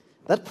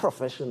 That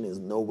profession is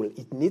noble.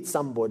 It needs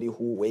somebody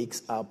who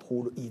wakes up,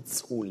 who eats,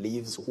 who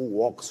lives, who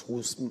walks,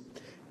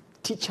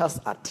 Teachers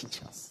are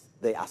teachers.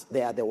 They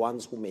are the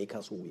ones who make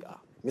us who we are.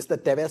 Mr.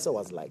 Tebese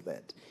was like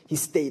that. He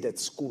stayed at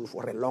school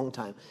for a long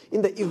time.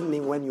 In the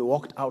evening, when you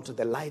walked out,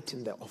 the light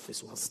in the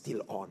office was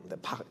still on. The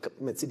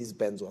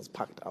Mercedes-Benz was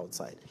parked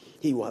outside.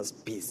 He was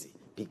busy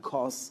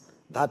because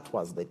that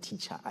was the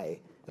teacher I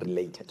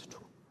related to.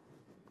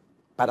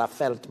 But I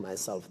felt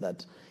myself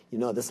that,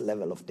 this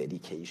level of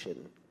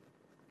dedication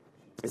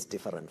is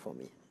different for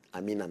me.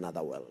 I'm in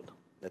another world.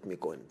 Let me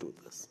go and do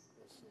this.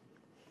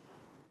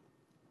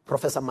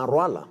 Professor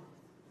Marwala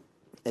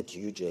at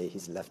UJ,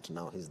 he's left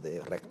now. He's the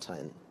rector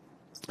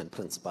and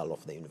principal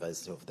of the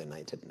University of the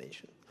United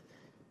Nations.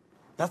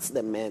 That's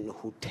the man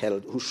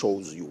who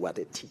shows you what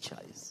a teacher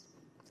is.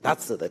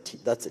 That's a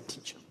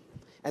teacher.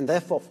 And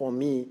therefore, for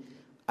me,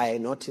 I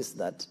noticed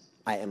that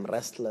I am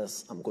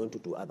restless. I'm going to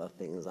do other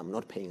things. I'm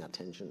not paying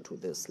attention to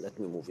this. Let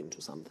me move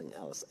into something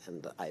else.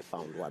 And I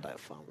found what I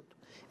found.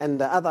 And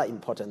the other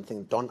important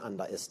thing, don't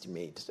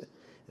underestimate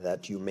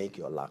that you make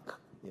your luck,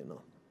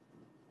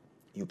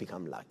 You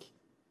become lucky.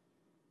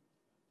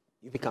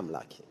 You become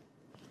lucky.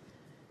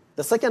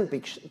 The second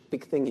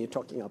big thing you're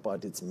talking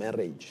about is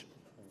marriage.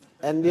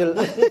 And if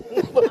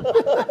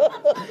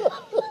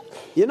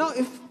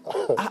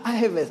I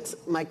have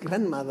my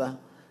grandmother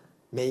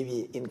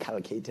maybe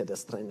inculcated a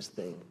strange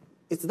thing.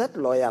 It's that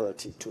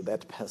loyalty to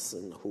that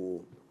person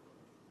who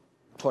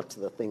taught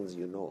the things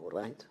you know,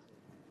 right?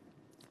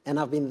 And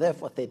I've been there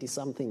for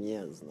 30-something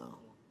years now.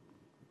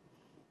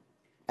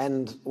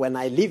 And when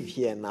I live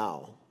here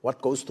now,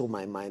 what goes through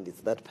my mind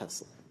is that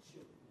person.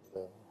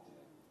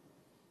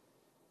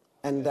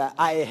 And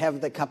I have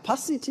the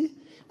capacity.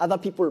 Other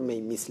people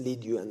may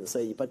mislead you and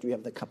say, but you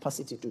have the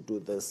capacity to do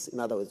this. In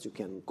other words, you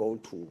can go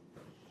to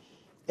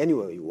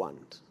anywhere you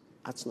want.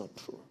 That's not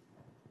true.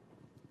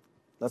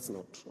 That's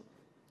not true.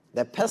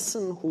 The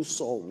person who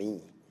saw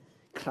me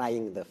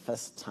crying the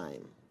first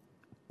time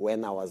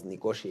when I was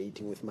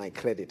negotiating with my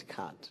credit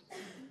card,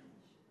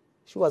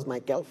 she was my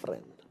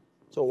girlfriend.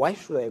 So why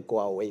should I go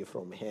away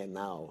from her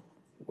now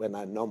when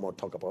I no more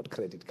talk about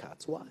credit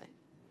cards? Why?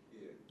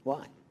 Yeah.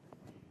 Why?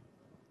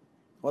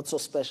 What's so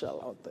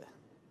special out there?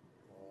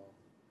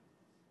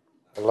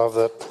 I love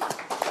that.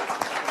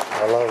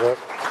 I love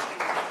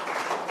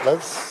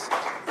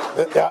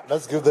that.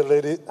 Let's give the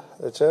lady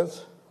a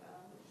chance.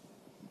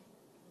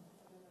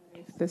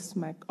 If this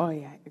mic,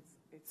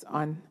 it's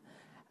on.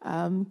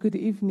 Good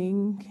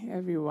evening,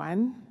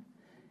 everyone.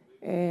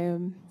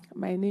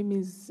 My name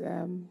is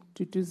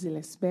Duduzi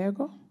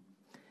Lesbego,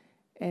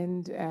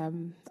 and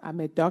I'm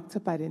a doctor,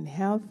 but in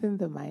health in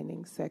the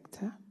mining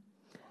sector.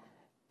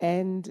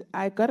 And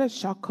I got a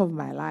shock of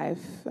my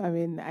life. I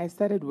mean, I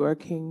started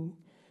working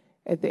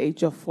at the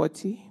age of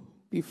 40.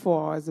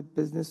 Before I was a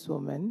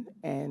businesswoman,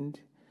 and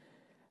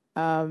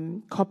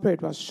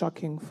corporate was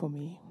shocking for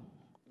me.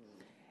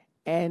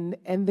 And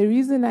the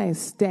reason I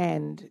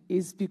stand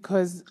is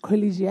because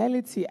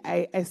collegiality,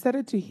 I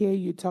started to hear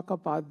you talk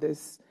about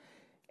this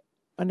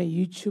on a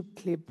YouTube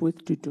clip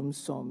with Dudum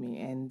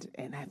Somi,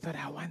 and I thought,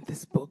 I want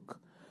this book.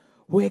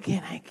 Where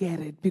can I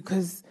get it?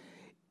 Because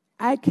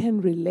I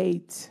can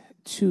relate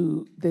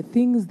to the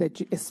things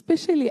that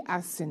especially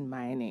us in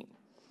mining,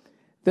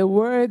 the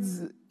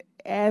words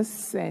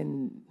S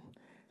and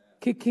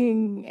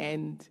kicking,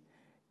 and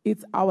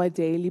it's our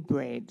daily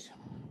bread.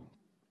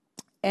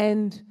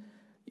 And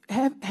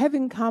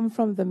having come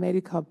from the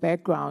medical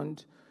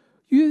background,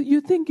 you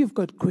think you've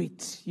got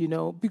grit,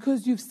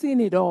 because you've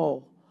seen it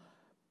all.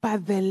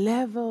 But the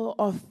level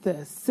of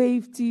the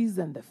safeties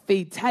and the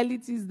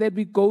fatalities that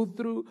we go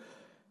through,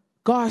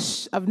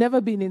 gosh, I've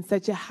never been in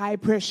such a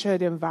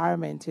high-pressured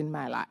environment in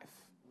my life.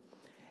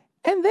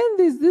 And then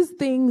there's these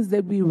things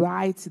that we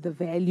write, the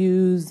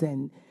values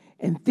and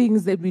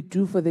things that we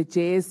do for the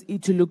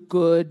JSE to look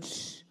good,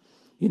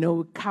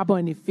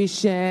 carbon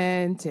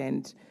efficient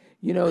and,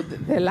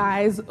 the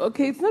lies.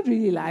 Okay, it's not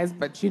really lies,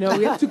 but, we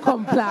have to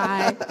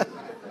comply.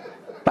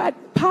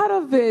 But part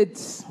of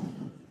it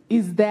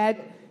is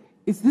that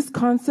it's this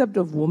concept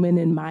of women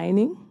in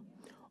mining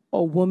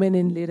or women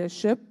in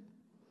leadership.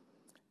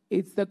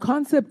 It's the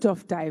concept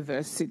of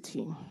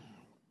diversity.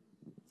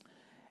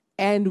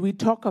 And we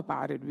talk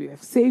about it. We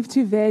have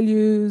safety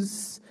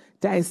values,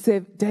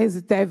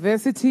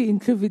 diversity,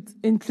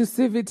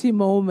 inclusivity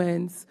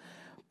moments.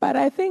 But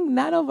I think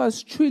none of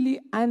us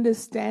truly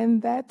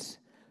understand that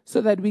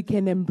so that we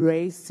can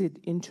embrace it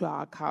into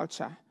our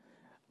culture,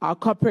 our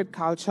corporate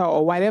culture,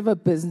 or whatever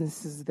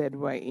businesses that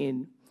we're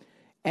in.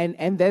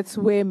 And that's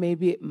where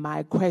maybe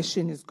my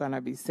question is going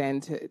to be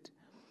centered.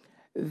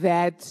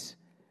 That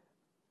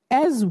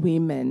as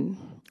women,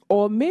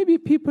 or maybe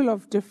people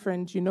of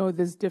different,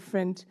 there's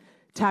different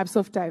types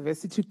of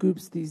diversity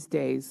groups these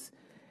days.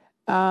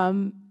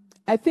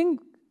 I think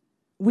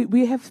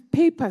we have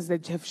papers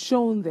that have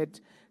shown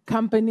that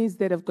companies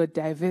that have got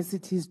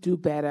diversities do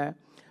better.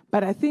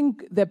 But I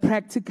think the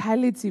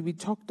practicality, we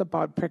talked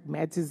about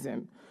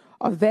pragmatism,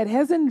 of that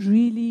hasn't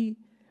really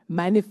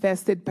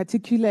manifested,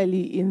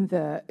 particularly in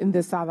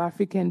the South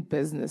African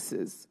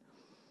businesses.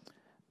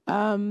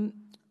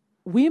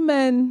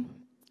 Women,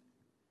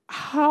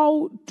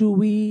 how do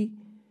we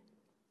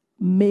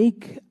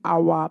make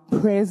our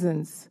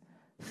presence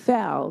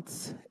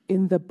felt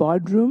in the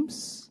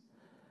boardrooms.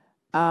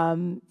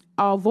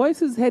 Our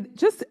voices had,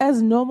 just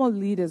as normal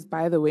leaders,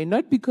 by the way,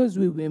 not because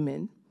we're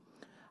women.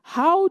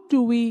 How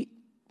do we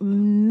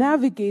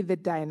navigate the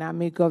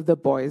dynamic of the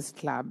boys'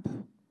 club?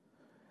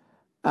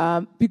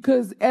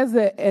 Because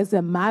as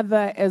a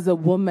mother, as a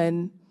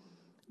woman,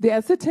 there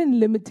are certain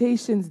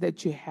limitations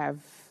that you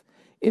have,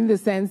 in the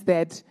sense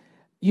that,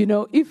 you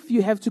know, if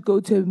you have to go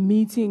to a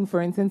meeting,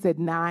 for instance, at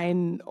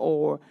 9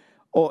 or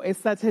a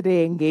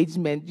Saturday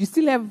engagement, you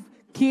still have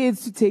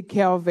kids to take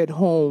care of at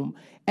home.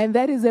 And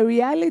that is a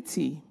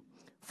reality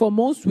for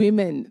most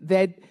women,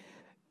 that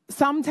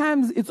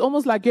sometimes it's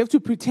almost like you have to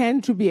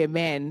pretend to be a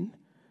man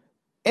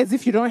as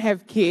if you don't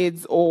have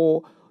kids,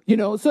 or, you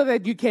know, so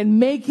that you can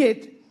make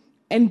it,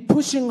 and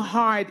pushing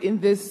hard in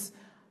this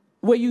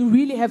where you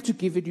really have to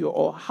give it your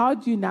all. How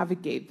do you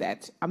navigate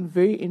that? I'm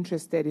very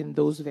interested in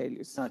those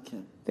values.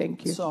 Okay.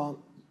 Thank you.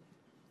 So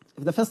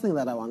the first thing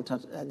that I want to,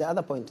 the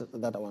other point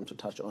that I want to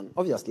touch on,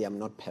 obviously I'm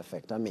not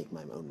perfect. I make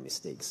my own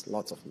mistakes,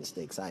 lots of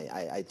mistakes.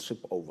 I trip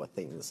over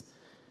things.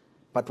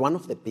 But one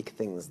of the big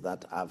things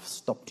that I've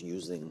stopped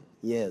using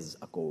years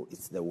ago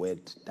is the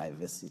word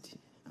diversity.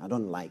 I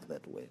don't like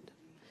that word.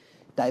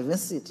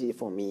 Diversity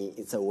for me,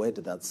 it's a word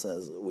that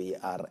says we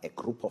are a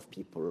group of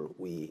people,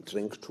 we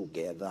drink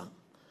together,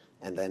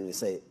 and then we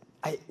say,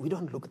 we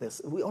don't look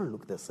this, we all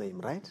look the same,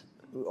 right?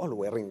 We're all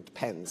wearing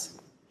pants.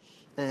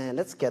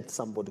 Let's get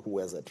somebody who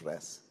wears a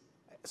dress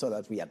so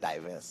that we are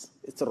diverse.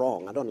 It's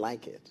wrong, I don't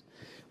like it.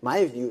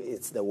 My view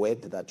is the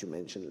word that you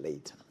mentioned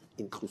later,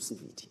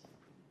 inclusivity.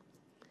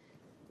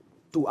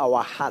 Do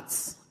our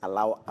hearts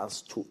allow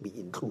us to be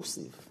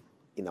inclusive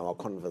in our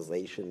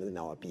conversation, in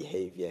our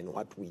behavior, in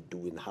what we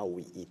do, in how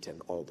we eat,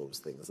 and all those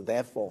things?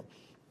 Therefore,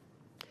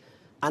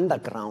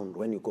 underground,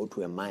 when you go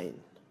to a mine,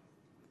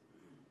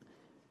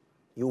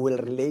 you will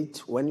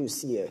relate when you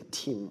see a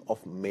team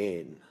of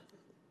men.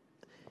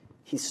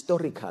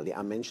 Historically,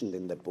 I mentioned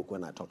in the book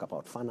when I talk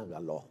about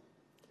Fanaga law,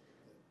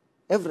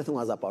 everything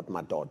was about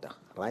Madoda,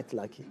 right,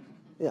 Lucky?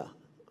 Yeah,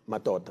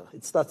 Madoda.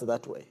 It starts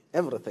that way.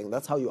 Everything,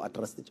 that's how you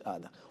addressed each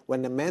other.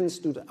 When a man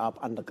stood up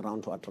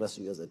underground to address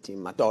you as a team,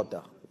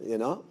 Madoda, you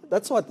know,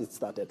 that's what it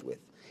started with.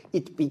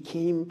 It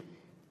became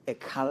a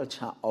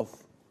culture of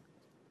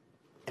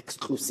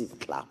exclusive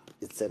club.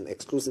 It's an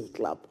exclusive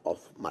club of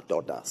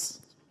Madodas.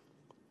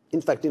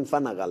 In fact, in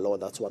Fanaga law,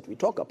 that's what we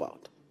talk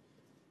about.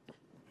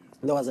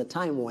 There was a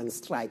time when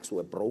strikes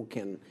were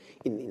broken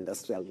in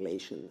industrial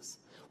relations,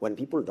 when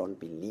people don't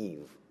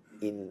believe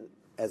in,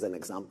 as an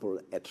example,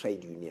 a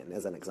trade union,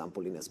 as an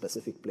example, in a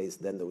specific place,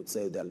 then they would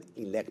say they'll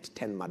elect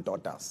 10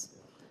 Madodas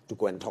to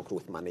go and talk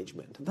with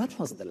management. That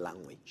was the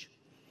language.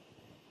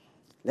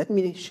 Let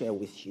me share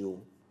with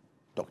you,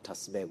 Dr.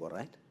 Svego,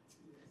 right?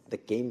 The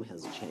game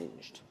has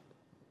changed.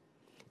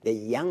 The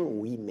young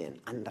women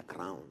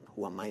underground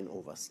who are mine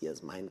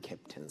overseers, mine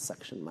captains,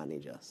 section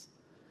managers,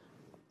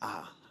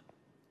 are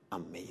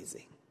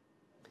amazing.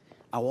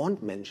 I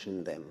won't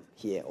mention them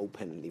here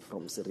openly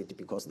from Siriti,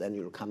 because then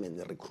you'll come and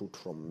recruit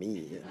from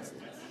me.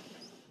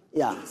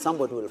 Yeah,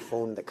 somebody will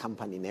phone the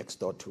company next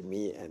door to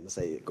me and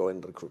say, go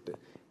and recruit them.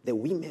 The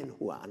women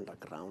who are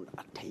underground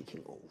are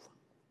taking over.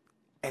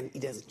 And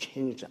it has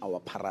changed our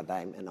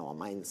paradigm and our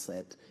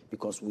mindset,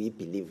 because we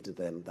believed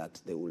them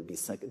that they will be,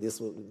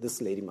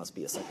 this lady must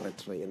be a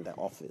secretary in the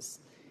office.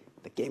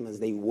 The game is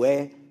they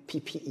wear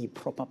PPE,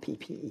 proper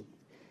PPE.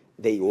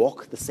 They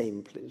walk the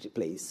same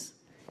place.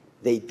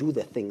 They do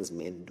the things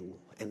men do,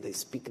 and they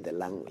speak the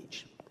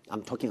language.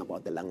 I'm talking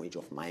about the language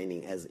of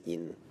mining, as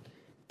in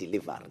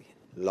delivery,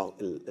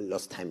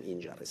 lost time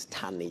injuries,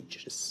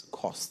 tonnages,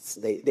 costs.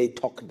 They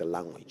talk the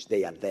language.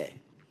 They are there.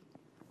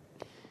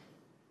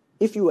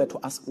 If you were to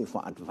ask me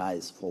for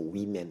advice for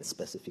women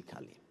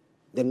specifically,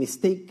 the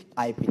mistake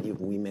I believe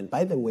women,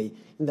 by the way,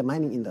 in the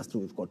mining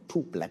industry, we've got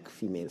 2 black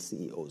female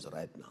CEOs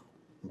right now.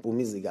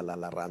 Mpumi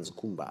Zigalala runs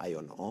Kumba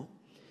Iron Ore.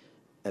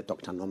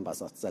 Dr.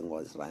 Nombasa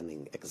Tsengo is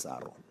running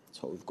Exaro.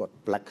 So we've got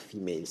black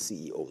female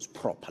CEOs,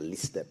 proper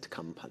listed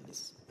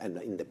companies, and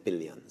in the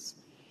billions.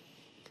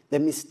 The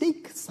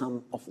mistake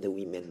some of the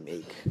women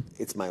make,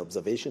 it's my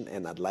observation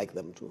and I'd like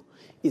them to,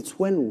 it's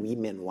when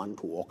women want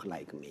to walk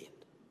like men.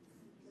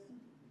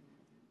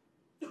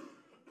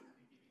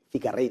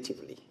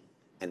 Figuratively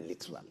and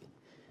literally.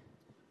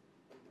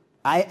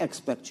 I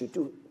expect you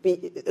to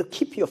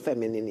keep your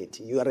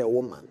femininity. You are a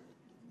woman.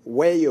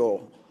 Wear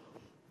your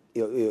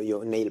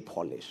nail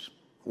polish.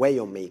 Wear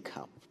your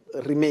makeup.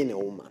 Remain a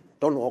woman.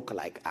 Don't walk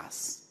like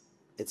us.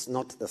 It's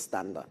not the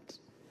standard.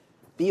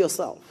 Be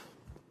yourself,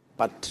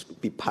 but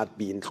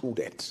be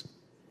included.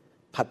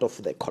 Part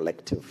of the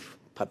collective,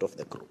 part of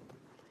the group.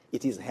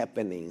 It is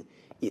happening.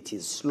 It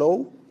is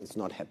slow. It's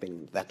not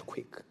happening that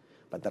quick.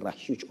 But there are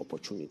huge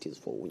opportunities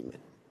for women.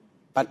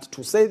 But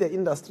to say the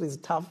industry is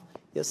tough,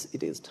 yes,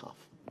 it is tough.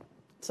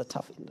 It's a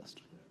tough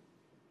industry.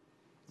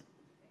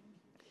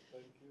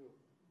 Thank you.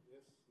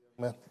 Yes,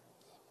 young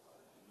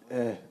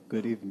man.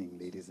 Good evening,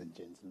 ladies and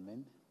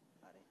gentlemen.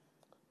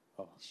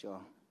 Oh,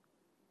 sure.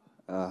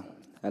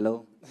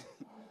 Hello.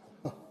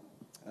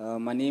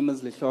 My name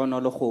is Leshon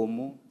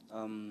Olokomu.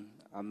 I'm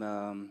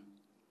an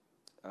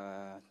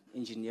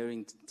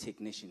engineering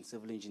technician,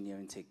 civil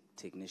engineering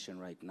technician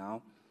right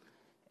now.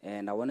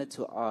 And I wanted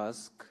to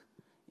ask,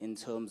 in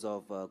terms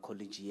of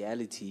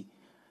collegiality,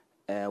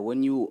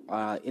 when you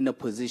are in a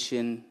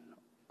position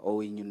or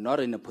when you're not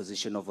in a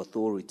position of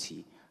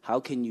authority, how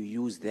can you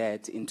use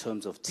that in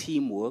terms of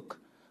teamwork,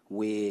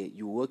 where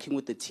you're working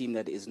with a team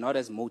that is not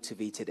as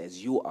motivated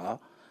as you are,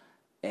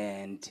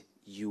 and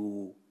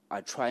you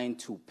are trying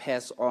to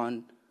pass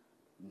on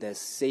the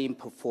same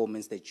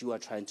performance that you are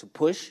trying to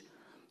push,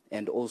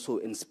 and also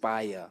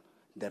inspire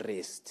the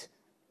rest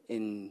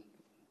when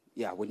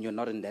you're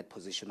not in that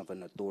position of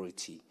an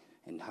authority,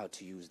 and how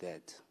to use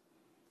that?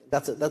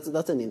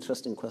 That's an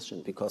interesting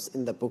question, because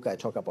in the book I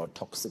talk about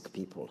toxic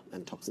people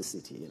and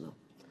toxicity, you know.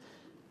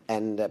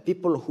 And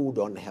people who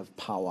don't have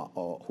power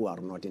or who are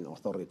not in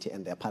authority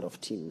and they're part of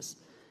teams,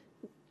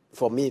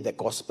 for me, the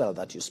gospel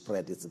that you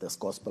spread is this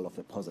gospel of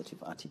a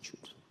positive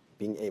attitude,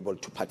 being able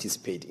to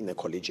participate in a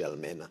collegial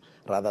manner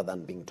rather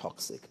than being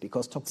toxic,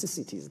 because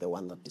toxicity is the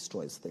one that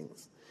destroys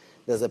things.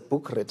 There's a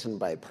book written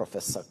by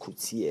Professor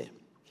Coutier,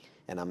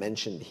 and I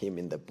mentioned him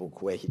in the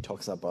book, where he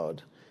talks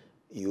about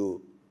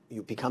you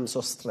become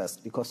so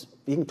stressed because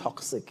being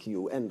toxic,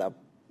 you end up,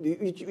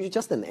 you're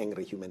just an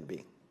angry human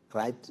being,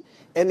 right?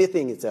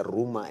 Anything is a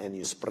rumor and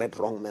you spread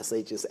wrong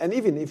messages. And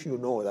even if you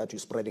know that you're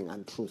spreading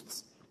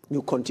untruths,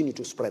 you continue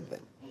to spread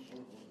them.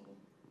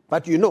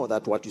 But you know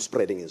that what you're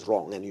spreading is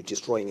wrong and you're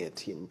destroying a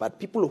team. But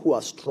people who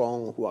are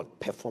strong, who are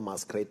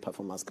performers, great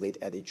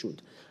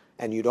attitude,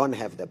 and you don't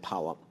have the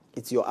power,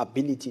 it's your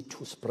ability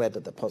to spread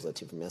the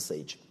positive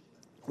message,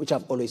 which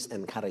I've always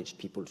encouraged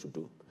people to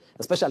do.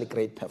 Especially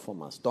great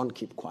performers, don't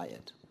keep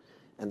quiet.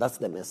 And that's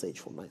the message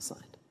from my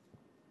side.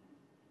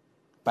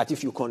 But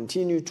if you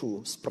continue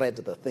to spread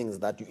the things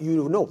that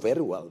you know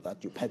very well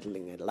that you're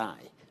peddling a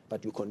lie,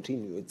 but you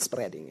continue it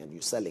spreading and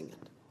you're selling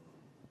it.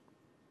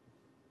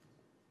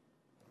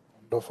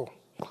 Wonderful.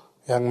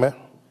 Young man?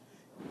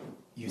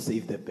 You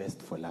save the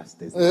best for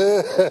last, isn't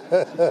it?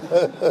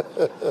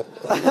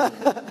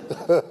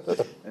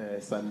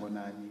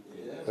 Sanmonani.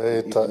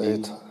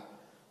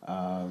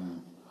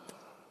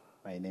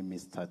 My name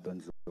is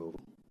Taton Zlo,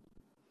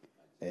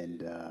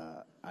 and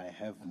I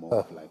have more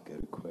of like a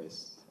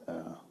request,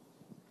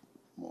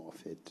 more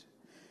of it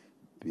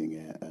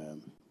being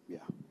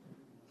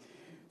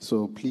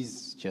So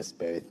please just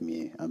bear with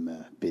me. I'm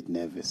a bit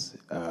nervous.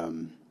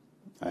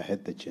 I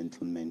heard the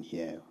gentleman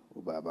here,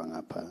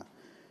 Ubabangapa,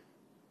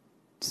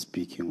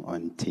 speaking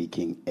on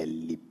taking a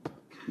leap,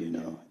 you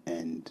know,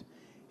 and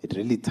it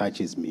really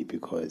touches me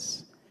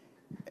because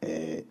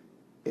it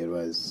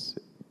was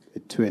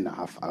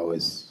 2.5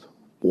 hours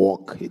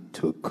walk it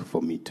took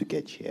for me to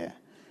get here.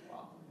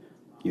 Wow.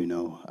 You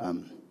know,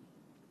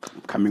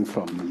 coming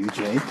from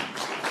UJ,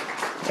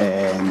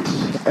 and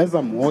as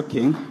I'm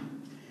walking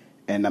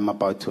and I'm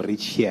about to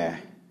reach here,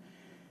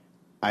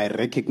 I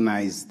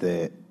recognize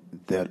the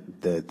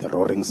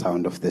roaring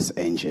sound of this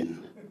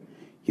engine.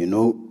 You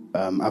know,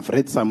 I've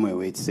read somewhere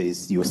where it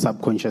says your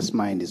subconscious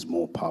mind is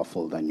more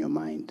powerful than your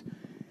mind.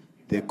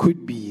 There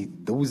could be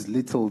those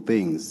little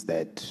things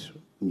that,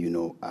 you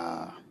know,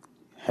 are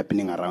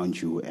happening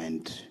around you,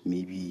 and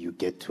maybe you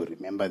get to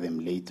remember them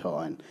later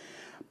on.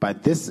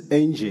 But this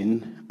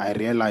engine, I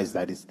realized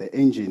that it's the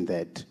engine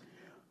that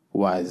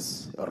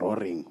was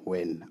roaring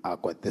when I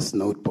got this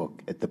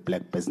notebook at the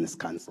Black Business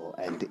Council,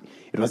 and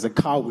it was a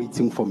car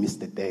waiting for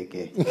Mr.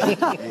 Teke.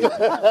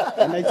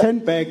 and I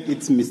turned back,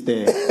 it's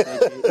Mr.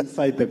 Teke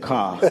inside the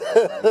car. Right?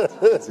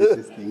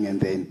 This thing,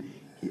 and then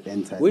he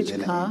entered. Which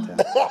car?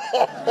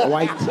 A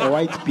white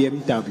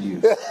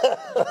BMW.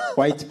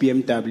 White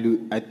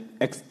BMW at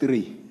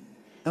X3.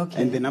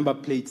 Okay. And the number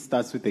plate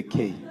starts with a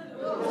K.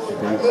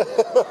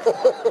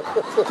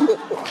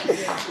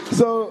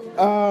 So,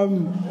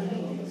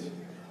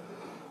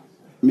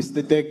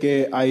 Mr.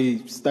 Teke,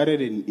 I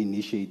started an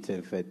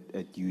initiative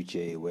at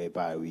UJ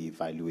whereby we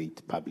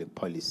evaluate public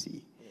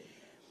policy.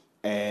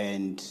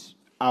 And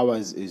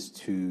ours is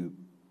to,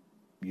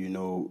 you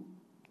know,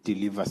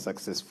 deliver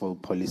successful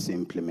policy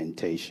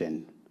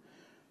implementation.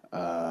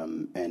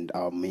 And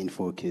our main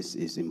focus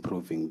is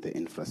improving the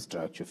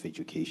infrastructure of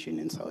education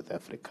in South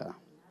Africa.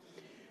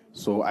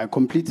 So I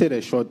completed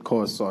a short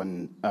course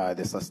on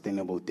the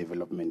Sustainable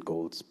Development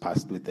Goals,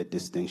 passed with a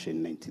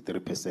distinction,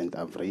 93%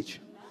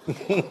 average.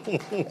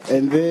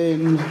 And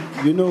then,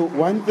 you know,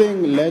 one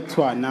thing led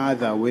to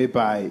another,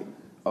 whereby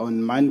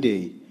on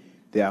Monday,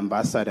 the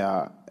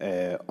ambassador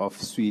of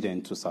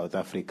Sweden to South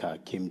Africa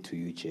came to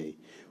UJ,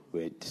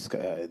 where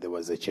there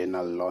was a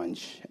journal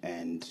launch,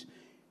 and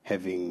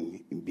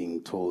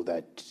being told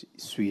that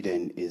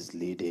Sweden is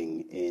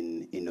leading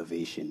in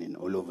innovation in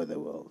all over the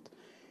world.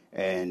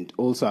 And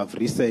also I've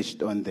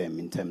researched on them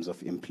in terms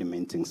of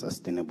implementing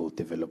sustainable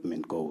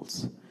development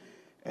goals.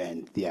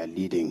 And they are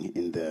leading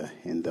in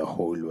the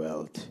whole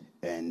world.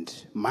 And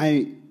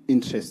my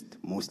interest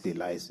mostly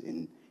lies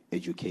in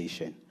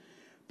education,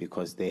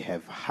 because they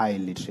have high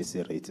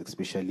literacy rates,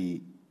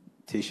 especially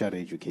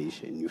tertiary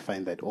education. You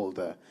find that all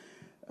the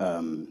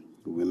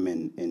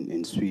women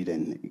in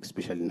Sweden,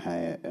 especially in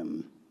higher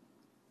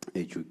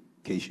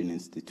education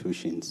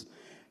institutions,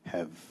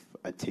 have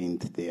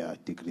attained their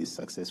degrees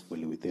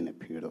successfully within a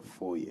period of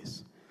 4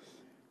 years.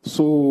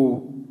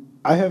 So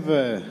I have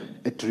a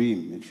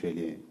dream,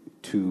 actually,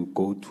 to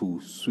go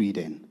to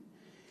Sweden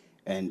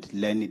and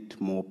learn it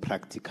more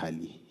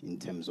practically in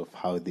terms of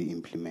how they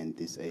implement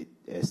these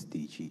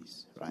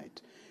SDGs,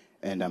 right?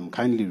 And I'm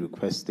kindly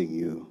requesting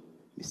you,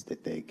 Mr.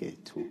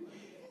 Teke, to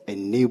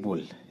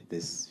enable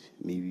this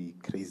maybe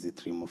crazy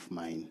dream of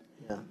mine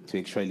to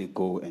actually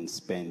go and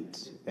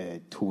spend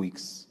 2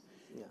 weeks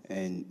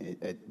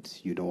at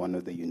one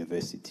of the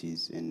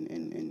universities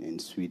in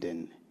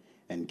Sweden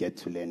and get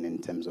to learn in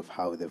terms of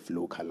how they've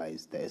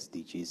localized the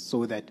SDGs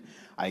so that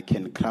I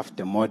can craft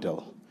a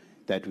model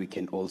that we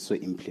can also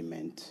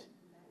implement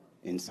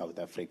in South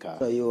Africa.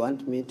 So you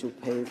want me to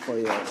pay for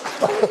your...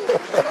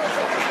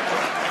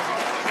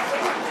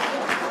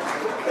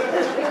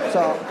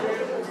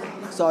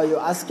 So you're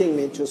asking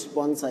me to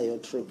sponsor your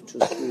trip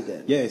to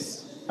Sweden?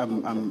 Yes,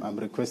 I'm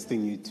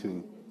requesting you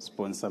to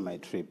sponsor my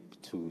trip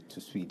to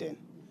Sweden.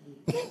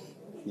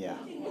 Yeah.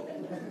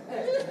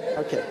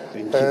 Okay.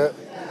 Thank you.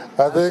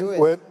 I think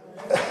when...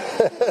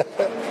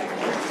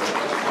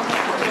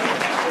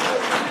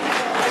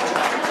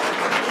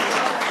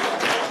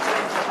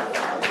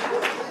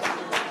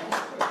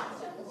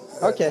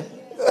 Okay.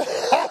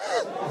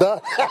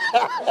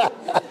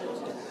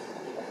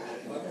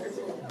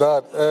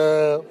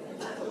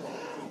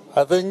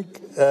 I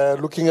think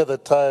looking at the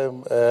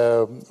time,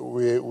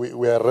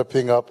 we are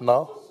wrapping up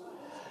now.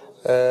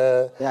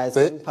 It's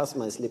going past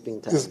my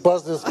sleeping time. It's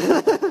past this. I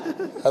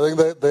think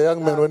the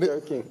young man,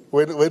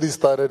 when he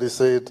started, he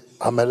said,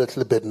 "I'm a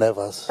little bit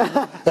nervous." And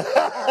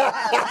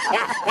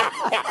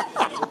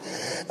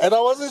I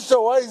wasn't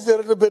sure why he's a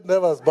little bit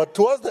nervous. But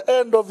towards the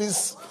end of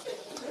his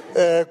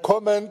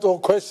comment or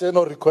question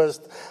or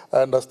request,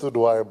 I understood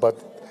why. But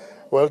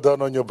well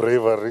done on your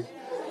bravery.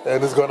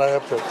 And it's going to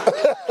happen.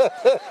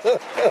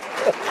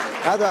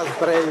 That was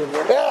brave.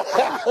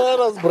 That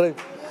was brave.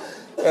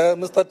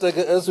 Mr.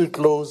 Teke, as we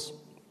close,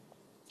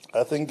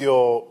 I think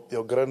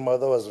your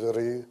grandmother was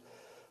very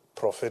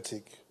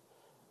prophetic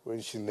when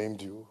she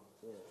named you.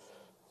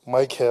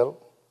 Michael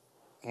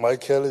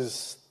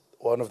is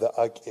one of the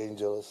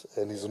archangels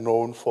and is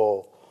known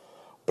for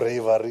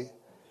bravery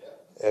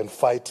and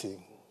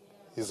fighting.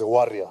 He's a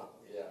warrior.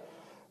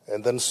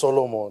 And then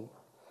Solomon,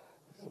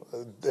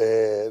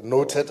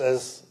 noted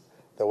as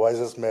the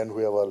wisest man who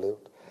ever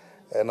lived.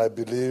 And I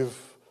believe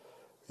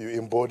you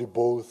embody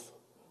both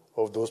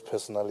of those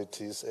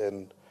personalities,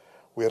 and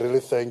we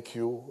really thank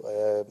you.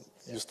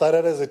 You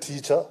started as a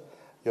teacher.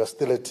 You're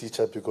still a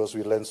teacher because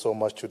we learned so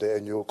much today,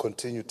 and you will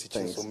continue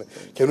teaching. So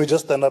can we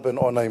just stand up and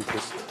honor him,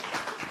 please?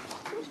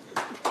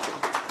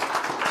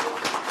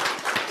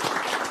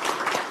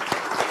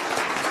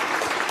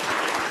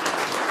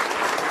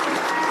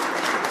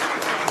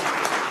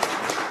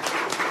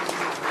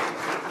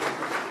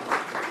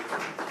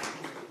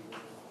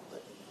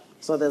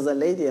 So there's a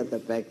lady at the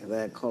back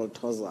there called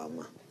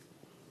Tozama.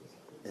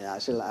 Yeah,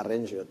 she'll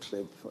arrange your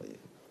trip for you.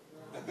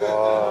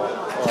 Wow.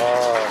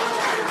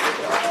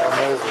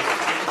 Amazing.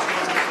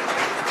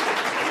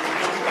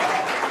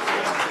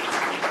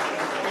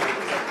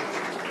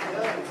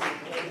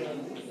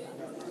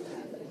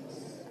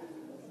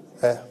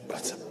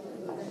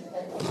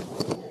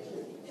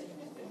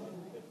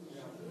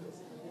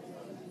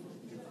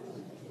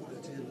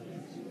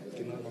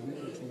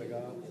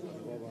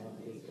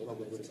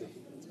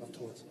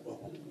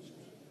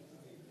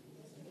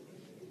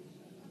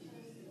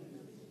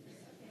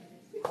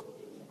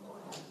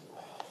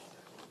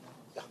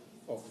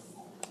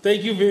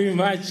 Thank you very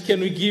much. Can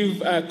we give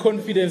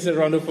confidence a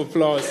round of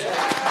applause?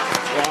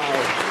 Wow.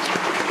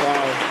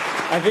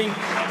 I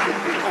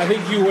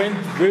think you went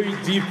very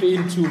deep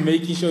into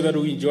making sure that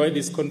we enjoy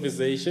this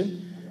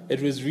conversation. It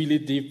was really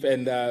deep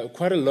and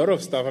quite a lot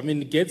of stuff. I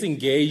mean, get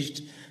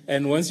engaged,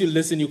 and once you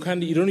listen, you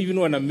don't even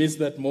want to miss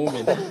that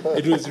moment.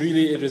 It was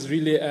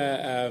really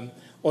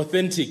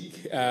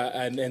authentic,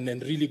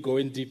 and really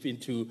going deep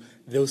into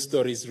those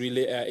stories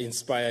really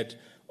inspired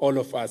all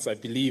of us, I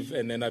believe.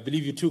 And I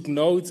believe you took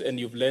notes and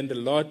you've learned a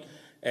lot.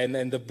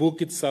 And the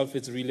book itself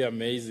is really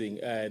amazing.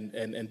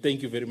 And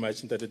thank you very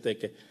much, Ntate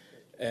Teke.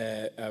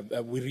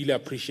 We really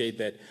appreciate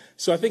that.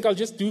 So I think I'll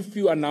just do a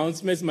few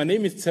announcements. My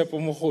name is Tsepo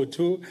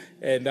Mohotu,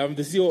 and I'm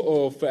the CEO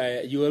of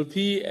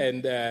ULP.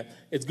 And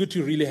it's good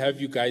to really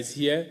have you guys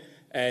here.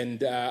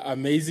 And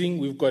amazing.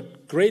 We've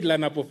got great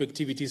lineup of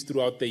activities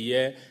throughout the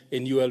year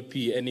in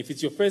ULP. And if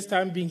it's your first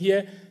time being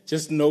here,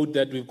 just note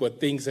that we've got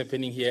things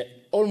happening here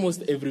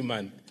almost every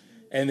month.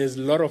 And there's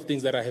a lot of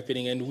things that are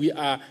happening, and we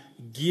are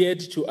geared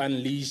to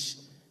unleash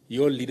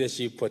your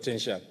leadership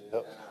potential.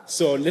 Yep.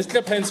 So let's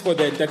clap hands for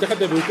that. Thank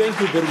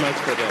you very much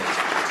for that.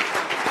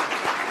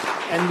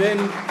 And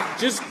then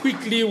just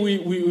quickly,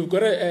 we've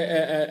got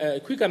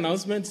a quick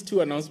announcement,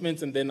 2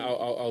 announcements, and then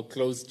I'll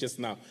close just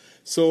now.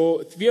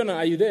 So Fiona,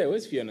 are you there?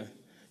 Where's Fiona?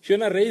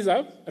 Fiona,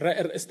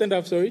 stand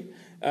up, sorry.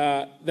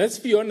 That's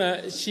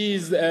Fiona.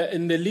 She's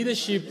in the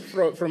leadership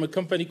from a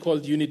company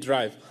called Unit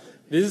Drive.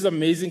 This is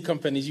amazing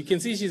companies. You can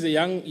see she's a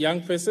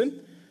young person.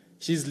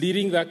 She's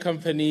leading that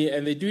company,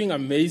 and they're doing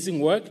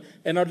amazing work.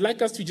 And I'd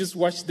like us to just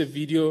watch the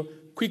video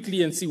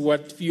quickly and see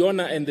what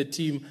Fiona and the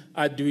team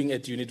are doing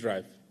at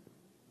Unidrive.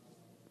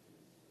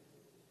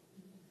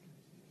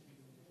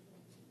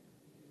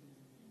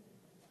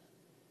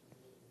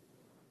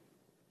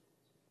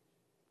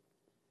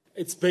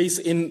 It's based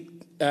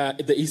in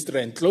the East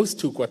Rand, close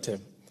to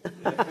Kwatem.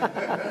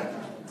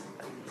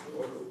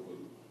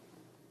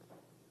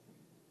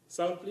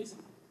 Sound, please.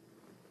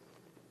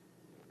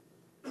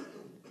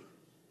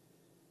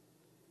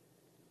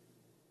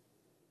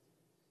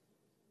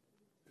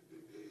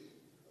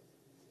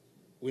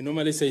 We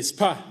normally say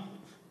spa.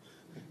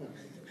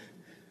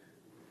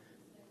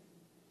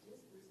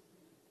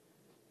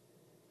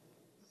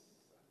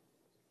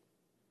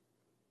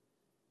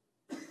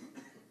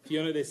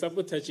 Fiona, they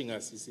sabotaging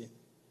us, you see.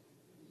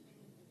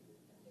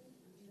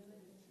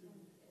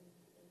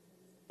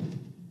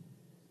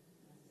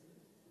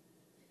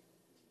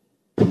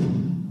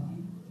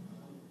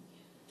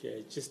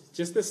 Okay,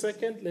 just a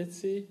second, let's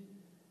see.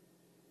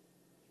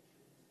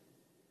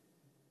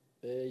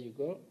 There you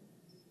go.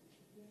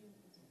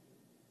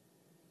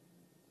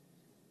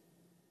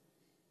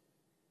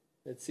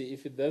 Let's see,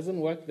 if it doesn't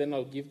work, then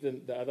I'll give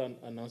the other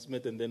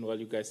announcement, and then while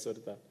you guys sort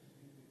it out.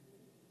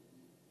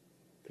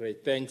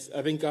 Great, thanks.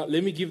 I think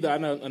let me give the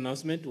other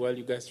announcement while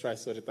you guys try to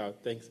sort it out.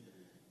 Thanks.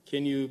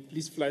 Can you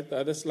please fly the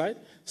other slide?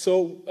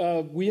 So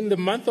we're in the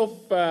month of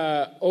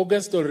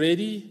August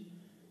already.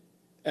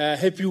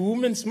 Happy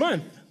Women's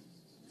Month.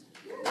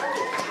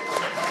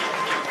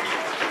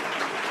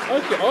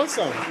 Okay,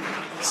 awesome.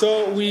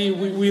 So we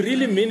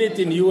really mean it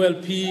in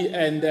ULP,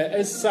 and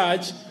as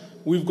such,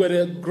 we've got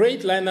a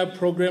great lineup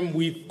program.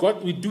 We've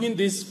been doing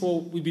this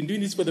for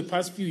the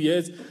past few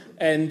years,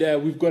 and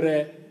we've got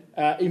a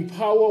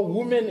Empower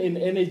Women in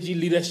Energy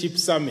Leadership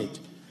Summit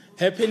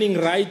happening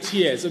right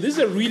here. So this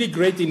is a really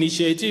great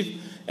initiative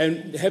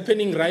and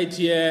happening right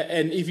here.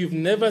 And if you've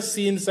never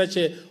seen such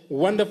a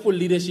wonderful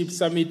leadership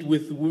summit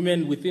with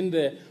women within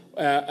the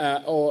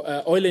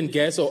oil and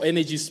gas or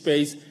energy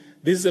space,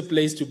 this is a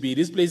place to be.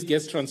 This place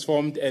gets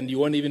transformed, and you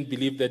won't even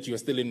believe that you're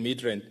still in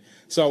Midrand.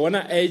 So I want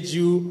to urge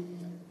you,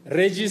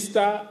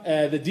 register.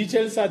 The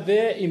details are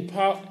there,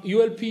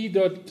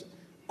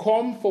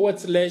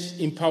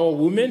 ulp.com/empower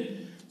women.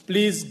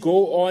 Please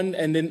go on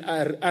and then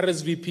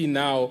RSVP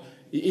now.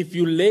 If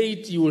you're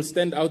late, you will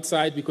stand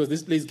outside because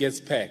this place gets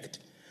packed.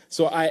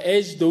 So I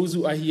urge those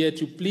who are here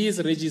to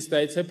please register.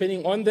 It's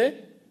happening on the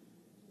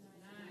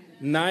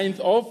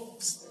 9th of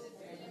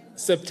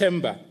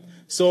September.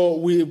 So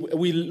we're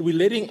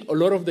letting a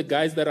lot of the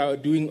guys that are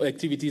doing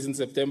activities in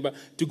September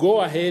to go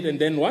ahead, and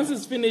then once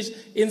it's finished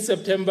in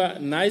September,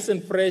 nice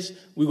and fresh,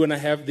 we're going to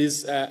have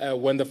this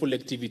wonderful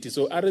activity.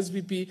 So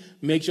RSVP,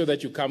 make sure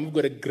that you come. We've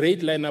got a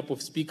great lineup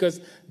of speakers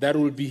that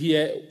will be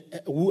here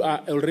who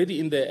are already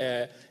in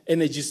the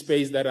energy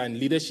space, that are in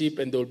leadership,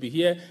 and they'll be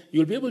here.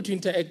 You'll be able to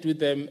interact with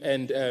them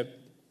and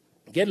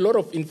get a lot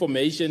of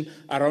information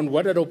around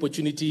what are the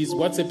opportunities,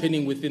 what's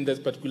happening within this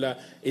particular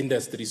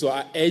industry. So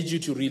I urge you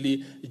to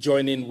really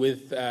join in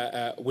with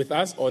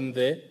us on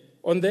the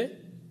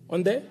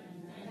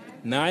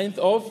 9th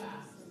of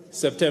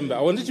September.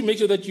 I wanted to make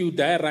sure that you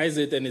diarize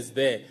it and it's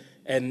there,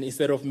 and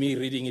instead of me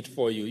reading it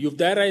for you. You've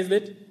diarized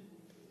it?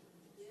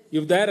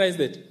 You've diarized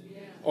it?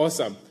 Yeah.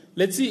 Awesome.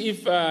 Let's see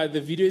if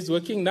the video is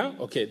working now.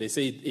 Okay, they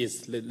say it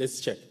is.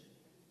 Let's check.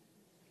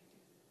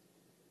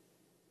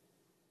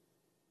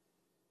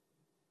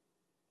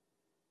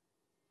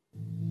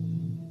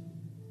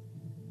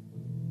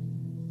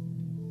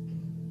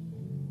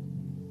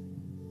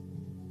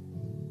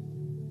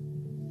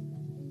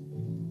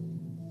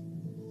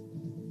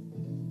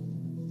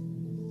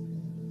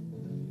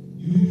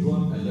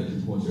 Midrand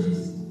electric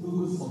motors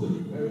focus on the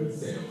repair and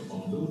sale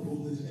of low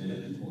voltage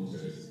electric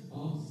motors,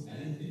 pumps,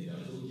 and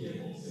industrial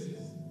gearboxes.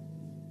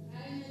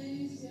 Hi, my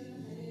name is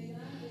Fiona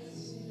Helena. This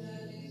is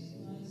Midrand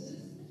Electric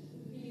Motors.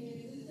 We've been in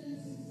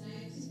existence since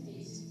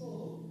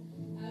 1984.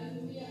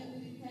 We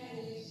repair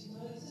electric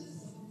motors,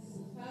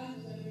 some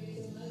pumps,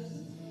 generator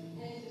motors,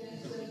 and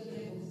industrial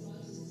gearbox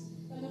motors.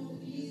 Some of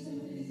these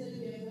companies that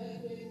we have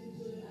worked with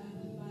include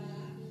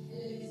Ambara,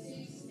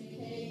 LM6,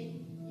 McKay,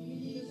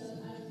 Unilever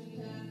South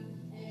Africa,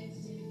 and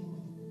many more.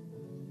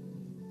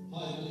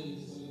 Hi, my name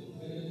is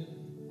Teke.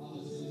 I'm a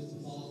sales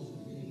consultant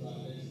with Midrand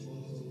Electric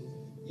Motors.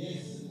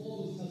 Yes, all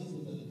those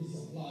customers that we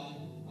supply,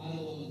 I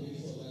want to make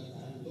sure that I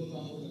look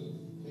after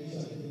them, make sure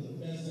I give them the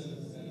best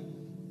service to them.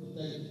 So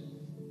thank you.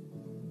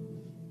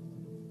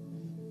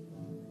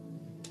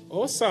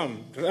 Awesome.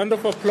 Round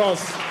of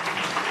applause.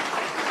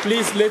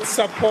 Please, let's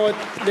support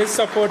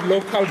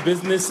local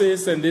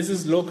businesses, and this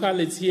is local,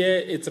 it's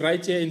here, it's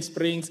right here in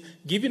Springs,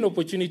 giving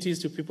opportunities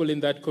to people in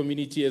that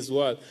community as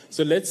well.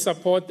 So let's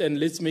support and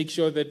let's make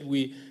sure that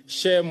we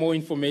share more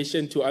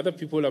information to other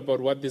people about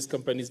what this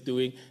company is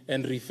doing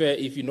and refer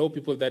if you know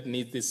people that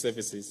need these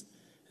services.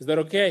 Is that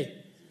okay?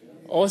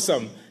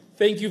 Awesome.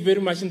 Thank you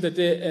very much,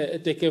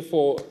 Teke,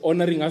 for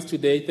honoring us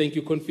today. Thank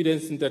you,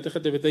 Confidence,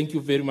 Teke. Thank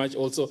you very much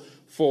also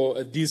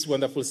for this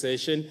wonderful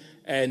session.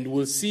 And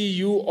we'll see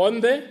you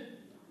on the...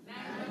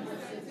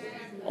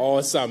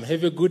 Awesome.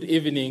 Have a good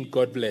evening.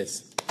 God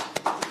bless.